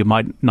know you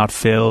might not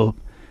fill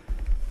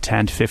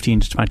 10 to 15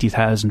 to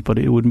 20,000, but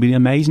it wouldn't be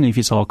amazing if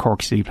you saw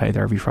Cork City play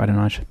there every Friday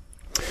night.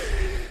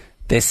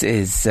 This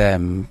is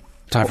time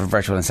for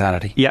Virtual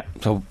Insanity. Yeah.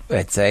 So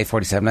it's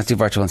 8:47. Let's do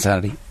Virtual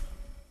Insanity.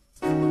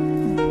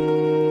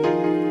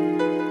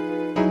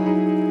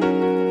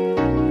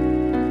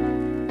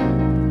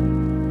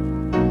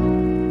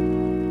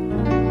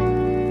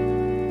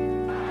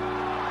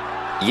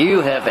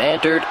 You have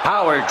entered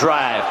Power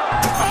Drive.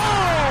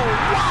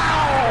 Oh,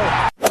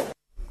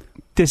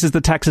 This is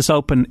the Texas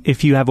Open.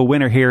 If you have a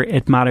winner here,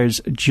 it matters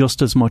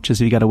just as much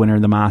as if you get a winner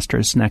in the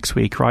Masters next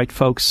week, right,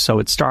 folks? So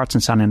it starts in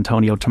San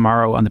Antonio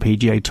tomorrow on the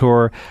PGA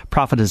Tour.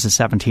 Profit is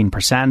at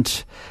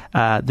 17%.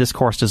 This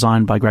course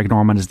designed by Greg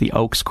Norman is the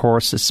Oaks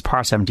course. It's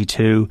par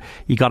 72.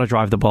 You got to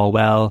drive the ball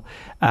well.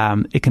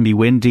 It can be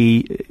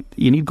windy.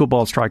 You need good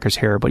ball strikers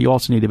here, but you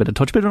also need a bit of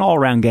touch. But an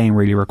all-round game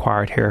really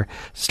required here.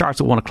 Starts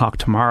at 1 o'clock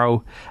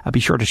tomorrow. Be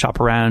sure to shop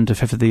around. A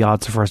fifth of the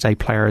odds of first 8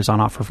 players on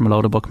offer from a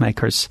load of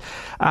bookmakers.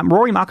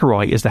 Rory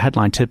McIlroy is the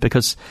headline tip,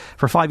 because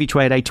for 5 each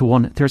way at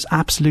 8-1, there's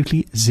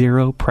absolutely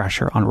zero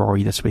pressure on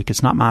Rory this week.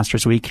 It's not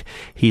Masters week.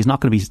 He's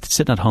not going to be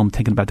sitting at home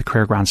thinking about the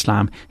career Grand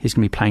Slam. He's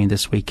going to be playing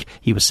this week.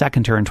 He was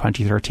second here in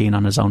 2013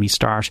 on his only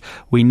start.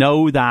 We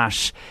know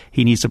that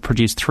he needs to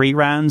produce 3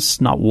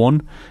 rounds, not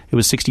 1. It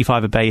was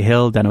 65 at Bay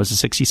Hill, then it was a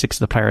 66 of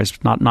the players,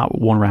 not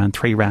 1 round,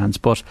 3 rounds.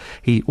 But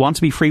he wants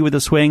to be free with the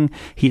swing.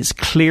 He is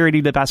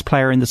clearly the best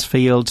player in this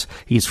field.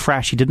 He's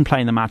fresh. He didn't play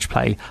in the match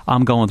play.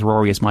 I'm going with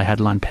Rory as my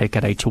headline pick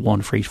at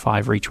 8-1 for each 5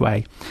 each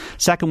way.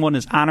 Second one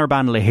is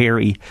Anirban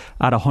Lahiri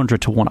at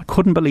 100-1. I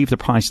couldn't believe the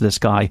price of this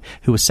guy,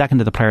 who was second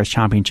to the Players'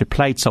 Championship,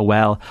 played so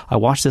well. I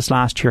watched this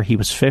last year. He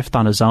was 5th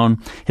on his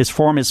own. His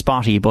form is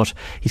spotty, but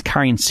he's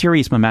carrying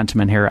serious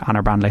momentum in here,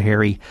 Anirban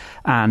Lahiri.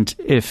 And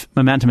if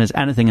momentum is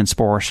anything in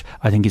sport,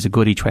 I think he's a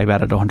good each way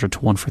bet at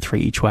 100-1 for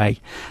 3 each way.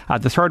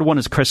 The third one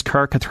is Chris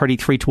Kirk at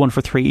 33-1 for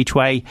 3 each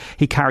way.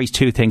 He carries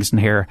 2 things in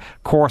here: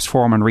 course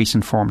form and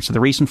recent form. So the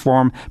recent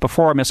form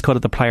before a miscut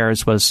of the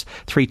Players was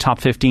 3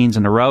 top 15s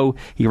in a row.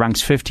 He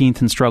ranks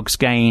 15th in strokes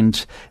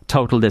gained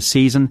total this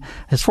season.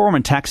 His form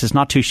in Texas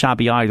not too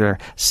shabby either.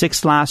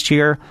 6th last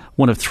year,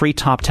 one of 3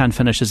 top 10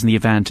 finishes in the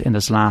event in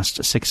his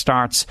last 6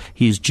 starts.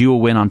 He's due a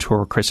win on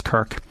tour, Chris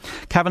Kirk.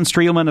 Kevin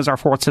Streelman is our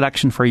 4th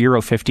selection for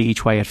Euro 50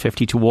 each way at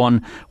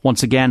 50-1.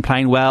 Once again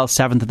playing well,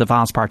 7th at the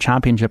Valspar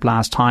Championship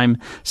last time,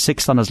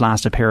 6th on his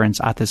last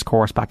appearance at this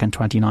course back in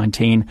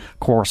 2019.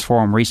 Course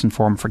form, recent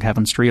form for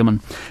Kevin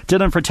Streelman.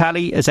 Dylan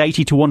Fratelli is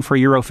 80-1 for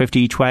Euro 50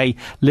 each way.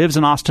 Lives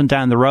in Austin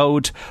down the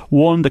road.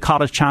 Won the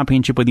Cottage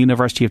Championship with the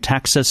University of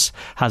Texas.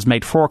 Has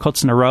made 4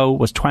 cuts in a row.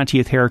 Was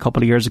 20th here a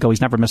couple of years ago.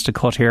 He's never missed a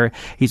cut here.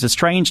 He's a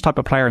strange type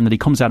of player in that he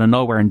comes out of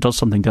nowhere and does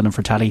something, Dylan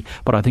Fratelli,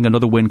 but I think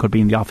another win could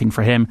be in the offing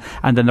for him.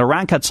 And then the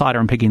rank outsider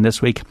I'm picking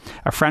this week,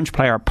 a French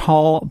player,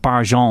 Paul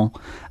Barjon,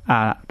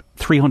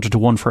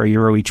 300-1 for a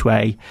Euro each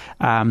way.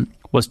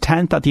 Was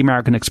 10th at the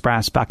American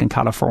Express back in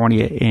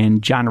California in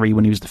January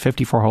when he was the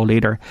 54-hole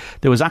leader.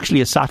 There was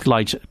actually a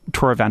satellite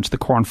tour event, the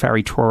Corn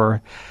Ferry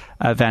Tour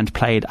event,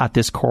 played at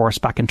this course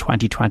back in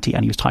 2020,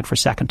 and he was tied for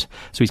 2nd.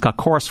 So he's got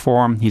course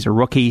form. He's a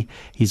rookie.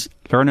 He's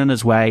learning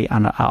his way,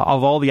 and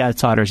of all the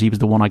outsiders, he was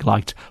the one I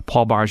liked.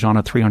 Paul Barjon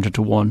at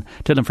 300-1.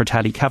 Dylan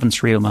Fratelli, Kevin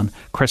Streelman,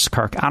 Chris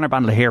Kirk,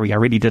 Anirban Lahiri. I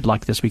really did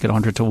like this week at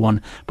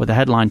 100-1, but the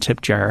headline tip,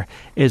 Ger,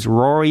 is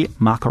Rory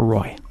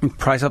McIlroy.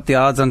 Price up the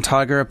odds on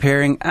Tiger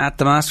appearing at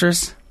the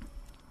Masters?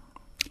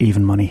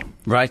 Even money.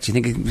 Right, do you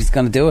think he's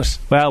going to do it?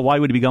 Well, why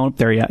would he be going up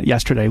there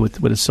yesterday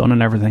with his son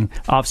and everything?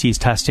 Obviously he's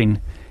testing.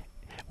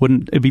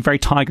 It'd be a very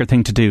Tiger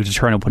thing to do, to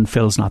turn up when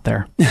Phil's not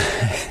there.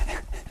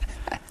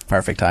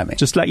 Perfect timing.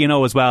 Just to let you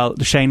know as well,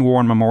 the Shane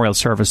Warne Memorial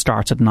Service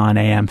starts at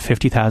 9am.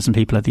 50,000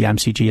 people at the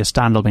MCG. A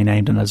stand will be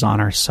named in his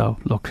honour. So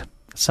look,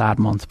 sad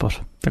month, but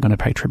they're going to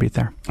pay tribute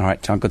there. All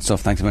right, John, good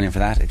stuff. Thanks a million for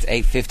that. It's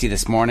 8:50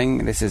 this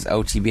morning. This is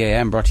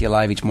OTBAM, brought to you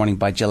live each morning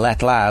by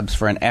Gillette Labs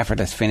for an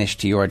effortless finish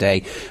to your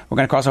day. We're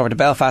going to cross over to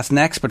Belfast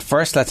next, but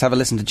first let's have a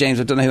listen to James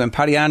O'Donoghue and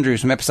Paddy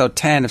Andrews from episode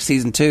 10 of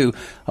season 2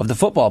 of the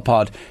Football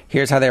Pod.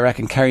 Here's how they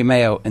reckon Kerry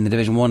Mayo in the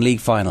Division 1 League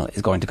final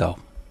is going to go.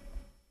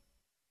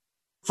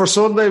 For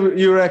Sunday, do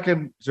you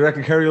reckon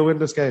Kerry will win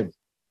this game?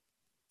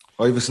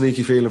 I have a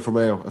sneaky feeling for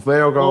Mayo. If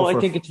Mayo go I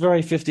think it's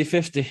very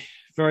 50-50.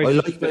 I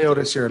like Mayo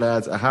this year,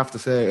 lads. I have to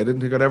say, I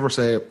didn't think I'd ever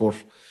say it, but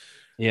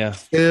yeah,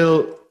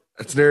 still,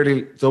 it's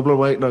nearly Dublin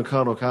waiting on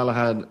Con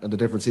O'Callaghan and the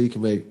difference he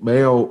can make.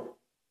 Mayo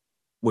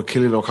with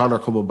Cillian O'Connor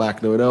coming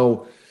back. Now I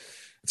know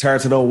it's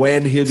hard to know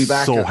when he'll be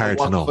back. So hard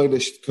to know what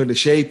kind of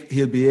shape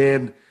he'll be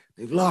in.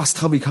 They've lost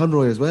Tommy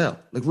Conroy as well.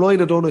 Like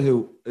Ryan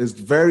O'Donoghue is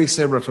very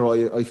similar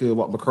to I feel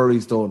what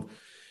McCurry's done.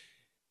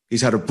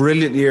 He's had a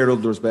brilliant year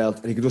under his belt,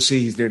 and you can just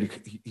see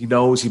he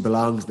knows he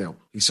belongs now.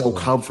 He's so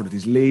confident.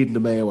 He's leading the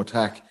Mayo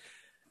attack.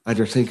 And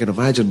you're thinking,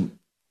 imagine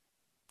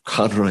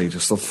Conroy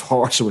just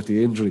unfortunate with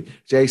the injury.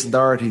 Jason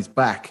Doherty's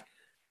back.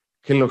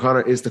 Cillian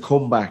O'Connor is the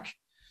comeback.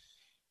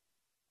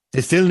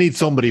 They still need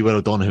somebody with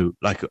O'Donoghue.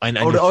 I think they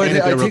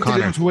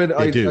do to win.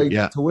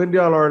 To win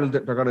the All-Ireland,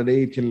 they're going to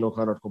need Cillian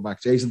O'Connor to come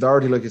back. Jason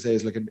Doherty, like I say,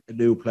 is like a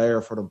new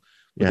player for them.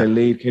 But they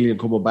need Cillian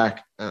coming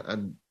back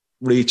and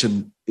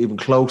reaching even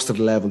close to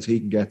the levels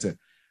he can get to.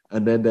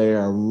 And then they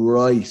are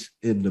right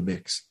in the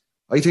mix.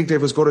 I think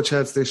they've as good a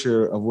chance this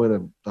year of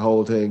winning the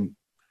whole thing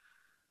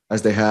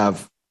as they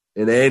have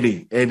in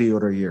any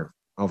other year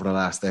over the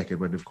last decade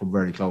when they've come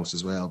very close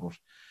as well.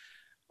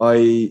 But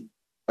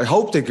I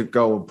hope they could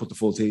go and put the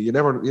full team. You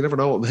never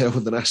know what Mayo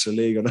in the National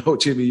League. I know,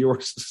 Jimmy, you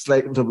were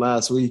slating them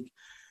last week,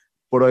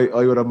 but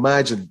I would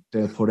imagine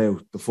they'll put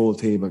out the full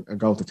team and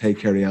go to take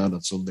Kerry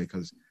on Sunday,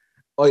 because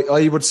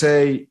I would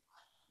say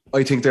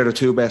I think they're the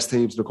two best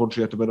teams in the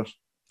country at the minute.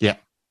 Yeah.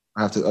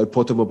 I'd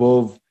put them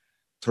above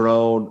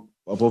Tyrone,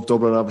 above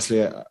Dublin,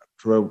 obviously,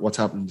 throughout what's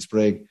happened in the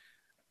spring.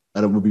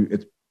 And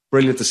it's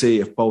brilliant to see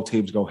if both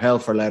teams go hell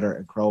for leather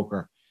in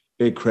Croker.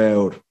 Big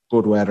crowd,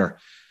 good weather.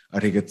 I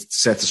think it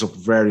sets us up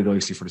very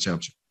nicely for the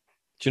championship.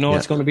 Do you know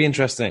what's going to be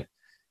interesting?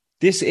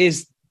 This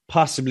is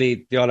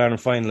possibly the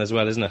All-Ireland final as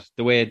well, isn't it?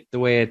 The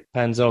way it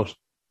pans out.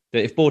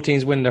 If both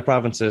teams win their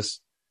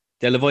provinces,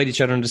 they'll avoid each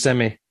other in the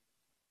semi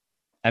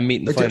and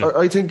meet in the final.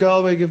 I think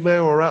Galway give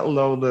Mayo a rattle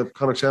though in the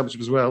Connacht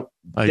Championship as well.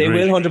 They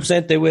will,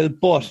 100%, they will,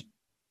 but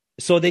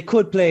so they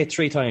could play it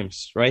 3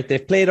 times, right?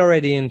 They've played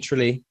already in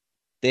Tralee.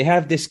 They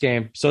have this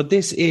game. So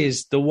this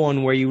is the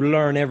one where you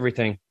learn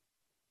everything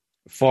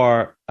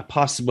for a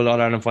possible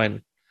All-Ireland final.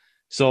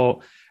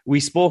 So we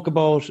spoke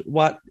about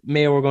what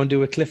Mayo were going to do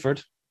with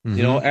Clifford. Mm-hmm.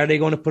 You know, are they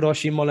going to put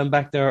Oisin Mullen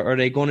back there, or are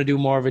they going to do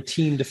more of a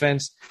team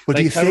defence? But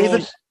do you save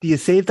it? Do you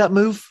save that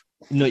move?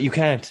 No, you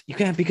can't. You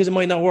can't, because it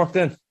might not work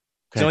then.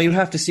 Okay. So you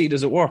have to see,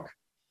 does it work?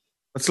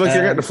 It's like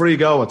you're getting a free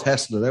go and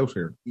testing it out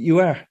here. You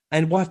are.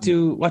 And what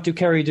do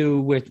Kerry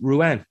do with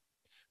Ruan,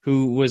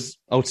 who was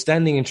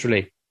outstanding in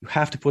Tralee? You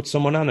have to put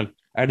someone on him.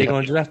 Are they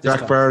going to do that?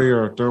 Jack Barry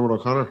or Dermot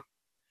O'Connor?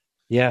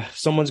 Yeah,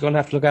 someone's going to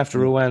have to look after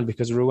Ruan,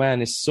 because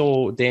Ruan is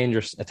so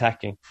dangerous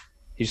attacking.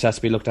 He just has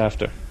to be looked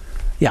after.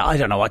 Yeah, I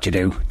don't know what you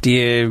do. Do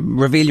you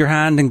reveal your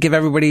hand and give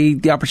everybody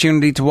the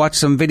opportunity to watch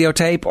some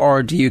videotape,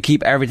 or do you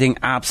keep everything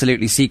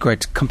absolutely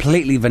secret,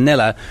 completely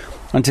vanilla,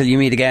 until you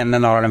meet again in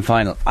an All-Ireland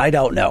final? I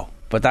don't know.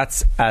 But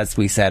that's, as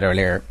we said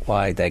earlier,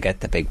 why they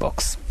get the big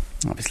bucks.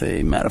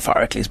 Obviously,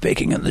 metaphorically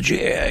speaking, in the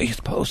GAA, as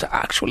opposed to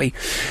actually.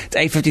 It's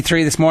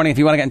 8:53 this morning. If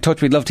you want to get in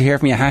touch, we'd love to hear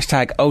from you.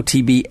 Hashtag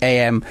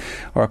OTBAM.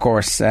 Or, of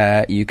course,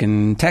 you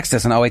can text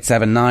us on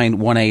 0879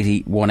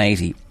 180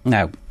 180.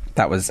 Now,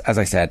 that was, as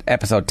I said,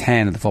 episode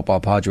 10 of the Football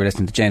Pod. You were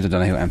listening to James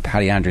O'Donoghue and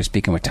Paddy Andrews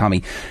speaking with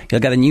Tommy.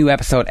 You'll get a new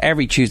episode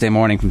every Tuesday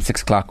morning from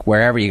 6 o'clock,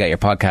 wherever you get your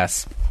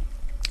podcasts.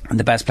 And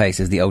the best place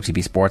is the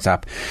OTB Sports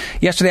app.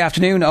 Yesterday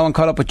afternoon, Owen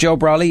caught up with Joe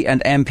Brawley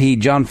and MP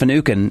John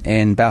Finucane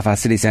in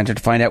Belfast City Centre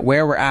to find out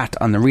where we're at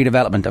on the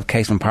redevelopment of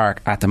Casement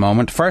Park at the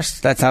moment.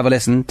 First, let's have a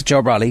listen to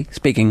Joe Brawley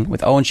speaking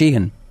with Owen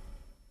Sheehan.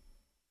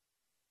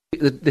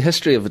 The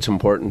history of it's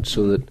important,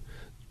 so that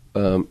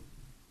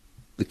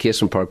the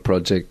Casement Park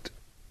project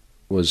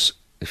was,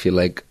 if you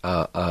like,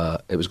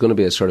 it was going to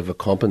be a sort of a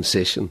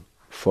compensation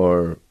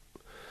for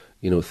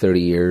 30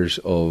 years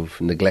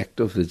of neglect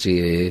of the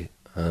GAA,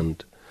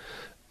 and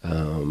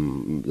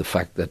the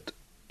fact that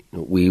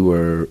we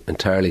were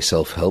entirely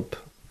self-help.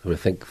 There were, I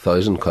think,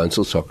 1,000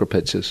 council soccer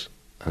pitches,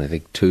 and I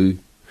think 2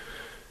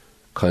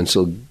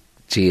 council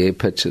GAA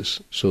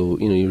pitches. So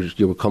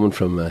you were coming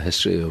from a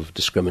history of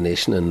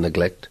discrimination and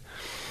neglect.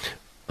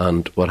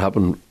 And what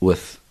happened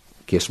with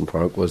Casement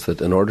Park was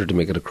that in order to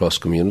make it a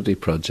cross-community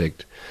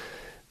project,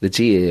 the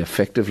GAA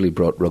effectively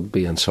brought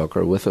rugby and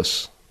soccer with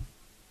us.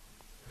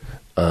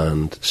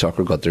 And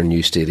soccer got their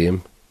new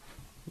stadium,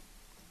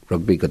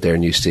 rugby got their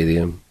new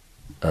stadium,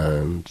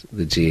 and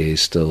the GAA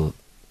still,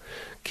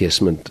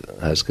 Casement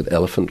has got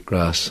elephant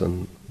grass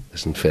and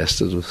is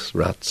infested with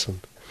rats. And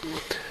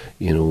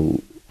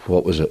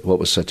what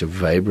was such a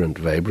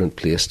vibrant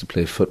place to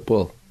play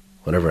football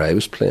whenever I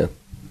was playing.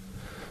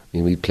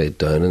 We played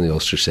down in the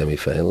Ulster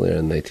semi-final there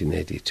in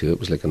 1982. It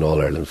was like an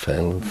All-Ireland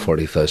final,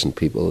 40,000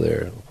 people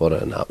there. What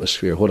an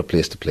atmosphere, what a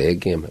place to play a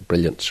game, a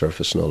brilliant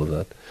surface and all of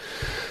that.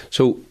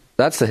 So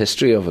that's the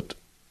history of it.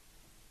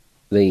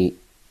 The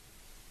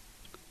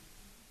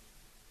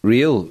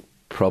real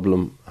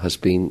problem has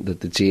been that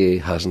the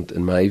GAA hasn't,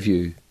 in my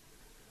view,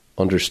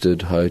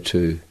 understood how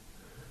to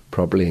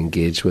properly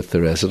engage with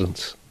the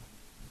residents.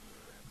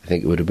 I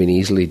think it would have been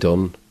easily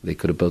done. They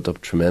could have built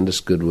up tremendous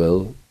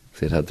goodwill if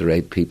they'd had the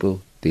right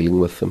people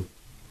dealing with them.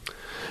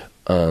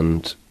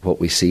 And what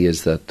we see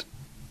is that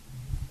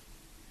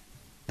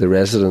the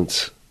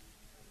residents,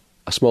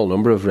 a small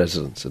number of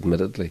residents,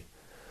 admittedly,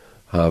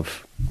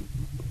 have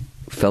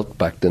felt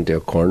backed into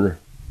a corner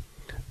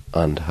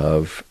and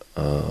have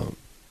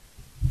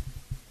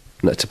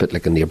it's a bit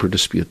like a neighbour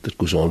dispute that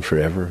goes on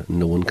forever and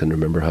no one can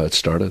remember how it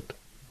started.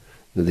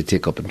 They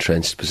take up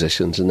entrenched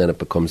positions and then it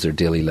becomes their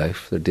daily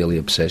life, their daily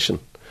obsession.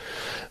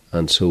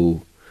 And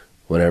so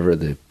whenever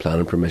the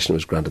planning permission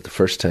was granted the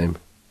first time,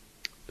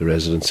 the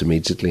residents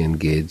immediately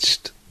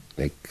engaged.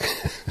 Like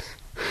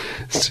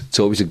it's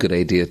always a good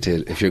idea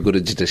to, if you're going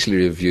to judicial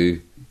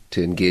review,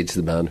 to engage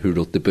the man who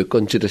wrote the book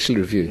on judicial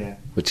review,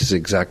 which is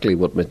exactly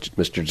what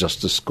Mr.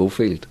 Justice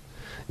Schofield,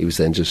 he was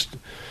then just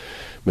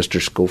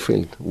Mr.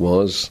 Schofield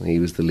was. He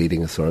was the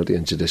leading authority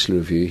on judicial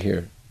review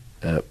here.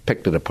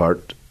 Picked it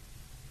apart,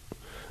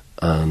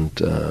 and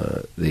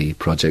the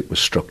project was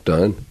struck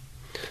down.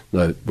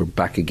 Now we're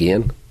back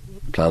again.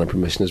 Planning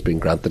permission has been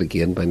granted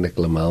again by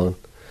Nicola Mallon,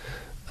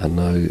 and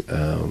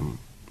now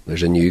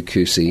there's a new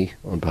QC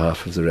on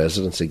behalf of the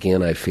residents.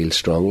 Again, I feel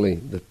strongly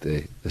that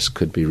this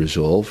could be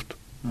resolved,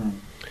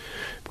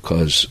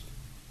 because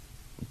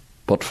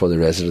but for the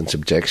residents'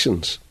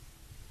 objections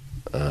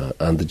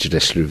and the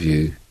judicial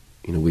review,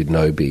 we'd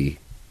now be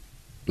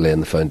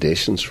laying the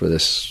foundations for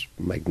this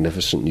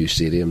magnificent new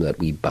stadium that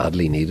we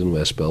badly need in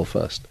West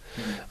Belfast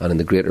and in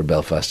the greater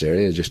Belfast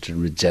area, just to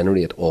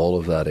regenerate all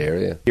of that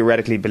area.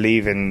 Theoretically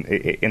believe in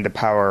the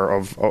power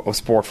of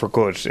sport for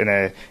good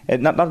in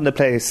not in a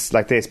place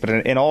like this, but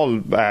in all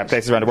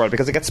places around the world,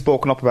 because it gets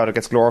spoken up about, it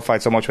gets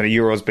glorified so much when the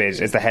Euros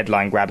bid is the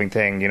headline grabbing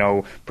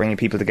thing, bringing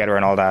people together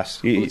and all that.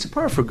 Well, it's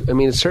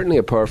it's certainly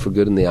a power for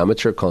good in the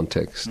amateur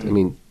context. I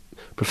mean,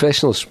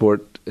 professional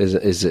sport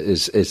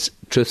is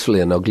truthfully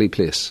an ugly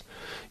place.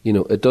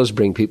 It does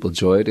bring people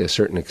joy to a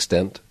certain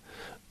extent,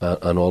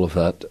 and all of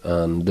that.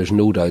 And there's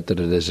no doubt that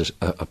it is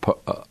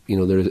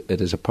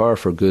it is a power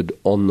for good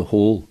on the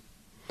whole.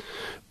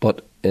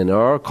 But in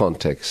our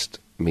context,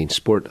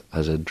 sport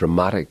has a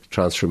dramatic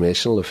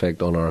transformational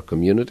effect on our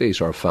communities,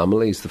 our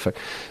families.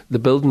 The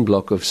building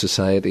block of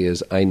society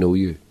is I know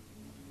you,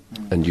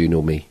 and you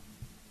know me.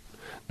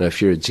 Now,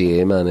 if you're a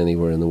GA man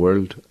anywhere in the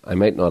world, I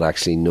might not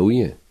actually know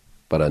you,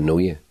 but I know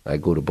you. I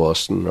go to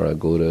Boston or I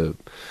go to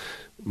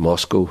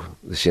Moscow,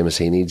 the Seamus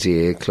Heaney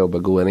GA club, I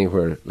go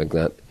anywhere like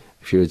that.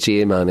 If you're a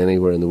GA man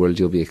anywhere in the world,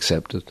 you'll be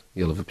accepted.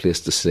 You'll have a place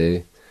to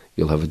stay.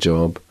 You'll have a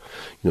job.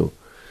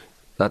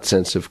 That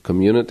sense of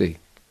community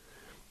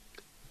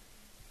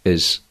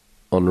is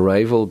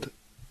unrivaled.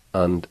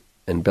 And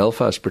in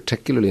Belfast,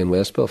 particularly in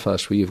West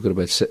Belfast, where you've got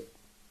about,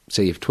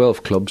 say you've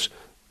 12 clubs,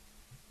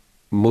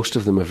 most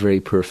of them have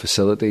very poor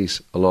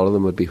facilities. A lot of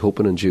them would be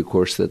hoping in due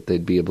course that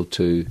they'd be able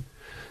to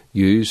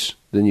use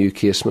the new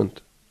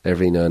casement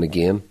every now and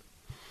again,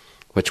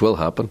 which will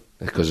happen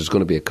because it's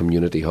going to be a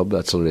community hub.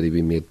 That's already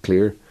been made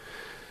clear.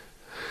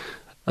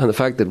 And the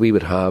fact that we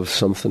would have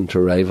something to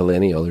rival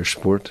any other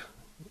sport,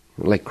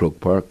 like Croke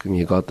Park, and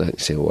you got that, you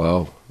say,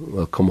 wow,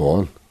 well, come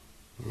on.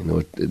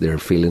 There are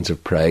feelings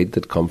of pride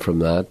that come from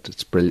that.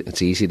 It's brilliant.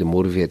 It's easy to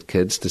motivate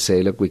kids to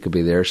say, look, we could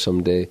be there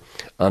someday.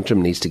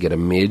 Antrim needs to get a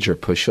major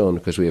push on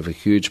because we have a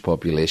huge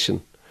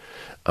population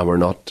and we're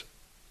not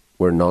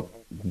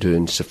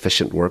doing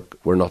sufficient work.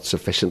 We're not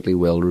sufficiently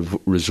well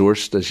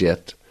resourced as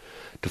yet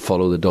to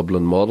follow the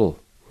Dublin model.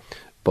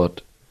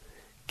 But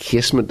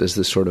Casement is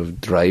the sort of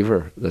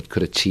driver that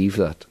could achieve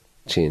that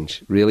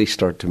change, really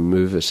start to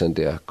move us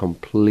into a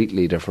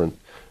completely different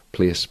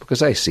place.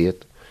 Because I see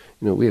it.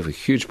 We have a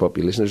huge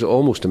population. There's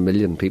almost 1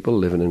 million people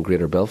living in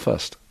Greater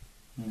Belfast.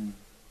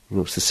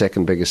 It's the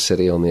second biggest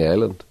city on the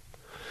island.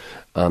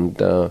 And,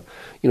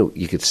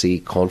 you could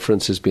see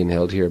conferences being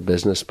held here,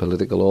 business,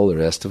 political, all the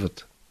rest of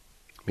it.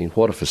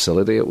 What a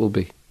facility it will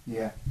be.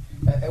 Yeah.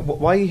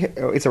 Why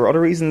is there other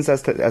reasons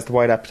as to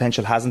why that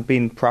potential hasn't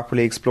been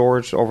properly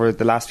explored over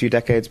the last few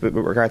decades with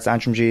regards to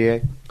Antrim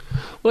GAA?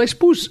 Well, I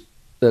suppose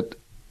that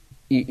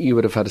you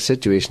would have had a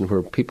situation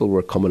where people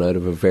were coming out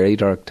of a very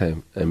dark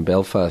time in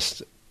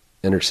Belfast,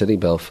 inner city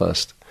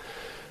Belfast.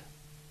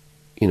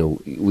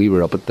 We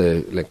were up at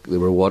there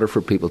were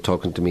Waterford people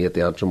talking to me at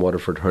the Antrim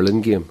Waterford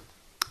hurling game,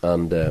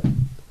 and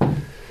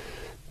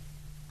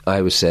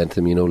I was saying to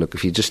them, look,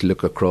 if you just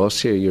look across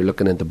here, you're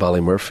looking into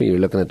Ballymurphy, you're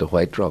looking into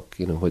White Rock,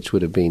 which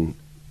would have been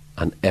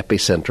an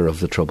epicentre of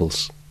the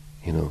Troubles.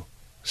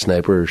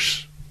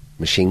 Snipers,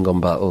 machine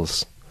gun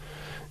battles,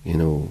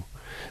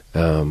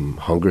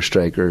 hunger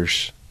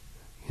strikers,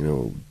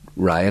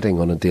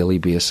 rioting on a daily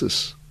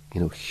basis,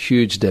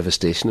 huge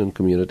devastation in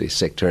communities,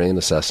 sectarian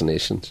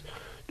assassinations,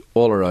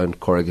 all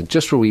around Corrigan,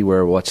 just where we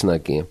were watching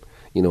that game,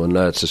 and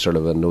now it's a sort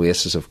of an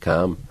oasis of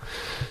calm.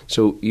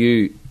 So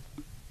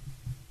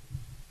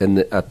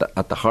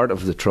at the heart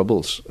of the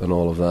Troubles and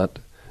all of that,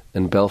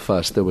 in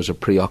Belfast there was a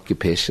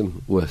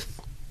preoccupation with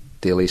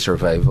daily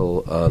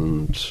survival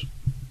and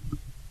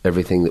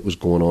everything that was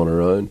going on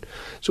around.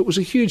 So it was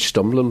a huge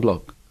stumbling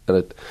block,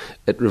 and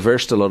it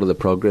reversed a lot of the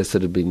progress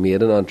that had been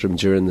made in Antrim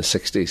during the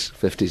 60s,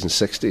 50s and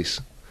 60s.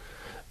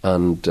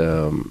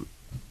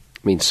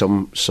 And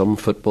some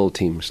football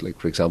teams, like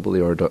for example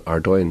the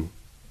Ardoyne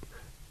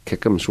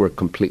Kickhams, were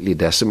completely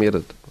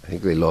decimated. I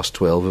think they lost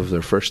 12 of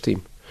their first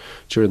team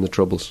during the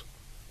Troubles.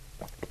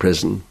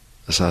 Prison,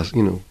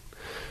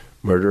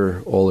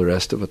 murder, all the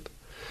rest of it.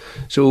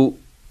 So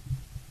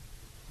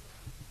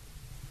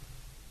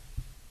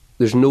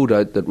there's no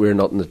doubt that we're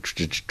not in the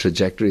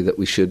trajectory that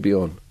we should be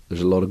on.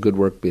 There's a lot of good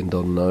work being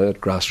done now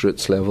at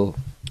grassroots level.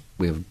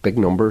 We have big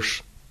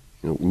numbers,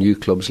 new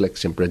clubs like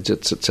St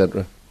Bridget's,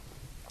 etc.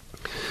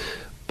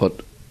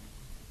 But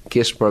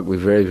Casement Park will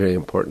be very, very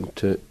important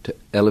to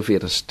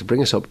elevate us, to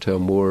bring us up to a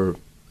more,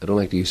 I don't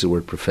like to use the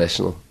word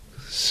professional.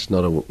 It's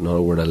not a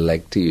word I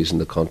like to use in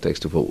the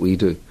context of what we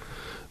do,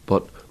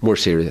 but more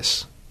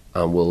serious,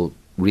 and will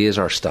raise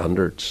our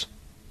standards.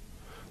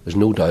 There's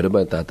no doubt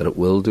about that it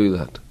will do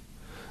that.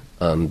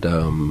 And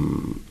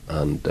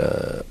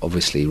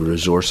obviously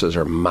resources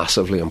are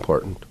massively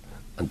important,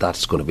 and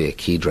that's going to be a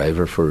key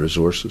driver for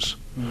resources.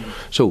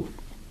 So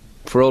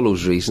for all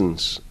those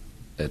reasons,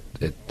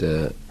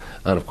 and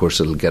of course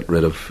it'll get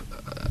rid of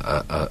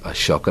a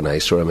shocking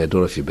eyesore. I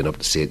don't know if you've been up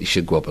to see it. You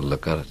should go up and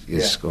look at it. You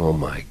just go, oh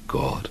my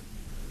God.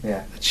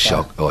 Yeah. It's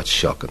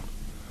shocking.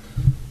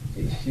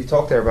 You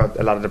talked there about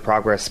a lot of the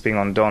progress being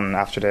undone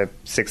after the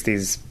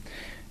 60s.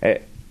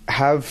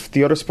 have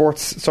the other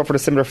sports suffered a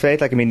similar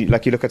fate? Like, I mean,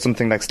 like you look at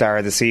something like Star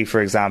of the Sea,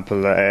 for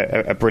example,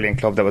 a brilliant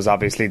club that was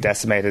obviously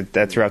decimated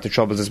throughout the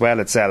Troubles as well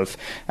itself.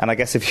 And I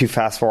guess if you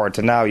fast forward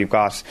to now, you've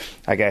got,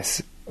 I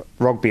guess,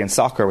 rugby and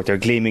soccer with their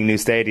gleaming new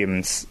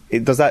stadiums.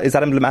 Is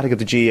that emblematic of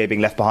the GAA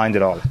being left behind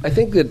at all? I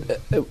think that,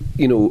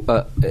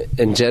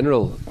 in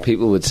general,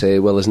 people would say,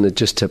 well, isn't it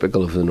just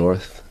typical of the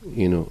North?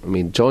 I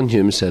mean, John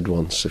Hume said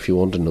once, if you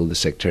want to know the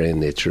sectarian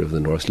nature of the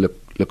North,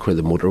 look where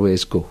the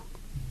motorways go.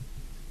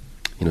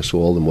 So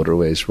all the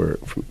motorways were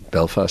from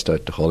Belfast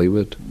out to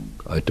Hollywood,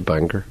 out to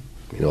Bangor,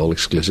 all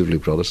exclusively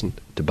Protestant,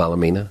 to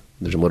Ballymena.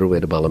 There's a motorway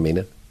to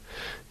Ballymena,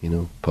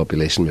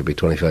 population maybe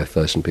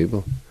 25,000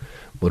 people.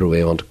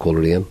 Motorway on to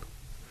Coleraine,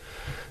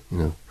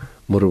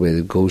 motorway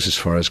that goes as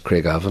far as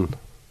Craigavon,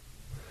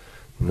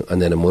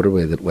 and then a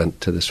motorway that went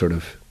to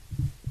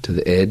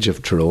the edge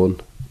of Tyrone,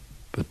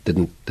 but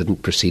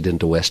didn't proceed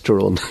into West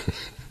Tyrone.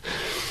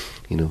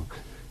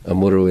 A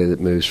motorway that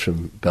moves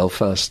from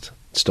Belfast,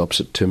 stops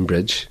at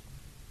Tombridge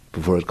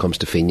before it comes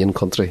to Fenian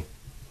country,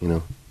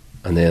 and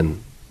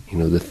then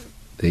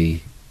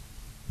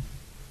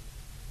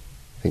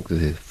I think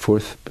the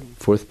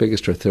fourth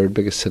biggest or third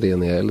biggest city on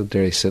the island,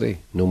 Derry City,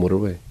 no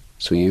motorway.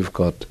 So you've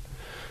got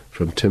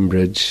from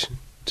Tombridge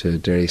to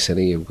Derry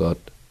City, you've got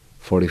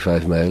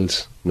 45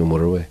 miles, no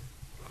motorway,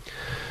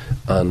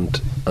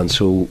 and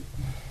so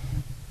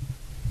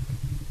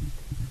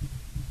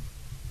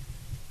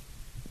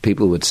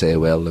people would say,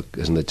 well, look,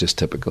 isn't it just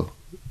typical?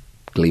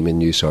 Gleaming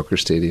new soccer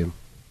stadium,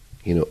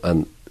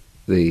 and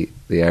the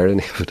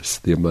irony of it is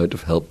the amount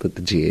of help that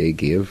the GAA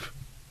gave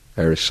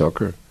Irish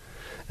soccer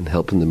and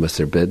helping them with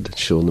their bid,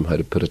 showing them how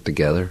to put it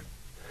together,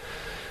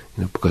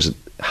 because it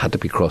had to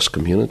be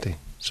cross-community.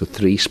 So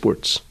three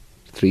sports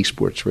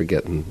were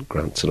getting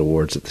grants and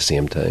awards at the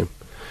same time.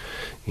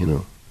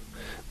 I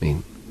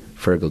mean,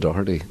 Fergal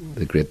Doherty,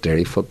 the great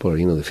Derry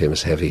footballer, the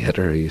famous heavy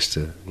hitter, he used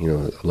to,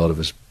 a lot of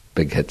his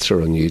big hits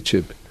are on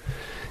YouTube.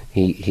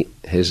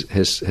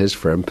 His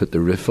firm put the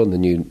roof on the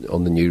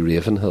new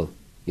Ravenhill,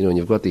 and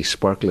you've got these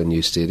sparkling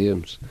new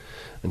stadiums,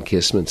 and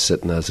Casement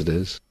sitting as it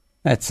is.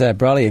 It's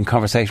Brawley in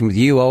conversation with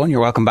you, Owen.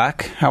 You're welcome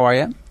back. How are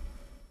you?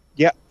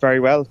 Yeah, very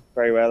well.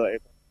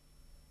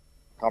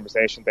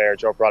 Conversation there,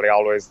 Joe Brawley,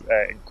 always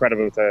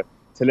incredible to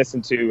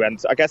listen to,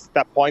 and I guess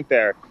that point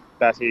there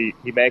that he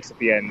makes at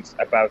the end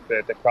about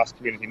the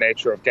cross-community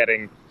nature of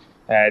getting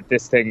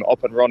this thing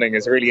up and running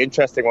is a really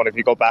interesting one if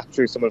you go back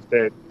through some of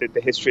the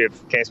history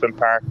of Casement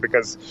Park,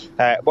 because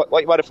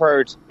what you might have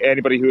heard,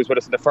 anybody who was with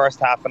us in the first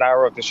half an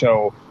hour of the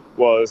show,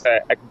 was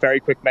a very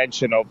quick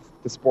mention of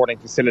the sporting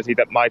facility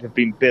that might have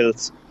been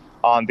built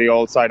on the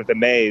old side of the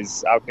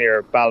Maze out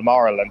near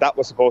Balmoral, and that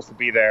was supposed to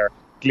be their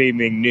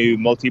gleaming new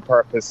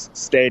multi-purpose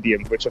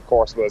stadium, which of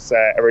course was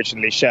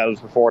originally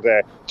shelved before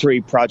the 3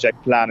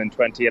 project plan in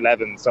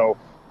 2011. So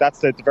that's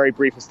the very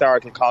brief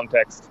historical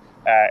context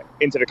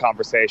into the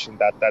conversation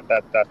that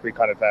we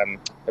kind of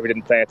that we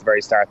didn't play at the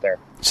very start there.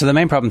 So the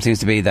main problem seems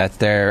to be that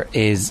there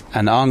is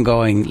an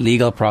ongoing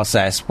legal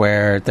process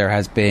where there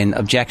has been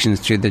objections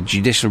through the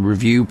judicial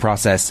review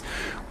process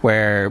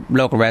where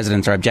local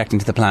residents are objecting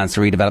to the plans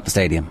to redevelop the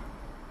stadium.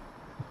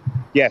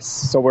 Yes,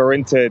 so we're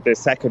into the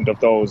second of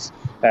those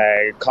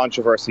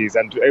controversies,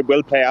 and it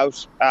will play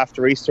out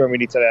after Easter, and we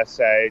need to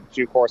let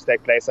due course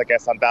take place, I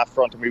guess, on that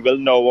front, and we will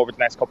know over the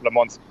next couple of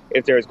months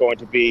if there is going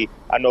to be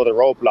another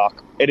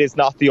roadblock. It is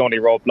not the only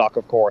roadblock,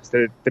 of course.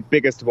 The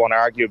biggest one,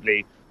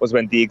 arguably, was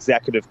when the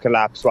executive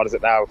collapsed,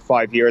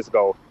 5 years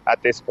ago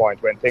at this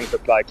point, when things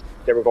looked like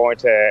they were going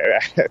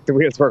to, the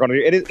wheels were going to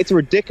be, it's a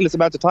ridiculous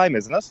amount of time,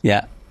 isn't it?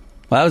 Yeah.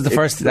 Well, that was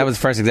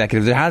the first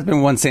executive. There has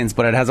been one since,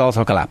 but it has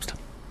also collapsed.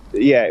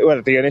 Yeah,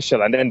 well, the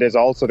initial, and then there's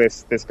also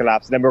this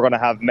collapse. And then we're going to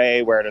have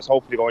May, where there's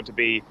hopefully going to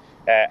be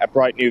a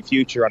bright new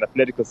future on a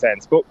political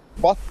sense. But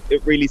what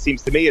it really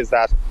seems to me is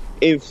that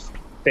if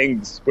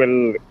things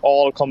will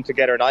all come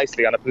together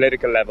nicely on a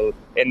political level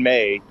in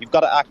May, you've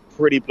got to act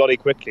pretty bloody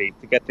quickly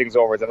to get things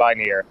over the line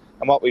here.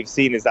 And what we've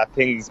seen is that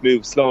things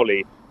move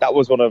slowly. That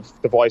was one of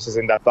the voices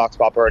in that Vox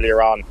Pop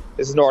earlier on.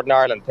 This is Northern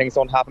Ireland. Things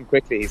don't happen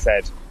quickly, he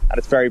said. And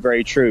it's very,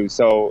 very true.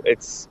 So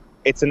it's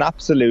an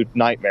absolute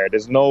nightmare.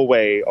 There's no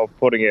way of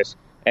putting it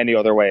any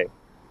other way.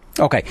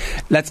 Okay,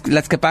 let's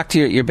get back to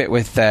your bit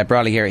with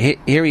Brawley here.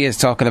 Here he is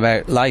talking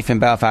about life in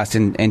Belfast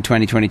in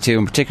 2022,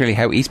 and particularly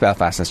how East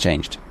Belfast has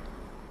changed.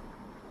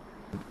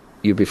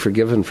 You'd be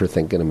forgiven for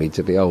thinking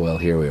immediately, oh well,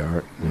 here we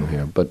are,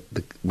 here. But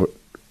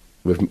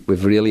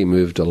we've really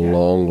moved a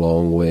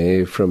long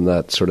way from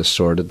that sort of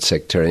sordid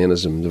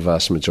sectarianism. The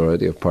vast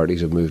majority of parties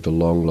have moved a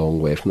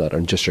long way from that,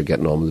 and just are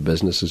getting on with the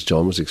business, as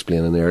John was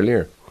explaining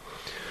earlier.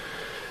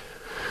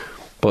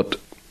 But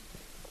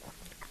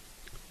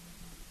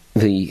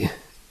the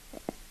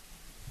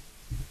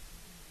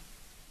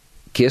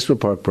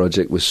Casement Park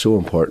project was so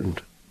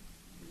important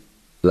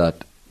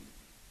that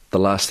the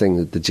last thing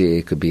that the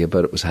GAA could be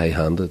about it was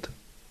high-handed.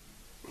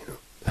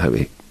 How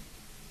we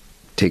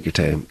take your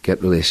time,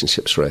 get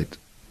relationships right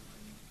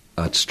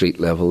at street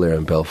level there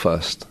in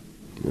Belfast.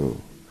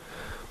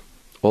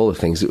 All the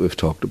things that we've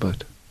talked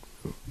about.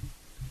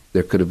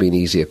 there could have been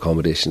easy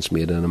accommodations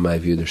made, and in my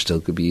view there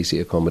still could be easy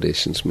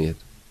accommodations made.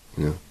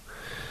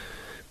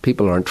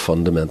 People aren't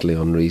fundamentally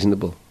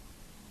unreasonable,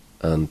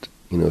 and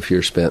if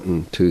you're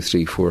spending 2,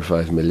 3, 4,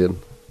 5 million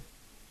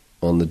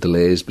on the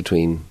delays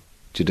between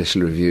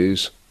judicial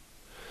reviews,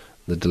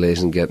 the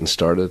delays in getting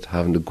started,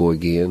 having to go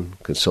again,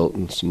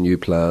 consultants, new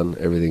plan,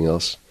 everything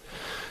else,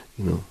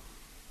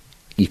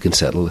 you can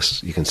settle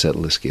this. You can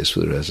settle this case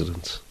for the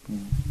residents.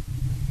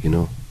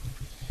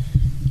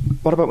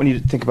 What about when you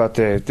think about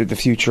the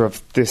future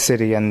of this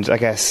city and I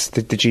guess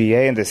the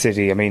GAA in the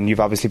city? I mean, you've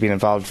obviously been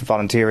involved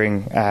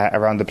volunteering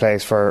around the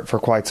place for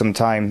quite some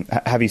time.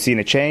 Have you seen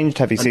it changed?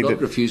 Have you seen it?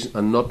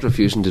 I'm not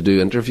refusing to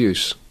do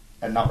interviews.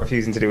 And not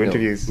refusing to do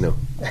interviews? No.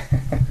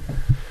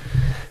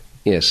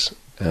 Yes.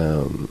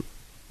 I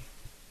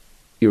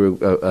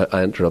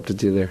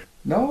interrupted you there.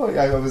 No,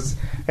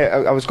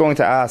 I was going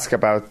to ask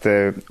about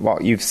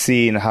what you've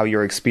seen, how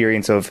your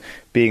experience of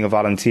being a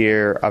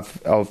volunteer of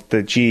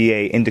the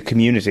GAA in the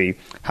community,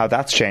 how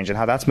that's changed and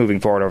how that's moving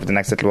forward over the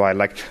next little while.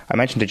 Like I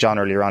mentioned to John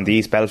earlier on, the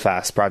East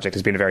Belfast project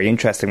has been a very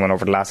interesting one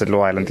over the last little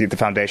while, and the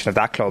foundation of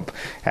that club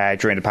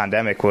during the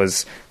pandemic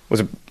was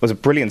a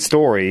brilliant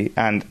story,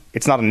 and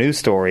it's not a new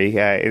story,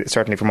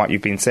 certainly from what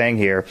you've been saying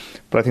here,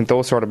 but I think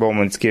those sort of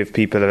moments give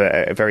people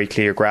a very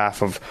clear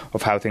graph of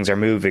how things are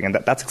moving, and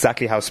that's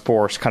exactly how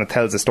sport kind of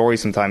tells the story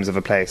sometimes of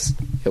a place.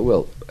 Yeah,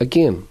 well,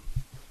 again,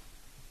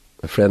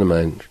 a friend of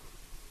mine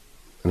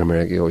in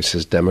America always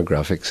says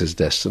demographics is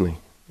destiny,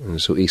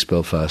 and so East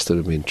Belfast would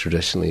have been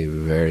traditionally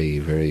very,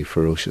 very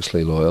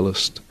ferociously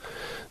loyalist.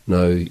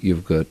 Now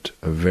you've got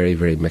a very,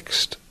 very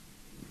mixed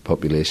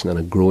population, and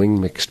a growing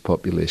mixed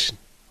population.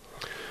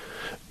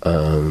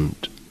 And,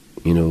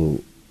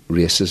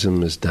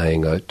 racism is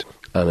dying out.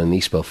 And in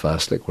East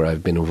Belfast, where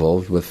I've been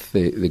involved with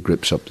the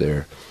groups up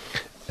there,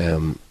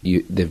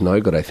 they've now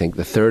got, I think,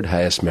 the third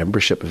highest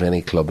membership of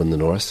any club in the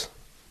north.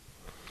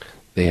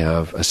 They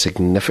have a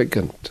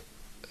significant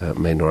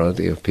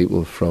minority of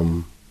people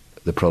from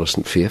the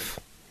Protestant faith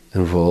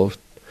involved.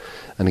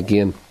 And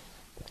again,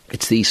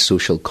 it's these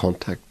social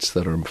contacts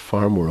that are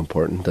far more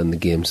important than the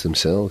games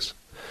themselves.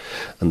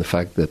 And the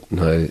fact that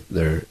now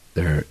they're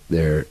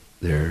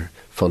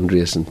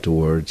fundraising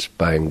towards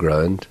buying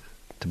ground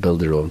to build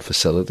their own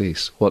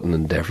facilities. What an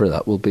endeavour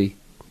that will be.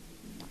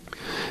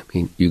 I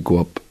mean, you go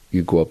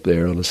up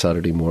there on a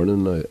Saturday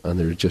morning now, and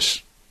there are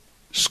just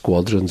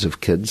squadrons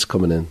of kids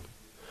coming in.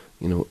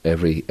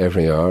 Every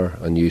hour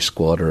a new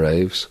squad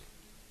arrives.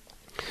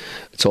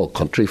 It's all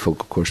country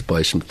folk, of course,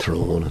 boys from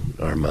Tyrone and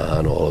Armagh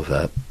and all of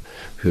that,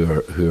 who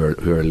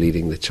are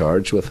leading the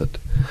charge with it.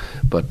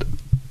 But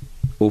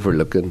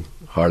overlooking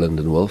Harland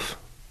and Wolff,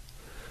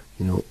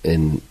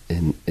 in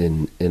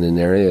an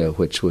area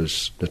which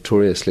was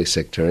notoriously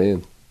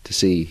sectarian, to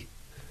see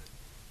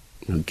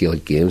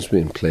Gaelic games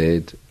being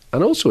played,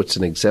 and also it's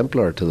an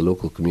exemplar to the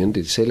local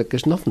community to say, look,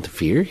 there's nothing to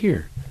fear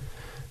here.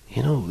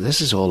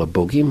 This is all a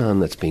bogeyman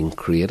that's being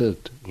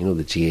created. The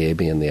GAA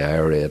being the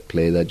IRA at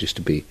play, that used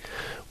to be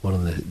one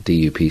of the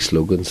DUP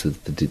slogans,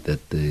 that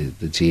the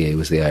GAA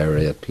was the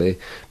IRA at play.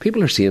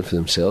 People are seeing for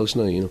themselves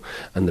now,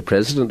 and the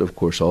president, of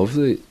course, of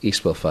the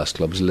East Belfast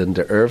club is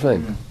Linda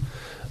Irvine. Mm-hmm.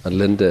 And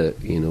Linda,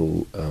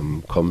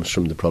 comes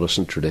from the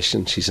Protestant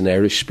tradition. She's an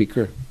Irish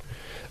speaker.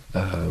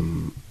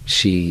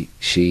 She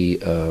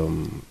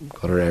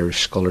got her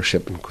Irish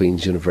scholarship in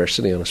Queen's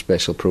University on a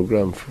special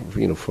programme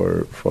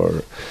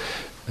for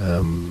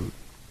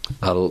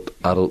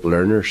adult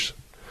learners,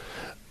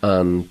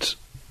 and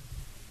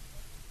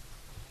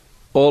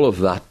all of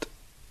that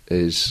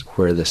is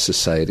where this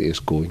society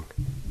is going.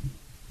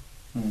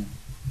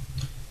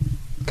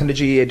 Can the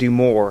GAA do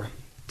more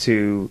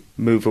to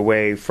move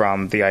away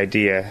from the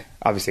idea?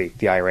 Obviously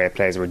the IRA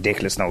plays a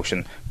ridiculous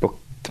notion, but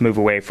to move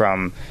away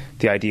from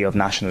the idea of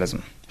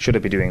nationalism, should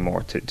it be doing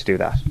more to do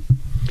that?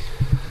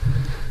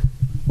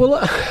 Well,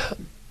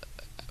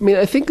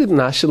 I think that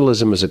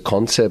nationalism as a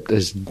concept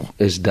is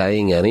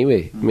dying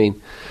anyway.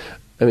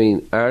 I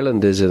mean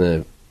Ireland is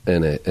in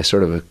a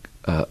sort of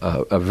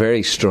a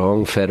very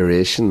strong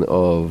federation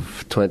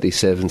of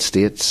 27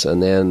 states,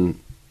 and then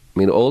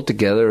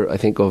altogether I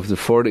think of the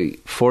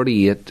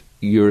 48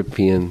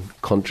 European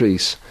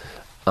countries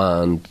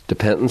and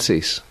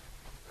dependencies,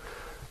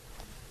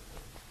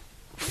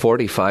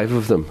 45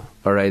 of them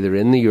are either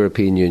in the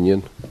European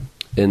Union,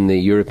 in the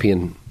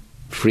European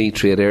free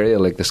trade area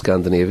like the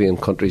Scandinavian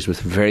countries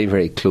with very,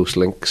 very close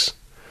links,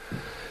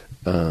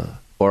 or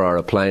are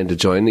applying to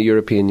join the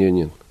European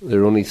Union.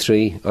 There are only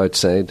 3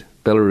 outside: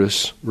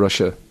 Belarus,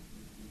 Russia,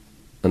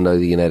 and now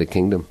the United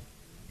Kingdom.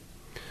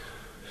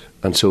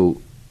 And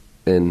so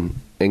in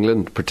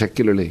England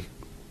particularly,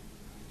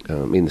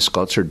 the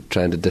Scots are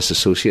trying to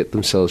disassociate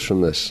themselves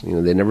from this.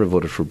 They never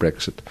voted for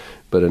Brexit,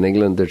 but in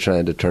England they're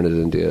trying to turn it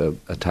into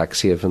a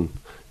tax haven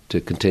to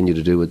continue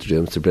to do what they're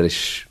doing with the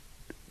British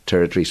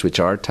territories, which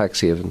are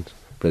tax havens,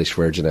 British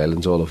Virgin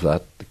Islands, all of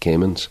that, the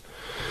Caymans.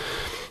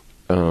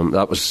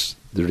 That was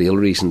the real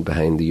reason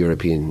behind the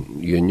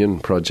European Union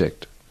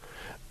project.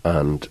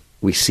 And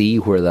we see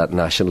where that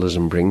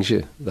nationalism brings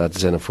you, that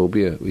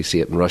xenophobia. We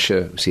see it in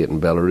Russia, we see it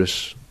in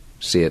Belarus,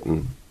 we see it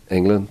in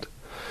England.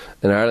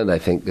 In Ireland, I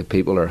think that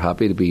people are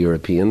happy to be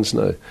Europeans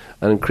now.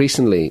 And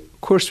increasingly,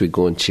 of course, we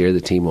go and cheer the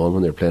team on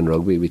when they're playing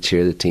rugby. We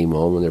cheer the team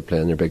on when they're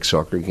playing their big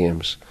soccer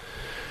games.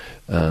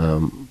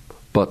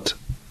 But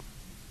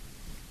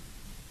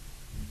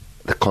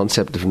the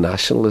concept of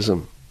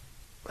nationalism,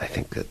 I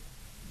think that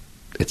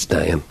it's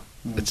dying.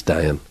 It's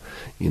dying,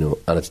 and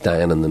it's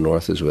dying in the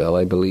north as well,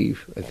 I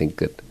believe. I think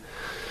that,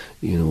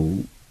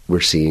 we're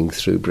seeing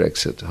through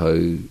Brexit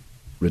how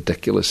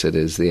ridiculous it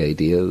is, the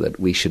idea that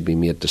we should be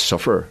made to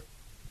suffer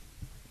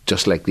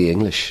just like the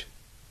English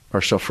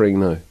are suffering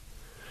now,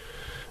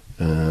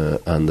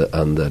 and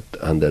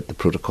that the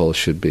protocol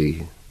should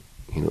be,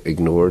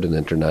 ignored and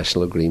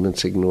international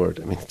agreements ignored.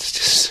 I mean, it's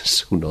just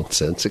so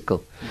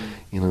nonsensical.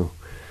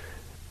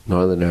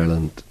 Northern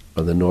Ireland,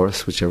 or the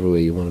North, whichever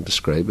way you want to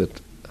describe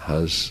it,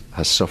 has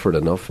suffered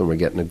enough, and we're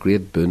getting a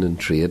great boon in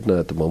trade now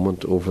at the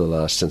moment.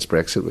 Since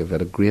Brexit, we've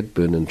had a great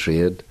boon in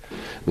trade.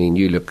 I mean,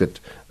 you look at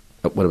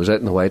when I was out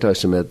in the White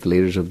House, I met the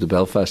leaders of the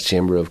Belfast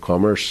Chamber of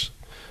Commerce,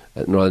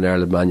 Northern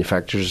Ireland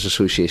Manufacturers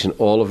Association,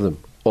 all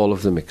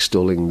of them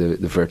extolling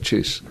the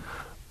virtues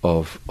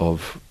of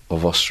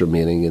us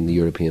remaining in the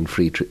European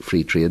free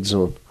trade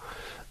zone,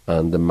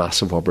 and the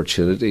massive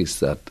opportunities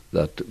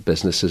that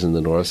businesses in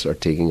the north are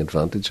taking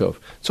advantage of.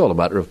 It's all a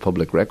matter of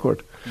public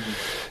record. Mm-hmm.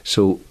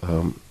 So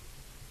I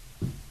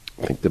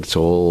think that it's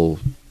all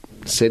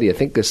city. I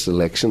think this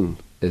election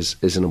is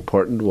an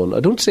important one. I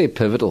don't say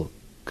pivotal,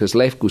 because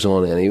life goes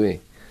on anyway,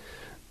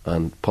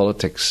 and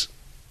politics,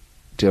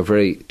 to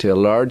a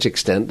large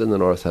extent in the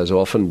north, has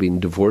often been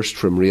divorced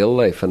from real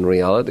life and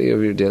reality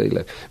of your daily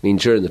life. I mean,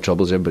 during the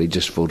Troubles, everybody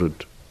just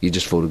voted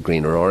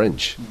green or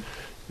orange,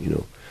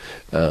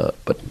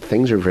 but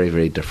things are very,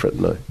 very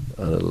different now,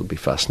 and it'll be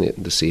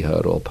fascinating to see how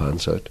it all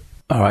pans out.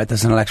 All right,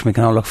 there's an election we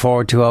can all look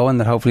forward to, Owen,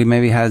 that hopefully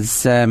maybe has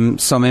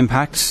some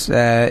impact.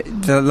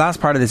 The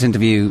last part of this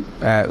interview,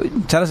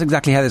 tell us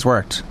exactly how this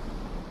worked.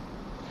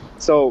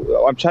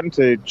 So I'm chatting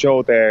to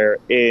Joe there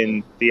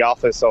in the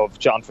office of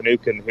John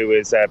Finucane, who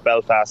is a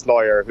Belfast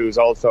lawyer, who's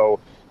also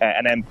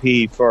an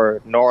MP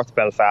for North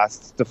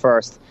Belfast, the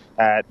first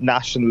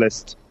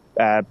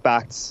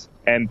nationalist-backed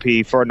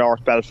MP for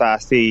North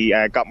Belfast. He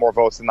got more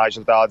votes than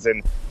Nigel Dodds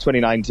in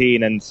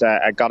 2019 and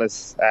got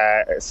his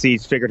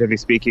seat, figuratively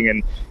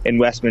speaking, in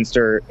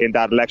Westminster in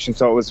that election.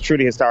 So it was a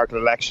truly historical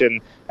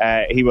election.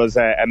 He was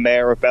a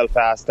mayor of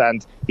Belfast,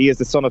 and he is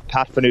the son of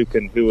Pat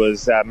Finucane, who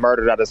was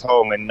murdered at his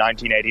home in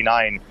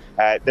 1989.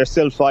 They're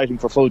still fighting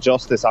for full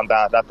justice on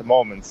that at the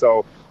moment.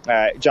 So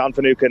John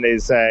Finucane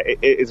is a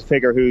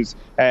figure who's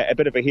a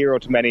bit of a hero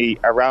to many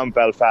around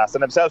Belfast,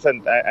 and himself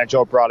and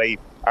Joe Brawley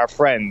are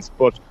friends.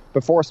 But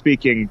before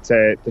speaking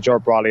to Joe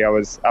Brawley, I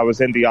was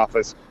in the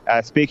office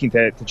speaking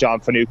to John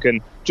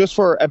Finucane, just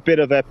for a bit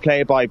of a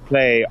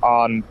play-by-play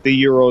on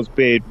the Euros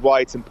bid,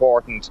 why it's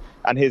important,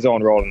 and his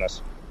own role in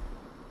it.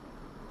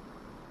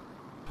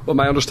 Well,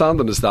 my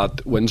understanding is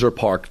that Windsor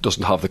Park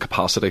doesn't have the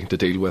capacity to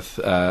deal with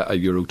a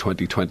Euro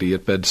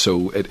 2028 bid,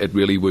 so it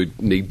really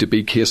would need to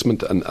be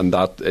Casement, and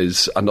that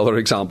is another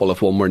example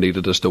of one we're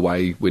needed as to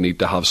why we need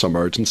to have some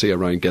urgency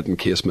around getting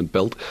Casement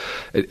built.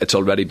 It's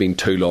already been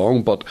too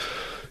long, but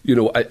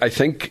I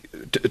think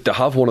to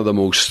have one of the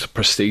most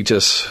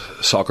prestigious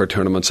soccer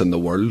tournaments in the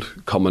world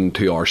coming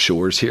to our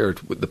shores here,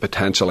 with the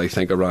potential, I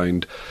think,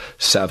 around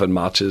 7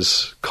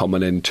 matches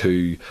coming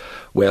into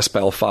West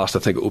Belfast, I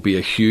think it will be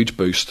a huge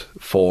boost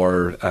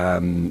for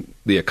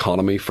the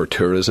economy, for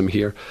tourism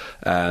here.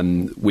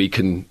 We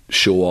can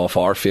show off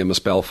our famous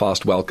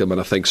Belfast welcome,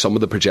 and I think some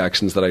of the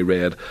projections that I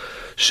read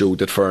showed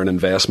that for an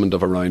investment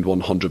of around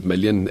 100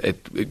 million,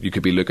 you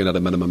could be looking at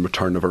a minimum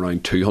return of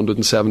around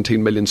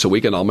 217 million. So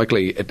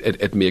economically,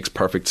 it makes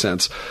perfect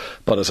sense.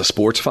 But as a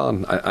sports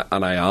fan,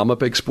 and I am a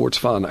big sports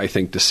fan, I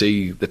think to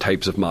see the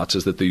types of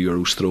matches that the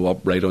Euros throw up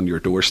right on your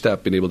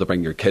doorstep, being able to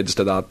bring your kids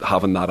to that,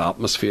 having that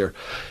atmosphere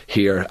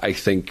here, I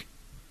think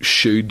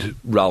should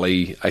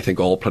rally, I think,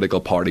 all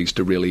political parties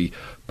to really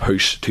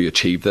push to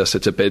achieve this.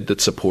 It's a bid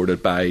that's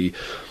supported by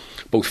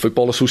both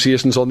football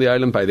associations on the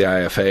island, by the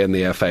IFA and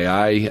the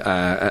FAI,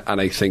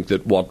 and I think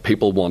that what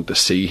people want to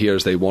see here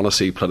is they want to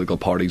see political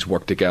parties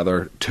work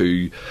together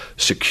to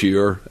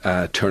secure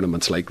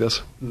tournaments like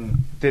this.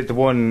 The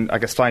one, I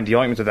guess, flying the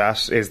ointment of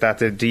that is that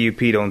the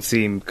DUP don't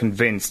seem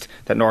convinced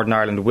that Northern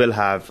Ireland will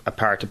have a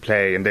part to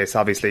play in this.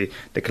 Obviously,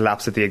 the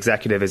collapse of the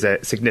executive is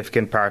a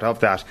significant part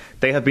of that.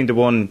 They have been the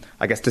one,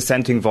 I guess,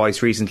 dissenting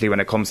voice recently when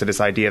it comes to this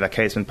idea that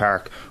Casement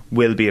Park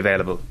will be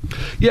available.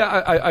 Yeah,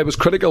 I was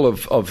critical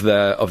of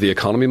the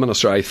economy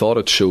minister. I thought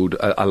it showed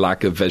a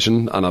lack of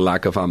vision and a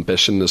lack of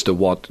ambition as to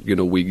what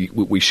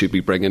we should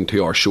be bringing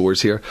to our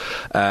shores here.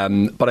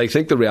 But I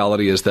think the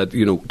reality is that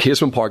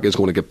Casement Park is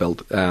going to get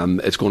built.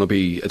 it's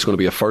going to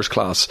be a first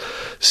class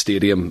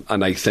stadium,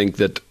 and I think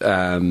that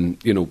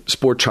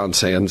sport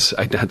transcends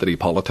identity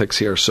politics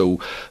here. So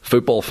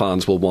football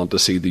fans will want to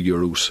see the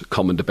Euros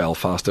coming to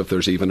Belfast. If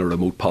there's even a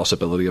remote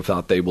possibility of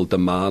that, they will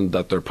demand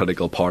that their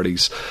political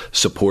parties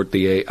support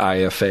the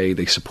IFA,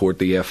 they support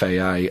the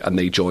FAI, and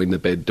they join the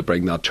bid to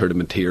bring that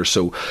tournament here.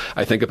 So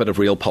I think a bit of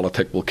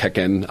realpolitik will kick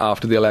in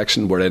after the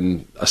election. We're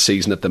in a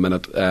season at the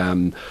minute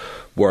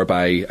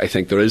whereby I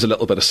think there is a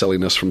little bit of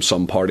silliness from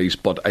some parties,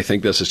 but I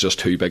think this is just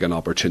too big an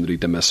opportunity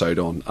to miss out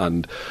on.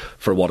 And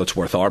for what it's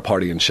worth, our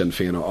party and Sinn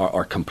Féin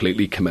are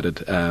completely committed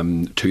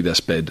to this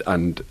bid,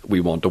 and we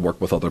want to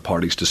work with other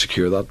parties to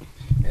secure that.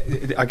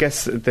 I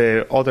guess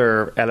the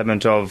other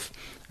element of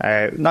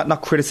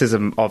not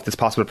criticism of this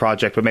possible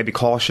project, but maybe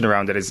caution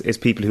around it is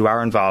people who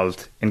are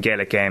involved in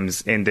Gaelic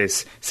games in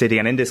this city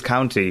and in this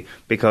county,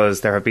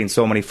 because there have been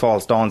so many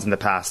false dawns in the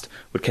past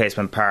with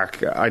Casement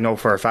Park. I know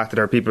for a fact that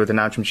there are people within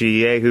Antrim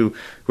GEA who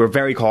are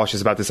very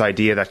cautious about this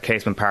idea that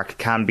Casement Park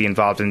can be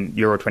involved in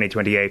Euro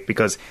 2028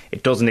 because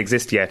it doesn't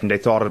exist yet, and they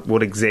thought it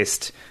would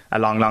exist a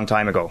long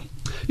time ago.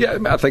 Yeah,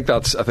 I think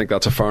that's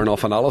a fair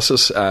enough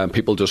analysis.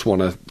 People just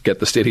want to get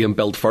the stadium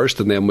built first,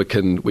 and then we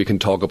can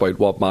talk about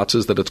what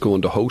matches that it's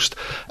going to host.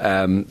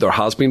 There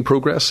has been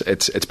progress.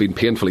 It's been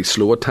painfully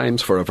slow at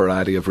times for a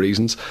variety of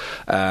reasons,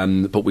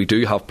 but we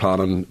do have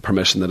planning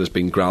permission that has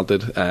been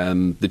granted.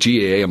 The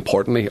GAA,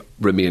 importantly,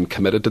 remain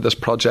committed to this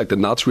project,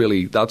 and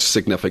that's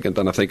significant.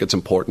 And I think it's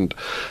important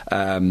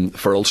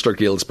for Ulster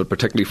Gaels, but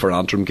particularly for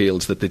Antrim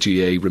Gaels, that the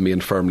GAA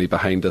remain firmly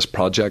behind this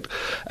project.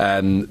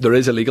 There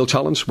is a legal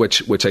challenge,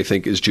 which I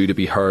think is due to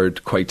be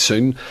heard quite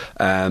soon.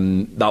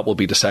 That will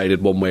be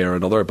decided one way or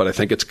another, but I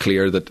think it's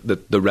clear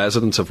that the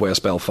residents of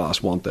West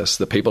Belfast want this,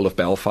 the people of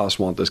Belfast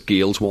want this,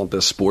 Gaels want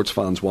this, sports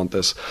fans want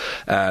this.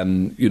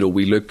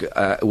 We look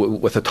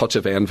with a touch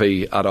of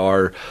envy at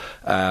our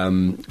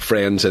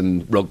friends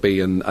in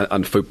rugby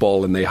and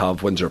football, and they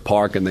have Windsor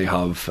Park and they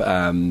have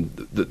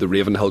the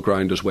Ravenhill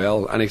ground as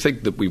well, and I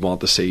think that we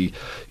want to see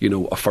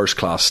a first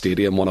class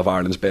stadium, one of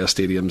Ireland's best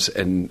stadiums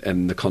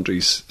in the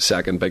country's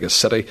second biggest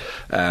city,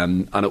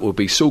 and it will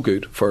be so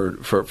good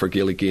for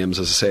Gaelic games,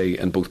 as I say,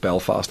 in both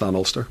Belfast and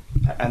Ulster.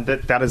 And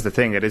that is the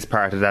thing, it is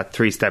part of that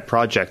three-step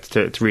project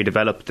to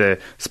redevelop the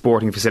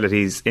sporting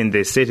facilities in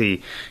this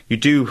city. You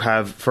do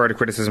have further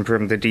criticism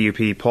from the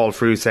DUP, Paul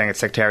Frew, saying it's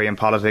sectarian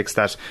politics,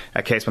 that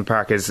Casement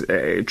Park is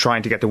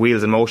trying to get the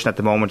wheels in motion at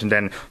the moment, and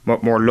then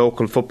more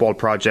local football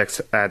projects,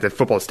 the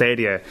football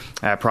stadia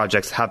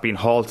projects have been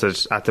halted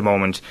at the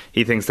moment.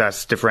 He thinks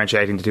that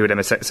differentiating the two of them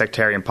is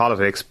sectarian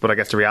politics, but I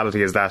guess the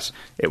reality is that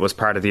it was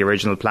part of the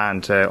original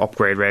plan to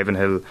upgrade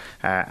Ravenhill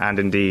and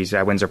indeed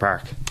Windsor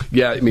Park.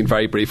 Yeah, I mean,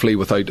 very briefly,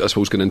 without I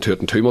suppose going into it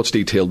in too much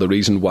detail, the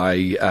reason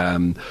why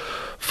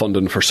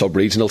funding for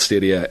sub-regional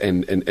stadia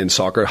in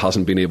soccer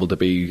hasn't been able to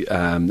be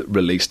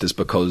released is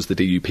because the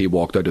DUP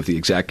walked out of the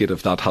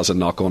executive. That has a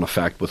knock-on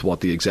effect with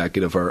what the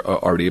executive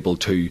are able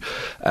to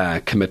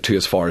commit to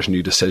as far as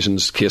new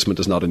decisions. Casement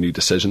is not a new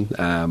decision.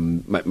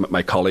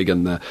 My colleague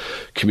and the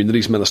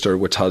Communities Minister,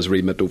 which has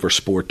remit over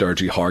sport,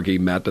 Deirdre Hargey,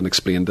 met and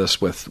explained this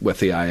with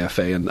the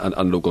IFA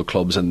and local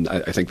clubs, and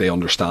I think they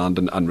understand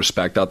and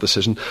respect that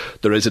decision.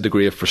 There is a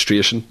degree of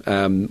frustration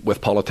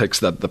with politics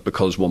that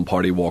because one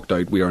party walked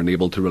out, we are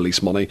unable to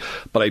release money.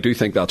 But I do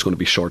think that's going to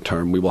be short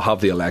term. We will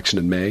have the election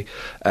in May.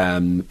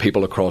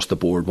 People across the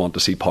board want to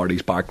see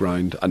parties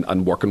background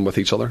and working with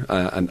each other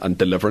and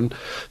delivering.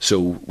 So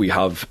we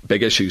have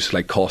big issues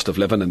like cost of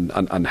living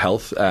and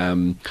health.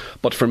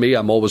 But for me,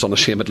 I'm always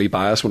unashamedly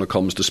biased when it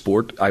comes to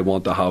sport. I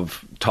want to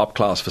have top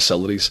class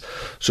facilities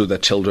so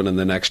that children in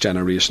the next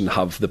generation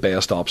have the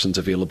best options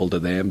available to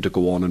them to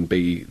go on and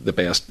be the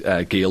best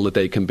Gael that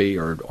they can be,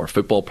 or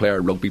football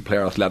player, rugby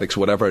player, athletics,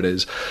 whatever it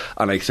is.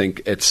 And I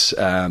think it's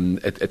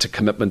a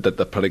commitment that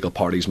the political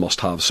parties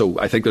must have. So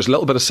I think there's a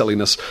little bit of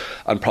silliness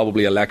and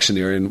probably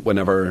electioneering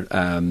whenever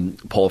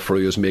Paul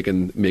Frew is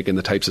making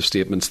the types of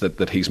statements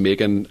that he's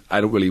making.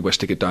 I don't really wish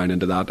to get down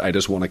into that. I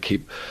just want to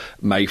keep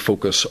my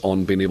focus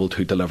on being able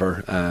to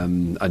deliver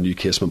a new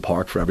Casement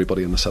Park for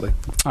everybody in the city.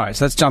 All right,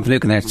 so that's John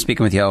Finucane there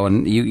speaking with you,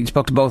 and you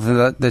spoke to both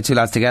of the two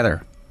lads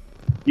together.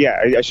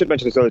 Yeah, I should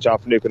mention as well that John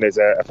Finucane is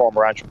a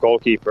former Antrim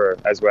goalkeeper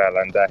as well,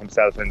 and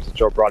himself and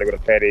Joe Brawley would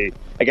have played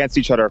against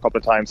each other a couple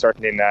of times,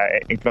 certainly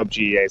in Club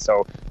GEA,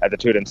 so the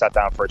two of them sat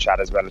down for a chat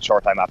as well a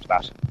short time after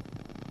that.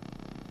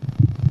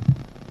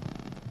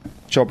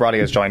 Joe Brawley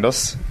has joined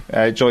us.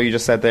 Joe, you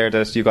just said there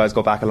that you guys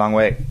go back a long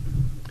way.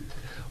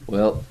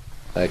 Well,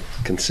 I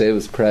can say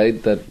with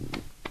pride that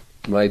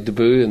my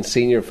debut in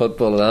senior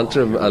football in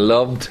Antrim, I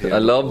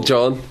loved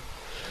John.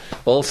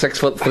 All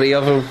 6'3"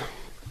 of him.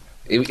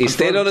 He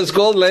stayed on his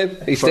goal line.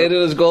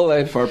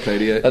 Fair play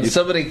to you. And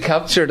somebody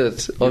captured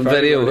it on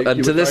video,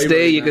 and to this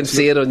day you can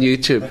see it on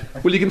YouTube.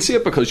 Well, you can see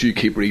it because you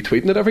keep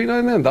retweeting it every now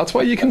and then. That's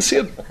why you can see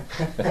it.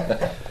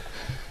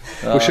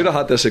 We should have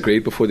had this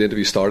agreed before the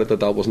interview started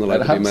that wasn't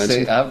allowed to be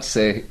mentioned. I have to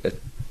say,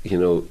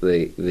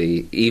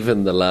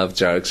 even the Lav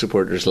Jarek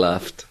supporters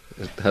laughed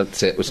I have to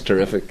say it was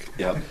terrific.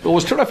 Yeah, it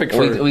was terrific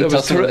for it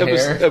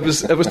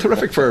was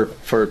terrific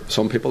for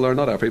some people there,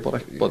 not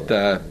everybody. But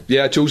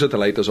Joe's a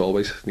delight as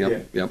always.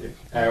 Yeah.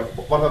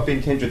 What about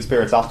being kindred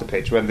spirits off the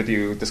pitch? When did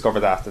you discover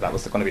that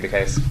was going to be the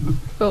case?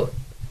 Well,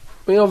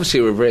 I mean,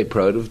 obviously we're very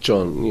proud of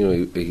John.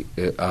 He,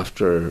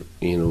 after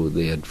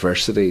the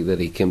adversity that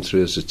he came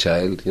through as a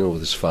child, with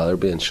his father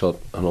being shot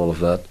and all of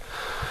that.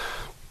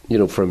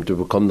 For him to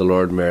become the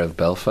Lord Mayor of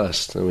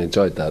Belfast, I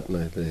enjoyed that.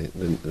 Now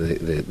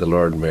the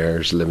Lord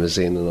Mayor's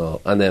limousine and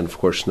all, and then of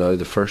course now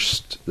the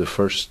first Sinn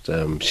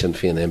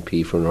Féin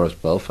MP for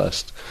North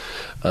Belfast,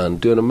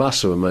 and doing a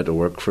massive amount of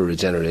work for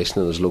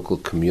regeneration in his local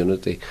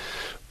community,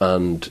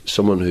 and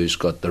someone who's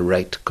got the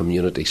right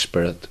community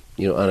spirit.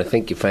 And I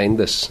think you find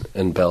this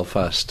in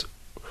Belfast,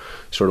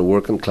 sort of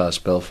working class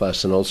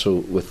Belfast, and also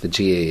with the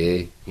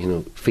GAA.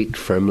 Feet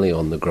firmly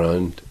on the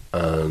ground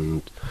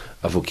and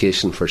a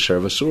vocation for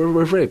service. So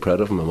we're very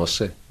proud of him, I must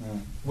say.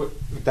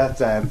 That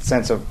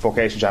sense of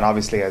vocation, John,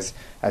 obviously, as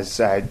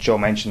Joe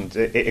mentioned,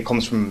 it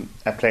comes from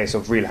a place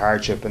of real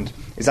hardship. And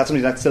is that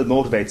something that still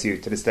motivates you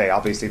to this day?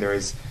 Obviously, there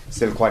is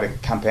still quite a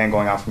campaign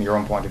going on from your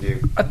own point of view.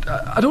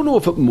 I don't know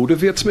if it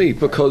motivates me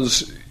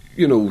because,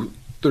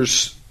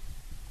 there's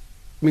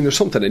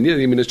something in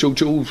you. As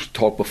Joe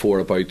talked before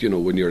about,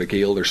 when you're a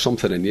Gael, there's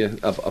something in you,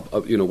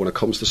 when it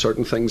comes to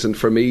certain things. And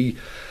for me,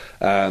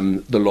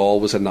 the law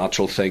was a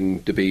natural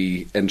thing to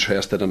be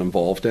interested and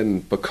involved in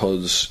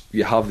because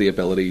you have the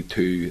ability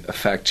to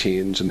affect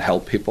change and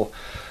help people.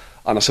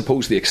 And I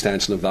suppose the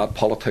extension of that,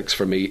 politics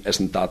for me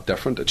isn't that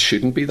different. It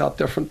shouldn't be that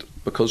different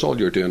because all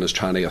you're doing is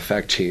trying to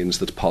affect change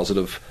that's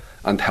positive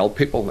and help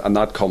people. And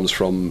that comes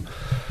from,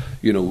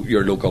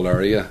 your local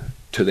area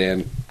to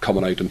then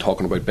coming out and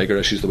talking about bigger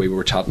issues, the way we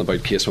were chatting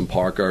about Casement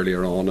Park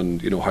earlier on,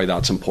 and how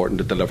that's important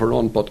to deliver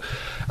on. But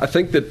I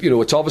think that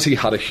it's obviously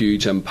had a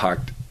huge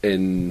impact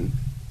in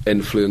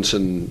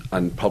influencing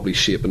and probably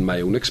shaping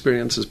my own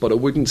experiences. But I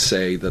wouldn't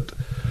say that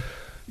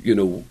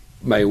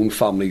my own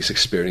family's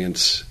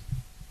experience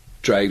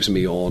drives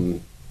me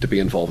on to be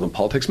involved in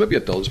politics. Maybe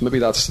it does. Maybe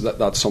that's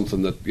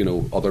something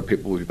that other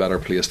people would be better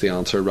placed to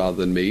answer rather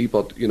than me.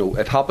 But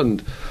it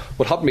happened.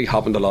 What happened to me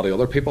happened to a lot of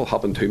other people.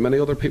 Happened to many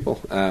other people.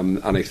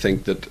 And I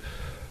think that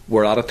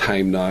we're at a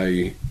time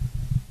now,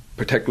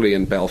 particularly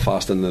in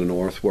Belfast and the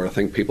north, where I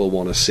think people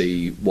want to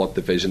see what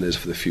the vision is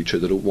for the future.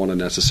 They don't want to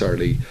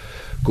necessarily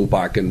go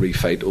back and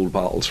refight old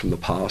battles from the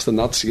past, and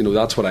that's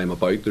what I'm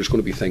about. There's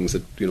going to be things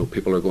that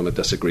people are going to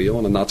disagree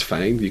on, and that's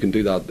fine. You can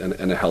do that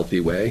in a healthy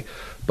way,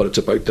 but it's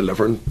about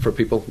delivering for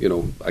people.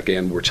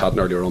 Again, we were chatting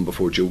earlier on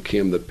before Joe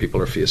came that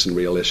people are facing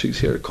real issues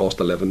here.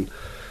 Cost of living,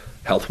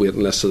 health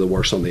waiting lists are the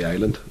worst on the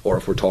island. Or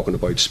if we're talking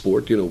about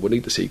sport, we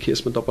need to see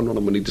Casement up and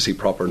running. We need to see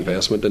proper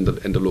investment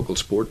into local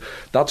sport.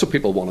 That's what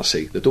people want to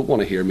see. They don't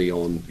want to hear me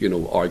on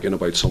arguing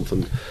about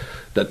something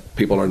that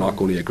people are not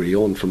going to agree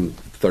on from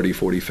 30,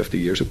 40, 50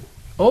 years ago.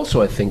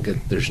 Also, I think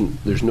that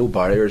there's no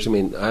barriers.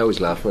 I always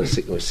laugh when I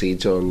see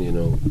John.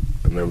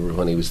 I remember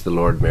when he was the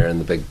Lord Mayor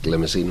and the big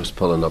limousine was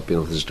pulling up,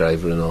 with his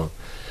driver and all,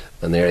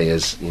 and there he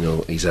is.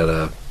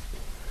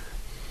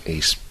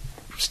 He's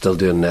still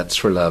doing nets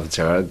for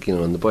Lavtarg,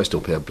 and the boys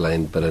don't pay a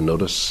blind bit of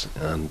notice.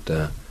 And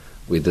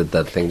we did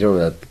that thing, do you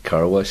remember that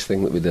car wash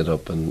thing that we did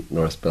up in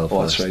North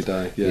Belfast? Oh, that's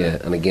right, yeah.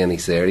 And again,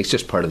 he's there. He's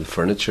just part of the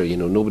furniture,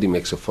 nobody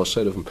makes a fuss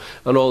out of him.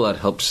 And all that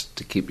helps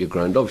to keep you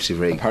grounded, obviously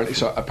very...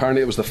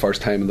 Apparently it was the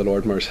first time in the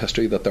Lord Mayor's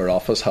history that their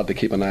office had to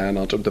keep an eye on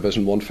Antrim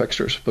Division 1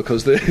 fixtures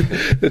because they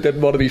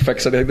didn't want to be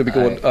fixed. I think they'd be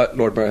going,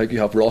 Lord Mayor, I think you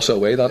have Rossa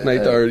away that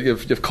night, or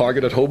you've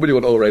Cargan at home, and you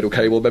went, right,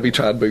 okay, we'll maybe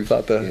try and move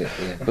that to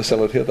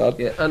facilitate that.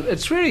 Yeah, and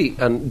it's really...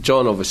 And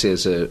John obviously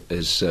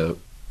is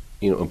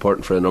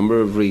important for a number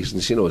of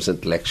reasons. His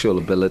intellectual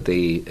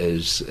ability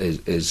is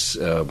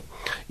the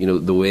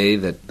way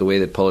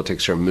that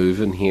politics are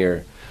moving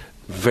here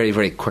very,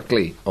 very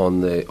quickly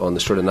on the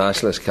sort of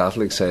nationalist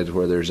Catholic side,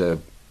 where there's a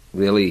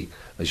really,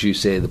 as you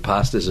say, the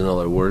past is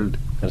another world,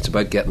 and it's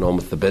about getting on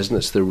with the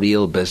business, the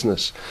real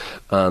business.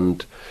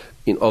 And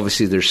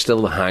obviously there's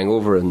still the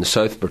hangover in the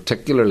south,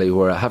 particularly,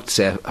 where I have to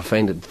say I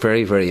find it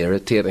very, very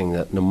irritating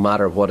that no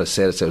matter what I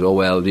said, it says,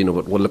 well,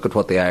 look at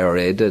what the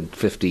IRA did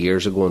 50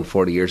 years ago and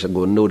 40 years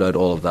ago, and no doubt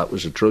all of that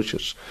was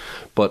atrocious.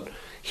 But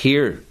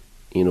here,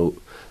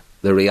 the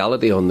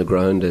reality on the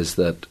ground is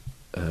that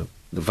the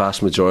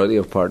vast majority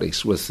of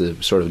parties, with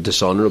the sort of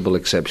dishonourable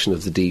exception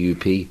of the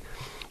DUP,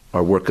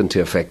 are working to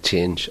affect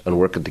change and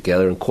working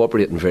together and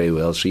cooperating very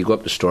well. So you go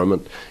up to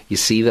Stormont, you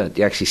see that.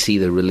 You actually see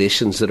the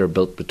relations that are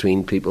built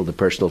between people, the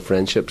personal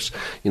friendships.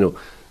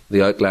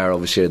 The outlier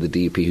obviously are the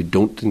DUP who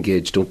don't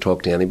engage, don't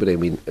talk to anybody.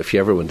 If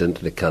you ever went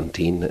into the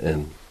canteen,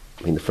 and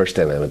the first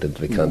time I went into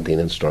the canteen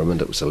in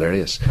Stormont, it was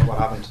hilarious. What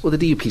happened? Well,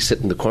 the DUP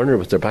sit in the corner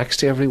with their backs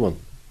to everyone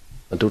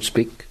and don't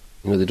speak.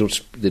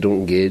 They don't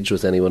engage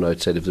with anyone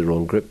outside of their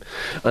own group.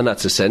 And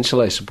that's essential,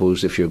 I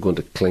suppose, if you're going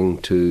to cling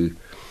to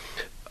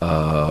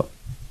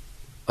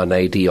an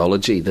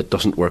ideology that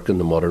doesn't work in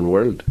the modern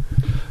world.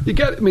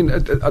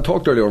 I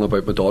talked earlier on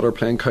about my daughter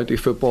playing county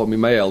football.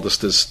 My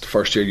eldest is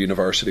first year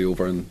university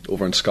over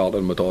in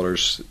Scotland. My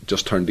daughter's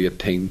just turned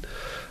 18.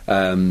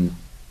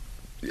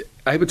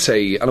 I would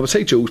say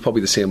Joe's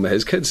probably the same with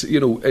his kids. You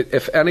know,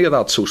 if any of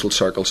that social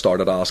circle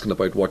started asking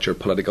about what your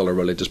political or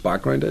religious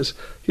background is,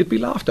 you'd be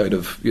laughed out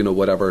of, you know,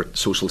 whatever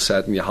social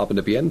setting you happen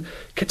to be in.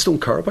 Kids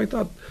don't care about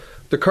that.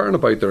 They're caring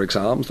about their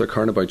exams. They're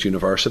caring about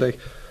university.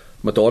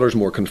 My daughter's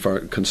more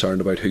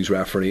concerned about who's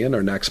refereeing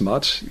our next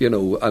match, you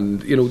know,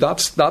 and you know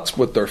that's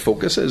what their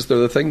focus is. They're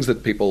the things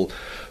that people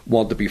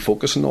want to be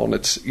focusing on.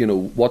 It's, you know,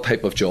 what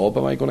type of job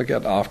am I going to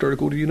get after I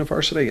go to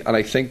university? And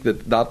I think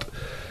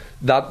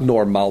that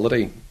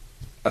normality,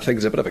 I think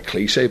it's a bit of a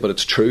cliche, but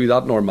it's true.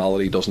 That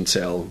normality doesn't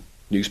sell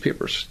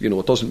newspapers. You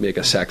know, it doesn't make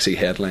a sexy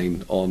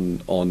headline on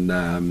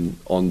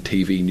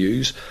TV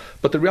news.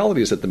 But the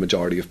reality is that the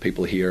majority of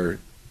people here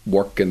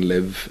work and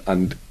live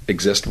and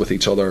exist with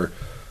each other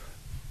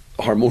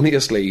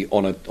harmoniously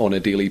on a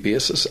daily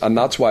basis, and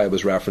that's why I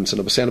was referencing,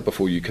 I was saying it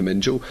before you come in,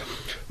 Joe,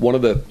 one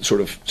of the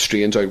sort of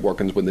strange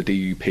outworkings when the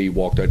DUP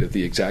walked out of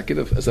the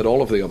executive is that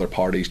all of the other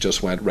parties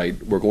just went, right,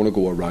 we're going to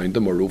go around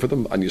them or over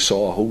them, and you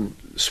saw a whole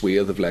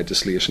swathe of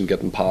legislation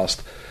getting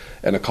passed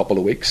in a couple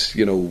of weeks,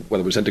 you know,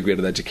 whether it was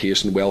integrated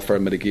education, welfare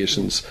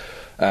mitigations,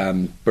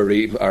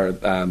 bereavement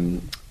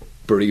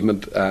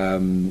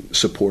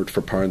support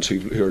for parents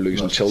who are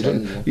losing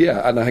children.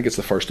 Yeah, and I think it's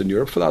the first in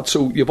Europe for that.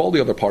 So you have all the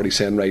other parties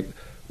saying, right,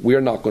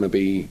 we're not going to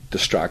be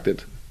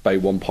distracted by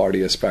one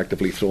party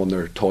effectively throwing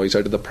their toys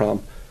out of the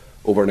pram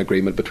over an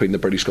agreement between the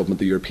British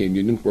government and the European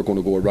Union. We're going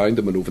to go around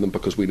them and over them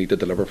because we need to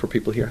deliver for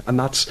people here, and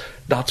that's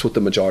what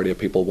the majority of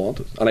people want.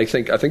 And I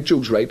think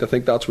Joe's right. I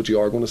think that's what you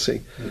are going to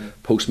see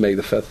post May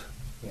the 5th.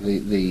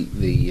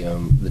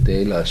 The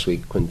day last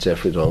week when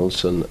Jeffrey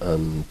Donaldson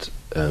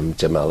and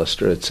Jim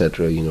Allister,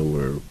 etc., you know,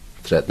 were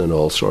threatening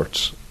all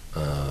sorts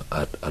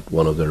at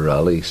one of their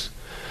rallies,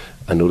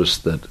 I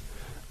noticed that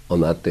on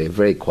that day,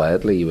 very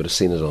quietly, you would have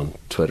seen it on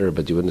Twitter,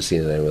 but you wouldn't have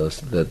seen it anywhere else,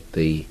 that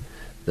the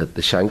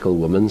Shankill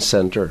Women's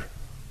Centre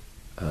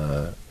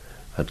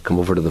had come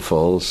over to the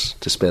Falls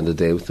to spend a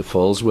day with the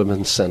Falls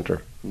Women's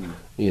Centre,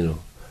 you know,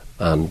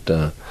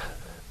 and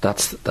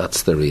that's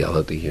the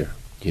reality here.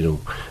 You know,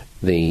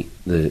 the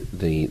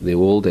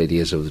old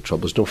ideas of the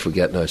Troubles. Don't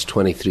forget now, it's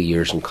 23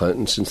 years and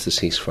counting since the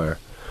ceasefire.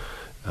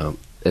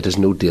 It has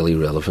no daily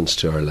relevance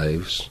to our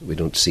lives. We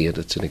don't see it.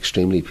 It's an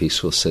extremely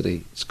peaceful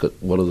city. It's got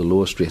one of the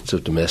lowest rates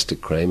of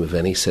domestic crime of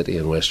any city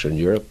in Western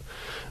Europe.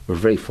 We're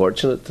very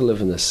fortunate to live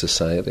in this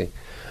society,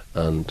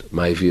 and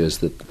my view is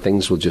that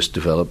things will just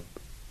develop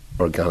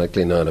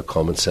organically now in a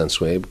common sense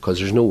way, because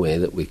there's no way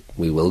that we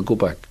will go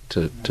back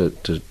to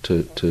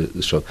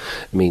the struggle.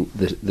 I mean,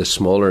 the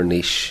smaller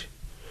niche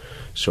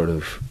sort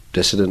of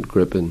dissident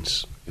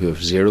groupings who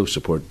have zero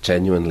support,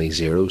 genuinely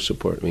zero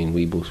support. I mean,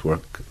 we both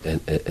work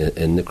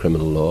in the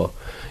criminal law.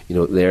 You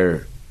know,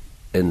 they're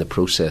in the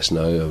process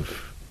now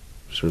of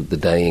sort of the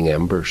dying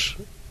embers.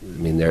 I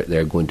mean,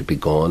 they're going to be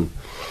gone.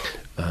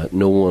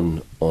 No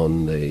one,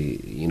 and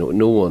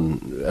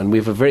we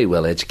have a very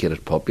well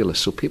educated populace,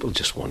 so people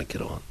just want to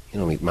get on. You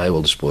know, I mean, my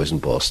oldest boy's in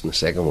Boston, the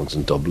second one's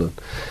in Dublin.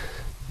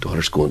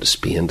 Daughter's going to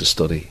Spain to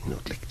study. You know,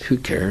 like, who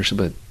cares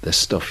about this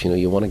stuff? You know,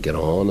 you want to get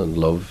on and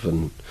love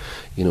and,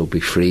 you know, be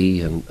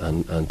free and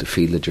to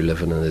feel that you're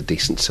living in a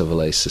decent,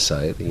 civilised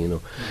society, you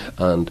know.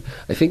 And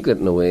I think that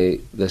in a way,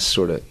 this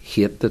sort of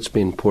hate that's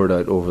been poured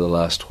out over the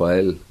last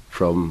while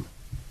from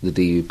the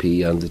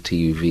DUP and the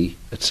TUV,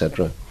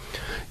 etc.,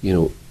 you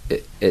know,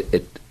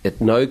 it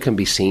now can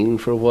be seen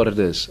for what it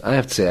is. I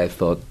have to say, I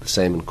thought the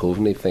Simon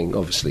Coveney thing,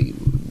 obviously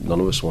none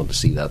of us want to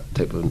see that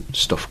type of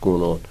stuff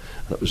going on,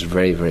 and it was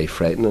very, very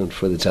frightening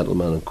for the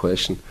gentleman in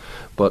question,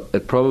 but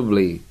it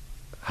probably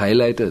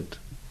highlighted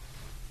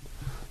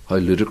how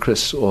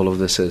ludicrous all of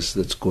this is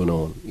that's going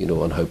on, you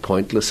know, and how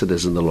pointless it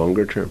is in the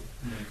longer term.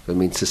 I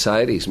mean,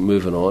 society's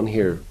moving on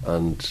here,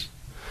 and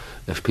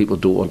if people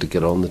don't want to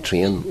get on the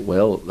train,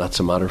 well, that's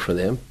a matter for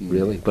them,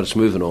 really. But it's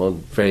moving on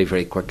very,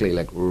 very quickly,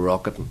 like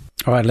rocketing.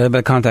 All right, a little bit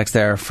of context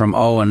there from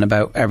Owen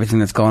about everything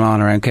that's going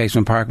on around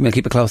Casement Park. We'll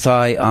keep a close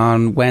eye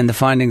on when the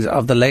findings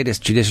of the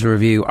latest judicial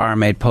review are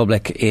made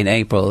public in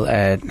April.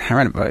 Well,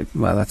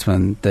 that's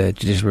when the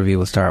judicial review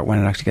will start. When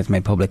it actually gets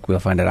made public, we'll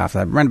find out after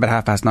that. Around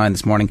about 9:30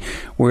 this morning.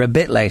 We're a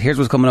bit late. Here's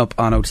what's coming up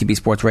on OTB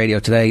Sports Radio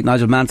today.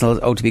 Nigel Mansell's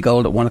OTB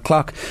Gold at 1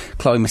 o'clock.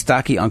 Chloe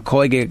Mustaki on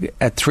Coigig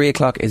at 3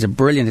 o'clock is a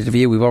brilliant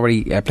interview. We've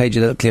already played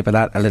you a little clip of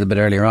that a little bit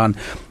earlier on.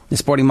 The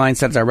Sporting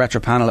Mindset is our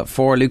retro panel at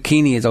 4. Luke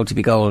Keeney is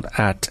OTB Gold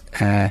at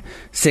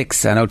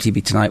 6, and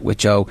OTB Tonight with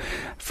Joe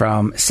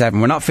from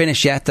 7. We're not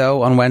finished yet,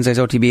 though, on Wednesday's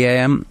OTB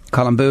AM.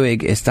 Colin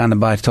Buig is standing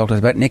by to talk to us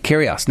about Nick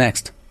Kyrgios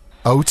next.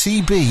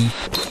 OTB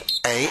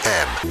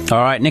AM.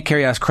 All right, Nick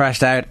Kyrgios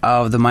crashed out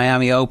of the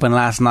Miami Open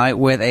last night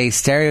with a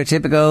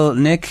stereotypical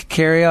Nick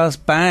Kyrgios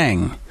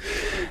bang.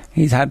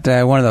 He's had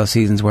one of those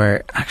seasons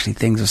where actually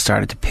things have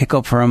started to pick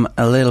up for him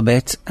a little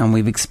bit, and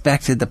we've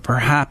expected that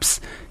perhaps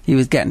he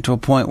was getting to a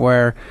point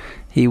where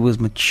he was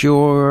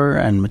mature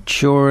and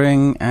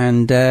maturing,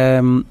 and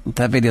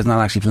that video's not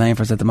actually playing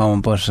for us at the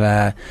moment,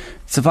 but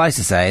suffice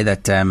to say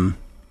that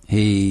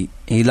he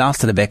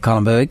lost it a bit.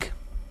 Colin Buig.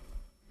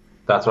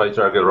 That's right,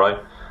 Jergil, right.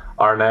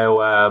 Our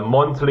now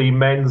monthly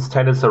men's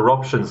tennis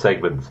eruption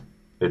segment,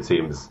 it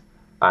seems.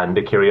 and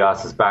Nick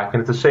Kyrgios is back,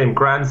 and it's a shame.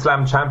 Grand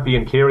Slam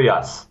champion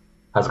Kyrgios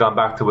has gone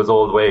back to his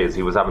old ways.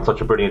 He was having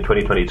such a brilliant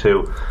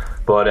 2022.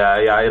 But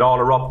it all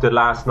erupted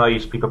last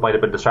night. People might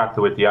have been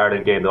distracted with the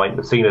Ireland game. They might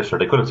have seen it, or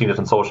they could have seen it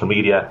on social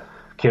media.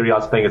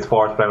 Kyrgios playing his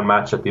 4th round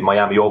match at the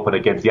Miami Open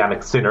against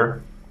Jannik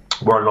Sinner,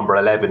 world number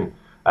 11.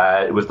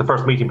 It was the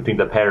first meeting between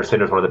the pair.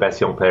 Sinner's one of the best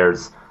young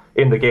players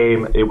in the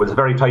game. It was a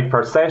very tight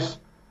first set.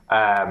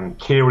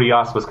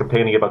 Kyrgios was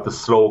complaining about the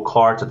slow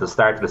court at the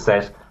start of the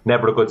set.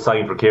 Never a good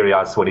sign for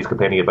Kyrgios when he's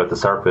complaining about the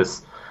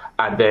surface.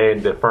 And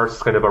then the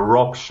first kind of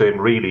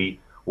eruption really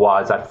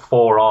was at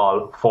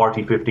 4-all,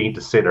 40-15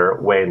 to Sinner,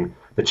 when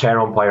the chair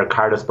umpire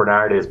Carlos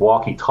Bernardes'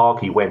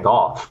 walkie-talkie went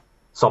off.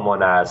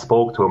 Someone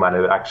spoke to him, and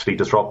it actually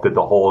disrupted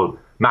the whole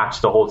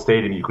match, the whole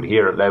stadium. You could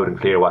hear it loud and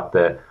clear what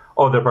the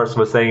other person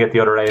was saying at the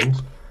other end.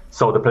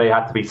 So the play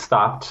had to be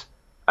stopped.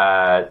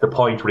 The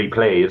point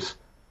replayed,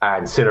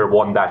 and Sinner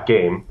won that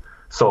game.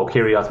 So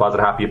Kyrgios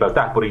wasn't happy about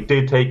that, but he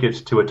did take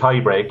it to a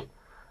tie-break.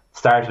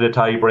 Started a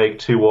tie-break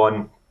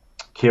 2-1.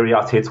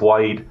 Kyrgios hits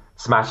wide,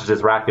 smashes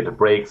his racket,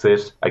 breaks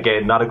it.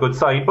 Again, not a good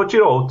sign, but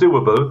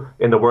doable.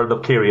 In the world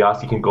of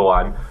Kyrgios, he can go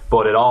on.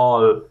 But it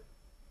all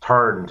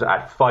turned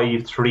at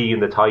 5-3 in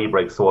the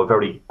tie-break, so a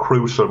very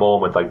crucial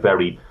moment, like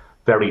very,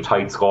 very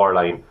tight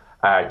scoreline.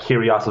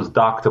 Kyrgios was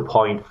docked a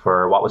point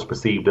for what was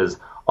perceived as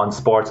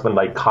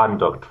unsportsmanlike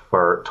conduct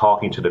for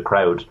talking to the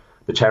crowd.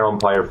 The chair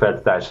umpire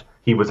felt that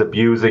he was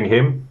abusing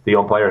him, the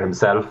umpire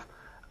himself,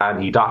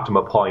 and he docked him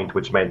a point,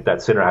 which meant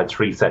that Sinner had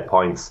 3 set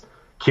points.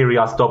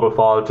 Kyrgios double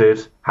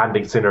faulted,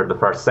 handing Sinner the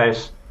first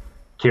set.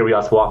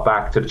 Kyrgios walked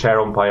back to the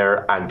chair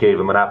umpire and gave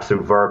him an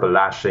absolute verbal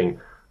lashing,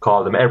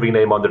 called him every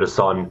name under the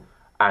sun,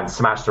 and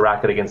smashed the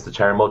racket against the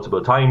chair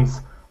multiple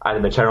times. And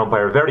then the chair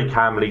umpire very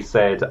calmly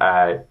said,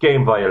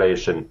 game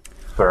violation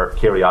for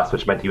Kyrgios,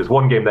 which meant he was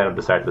 1 game down at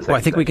the start of the second. Well,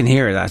 I think we can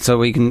hear that, so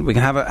we can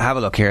have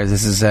a look here.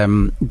 This is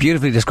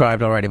beautifully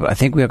described already, but I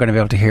think we are going to be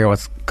able to hear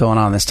what's going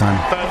on this time.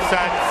 First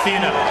set,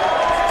 Sinner.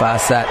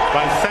 Fast set.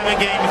 By 7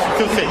 games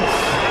to 6.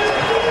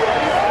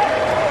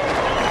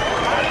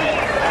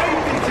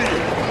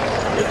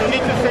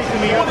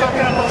 What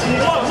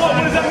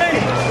does that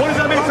mean? What does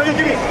that mean? So you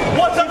give me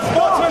what's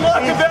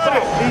unsportsmanlike about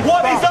it?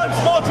 What is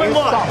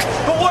unsportsmanlike?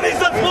 But what is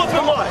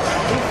unsportsmanlike?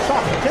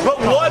 But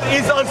what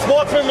is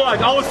unsportsmanlike?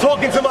 I was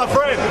talking to my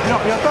friend. No,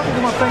 you're talking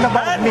to my friend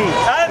about me.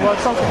 And you're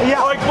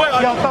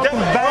talking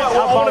bad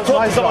I want to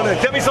talk to someone.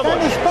 Get me someone.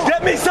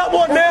 Get me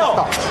someone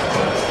now.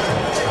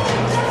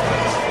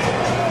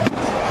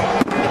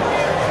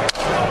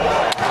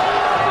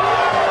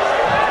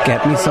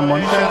 Get me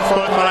someone.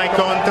 Sportsmanlike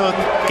conduct,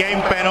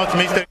 game penalty,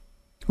 Mr.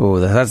 Oh,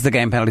 that's the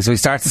game penalty. So he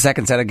starts the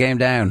second set of game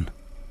down.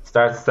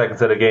 Starts the second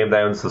set of game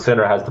down, so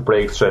Sinner has the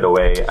break straight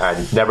away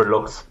and never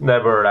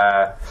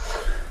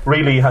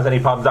really has any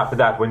problems after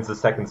that. Wins the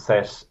second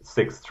set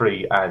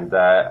 6-3, and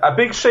a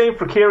big shame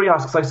for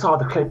Kyrgios, because I saw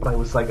the clip and I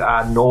was like,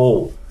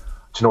 no.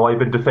 Do you know, I've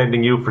been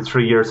defending you for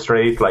 3 years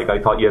straight. Like,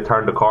 I thought you had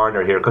turned the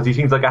corner here, because he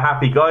seems like a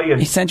happy guy. And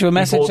he sent you a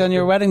message on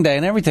your wedding day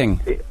and everything.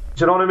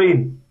 Do you know what I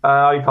mean?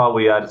 I thought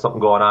we had something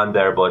going on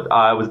there, but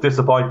I was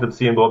disappointed to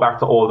see him go back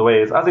to old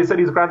ways. As I said,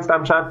 he's a Grand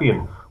Slam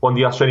champion. Won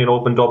the Australian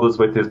Open doubles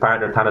with his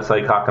partner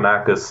Thanasi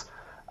Kokkinakis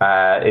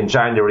in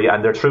January,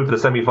 and they're through to the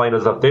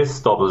semi-finals of this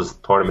doubles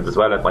tournament as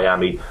well at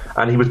Miami.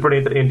 And he was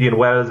brilliant at Indian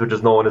Wells, which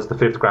is known as the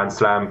 5th Grand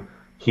Slam.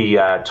 He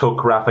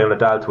took Rafael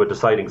Nadal to a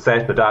deciding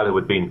set. Nadal, who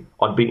had been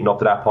unbeaten up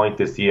to that point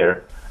this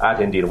year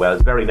at Indian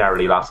Wells, very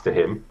narrowly lost to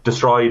him.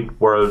 Destroyed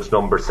world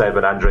number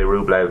 7 Andrei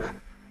Rublev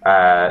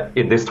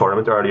in this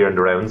tournament earlier in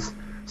the rounds.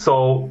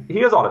 So he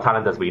has all the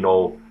talent, as we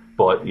know,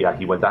 but yeah,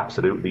 he went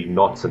absolutely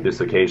nuts on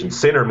this occasion.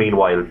 Sinner,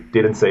 meanwhile,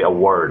 didn't say a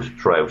word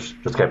throughout,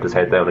 just kept his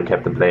head down and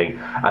kept him playing.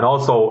 And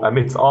also,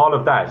 amidst all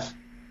of that,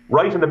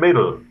 right in the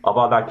middle of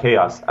all that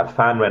chaos, a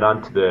fan went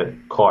onto the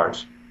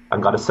court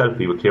and got a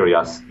selfie with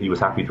Kyrgios. He was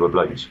happy to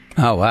oblige.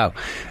 Oh, wow.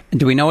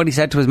 Do we know what he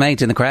said to his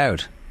mate in the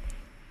crowd?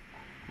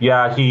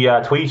 Yeah, he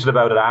tweeted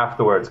about it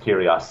afterwards,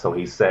 Kyrgios. So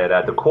he said,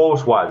 the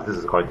quote was, this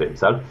is according to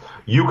himself,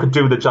 "You could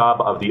do the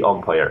job of the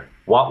umpire.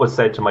 What was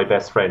said to my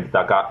best friend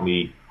that got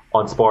me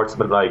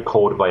unsportsmanlike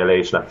code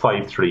violation at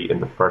 5-3 in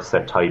the first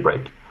set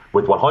tiebreak.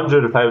 With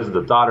hundreds of thousands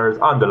of dollars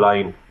on the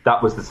line,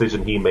 that was the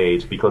decision he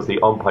made because the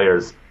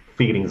umpire's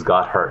feelings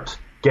got hurt.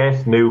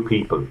 Get new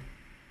people."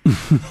 The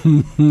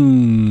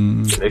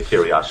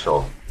Kyrgios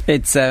show.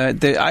 It's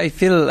I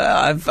feel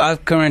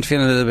I've come around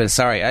feeling a little bit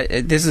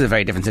sorry. This is a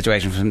very different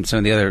situation from some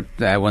of the other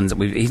ones that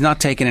he's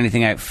not taking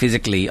anything out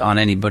physically on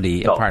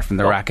anybody apart from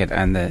the racket,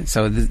 and this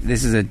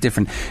is a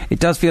different. It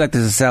does feel like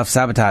there's a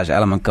self-sabotage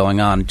element going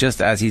on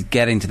just as he's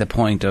getting to the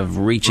point of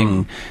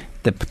reaching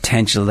the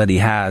potential that he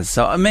has.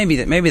 So maybe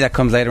that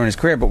comes later in his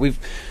career, but we've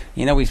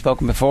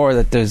spoken before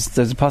that there's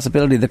a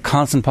possibility, the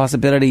constant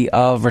possibility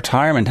of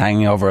retirement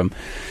hanging over him.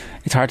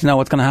 It's hard to know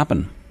what's going to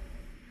happen.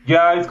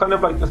 Yeah, it's kind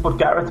of like, I suppose,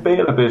 Gareth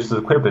Bale a bit is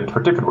equivalent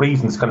for different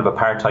reasons, kind of a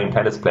part-time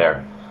tennis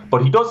player.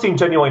 But he does seem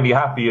genuinely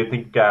happy. I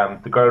think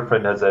the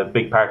girlfriend has a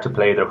big part to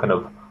play. They're kind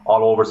of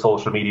all over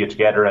social media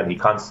together, and he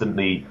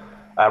constantly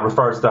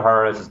refers to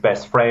her as his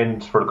best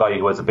friend for a guy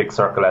who has a big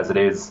circle as it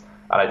is.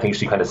 and I think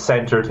she kind of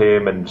centred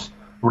him and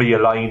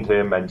realigned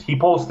him. And he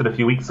posted a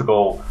few weeks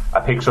ago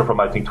a picture from,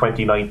 I think,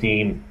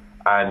 2019,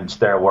 and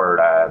there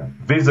were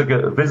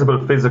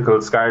visible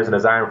physical scars in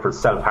his arm for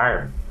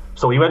self-harm.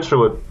 So he went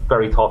through a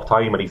very tough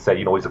time, and he said,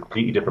 he's a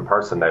completely different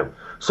person now.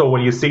 So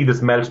when you see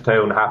this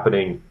meltdown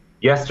happening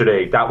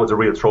yesterday, that was a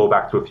real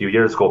throwback to a few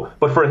years ago.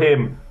 But for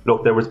him,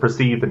 look, there was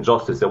perceived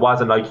injustice. It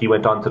wasn't like he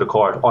went onto the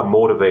court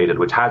unmotivated,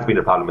 which has been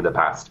a problem in the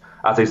past.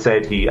 As I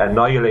said, he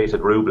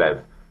annihilated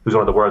Rublev, who's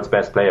one of the world's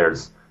best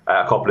players,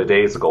 a couple of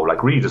days ago,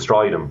 really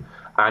destroyed him.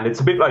 And it's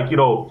a bit like,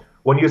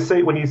 when you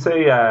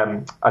say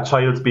a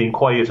child's being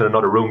quiet in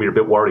another room, you're a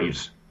bit worried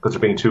because they're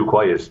being too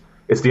quiet.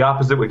 It's the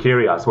opposite with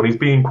Kyrgios. When he's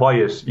being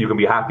quiet, you can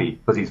be happy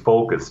because he's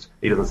focused.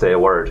 He doesn't say a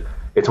word.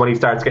 It's when he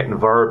starts getting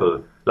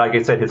verbal. Like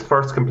I said, his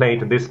first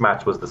complaint in this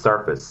match was the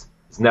surface.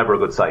 It's never a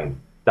good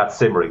sign. That's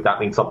simmering. That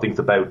means something's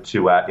about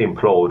to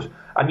implode.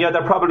 And yeah,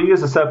 there probably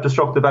is a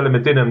self-destructive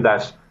element in him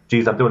that,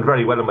 I'm doing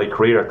very well in my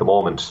career at the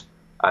moment,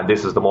 and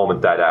this is the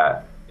moment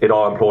that it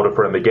all imploded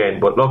for him again.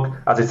 But look,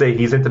 as I say,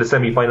 he's into the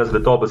semi-finals of the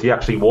doubles. He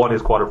actually won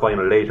his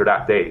quarter-final later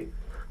that day,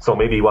 so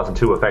maybe he wasn't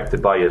too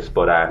affected by it.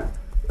 But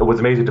it was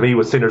amazing to me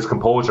was Sinner's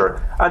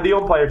composure, and the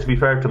umpire, to be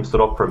fair to him,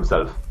 stood up for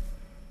himself.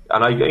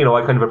 And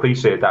I kind of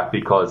appreciate that,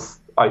 because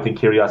I think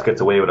Kyrgios gets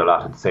away with a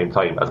lot at the same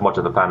time, as much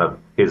of a fan of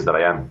his that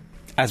I am.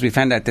 As we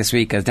found out this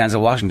week, as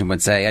Denzel Washington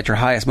would say, at your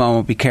highest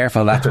moment, be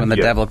careful. That's when the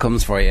devil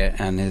comes for you.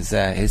 And his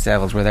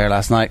devils were there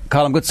last night.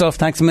 Colin, good stuff.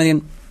 Thanks a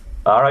million.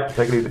 All right,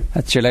 take it easy.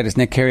 That's your latest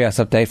Nick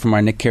Kyrgios update from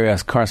our Nick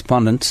Kyrgios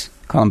correspondent,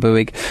 Colin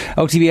Buig.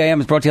 OTB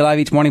AM is brought to you live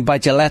each morning by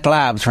Gillette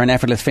Labs for an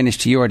effortless finish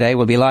to your day.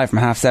 We'll be live from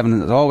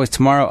 7:30 as always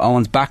tomorrow.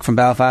 Owen's back from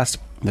Belfast.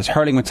 There's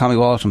hurling with Tommy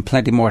Walsh and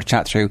plenty more to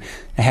chat through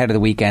ahead of the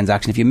weekend's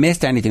action. If you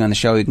missed anything on the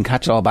show, you can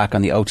catch it all back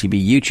on the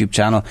OTB YouTube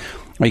channel,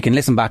 or you can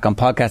listen back on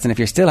podcast. And if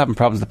you're still having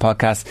problems with the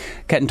podcast,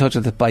 get in touch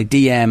with us by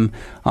DM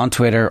on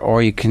Twitter,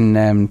 or you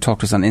can talk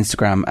to us on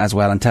Instagram as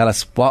well and tell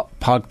us what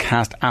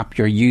podcast app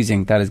you're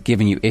using that is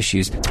giving you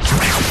issues.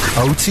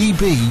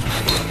 OTB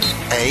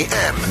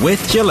AM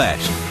with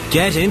Gillette.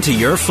 Get into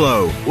your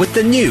flow with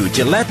the new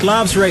Gillette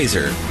Labs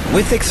Razor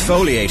with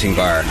exfoliating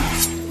bar.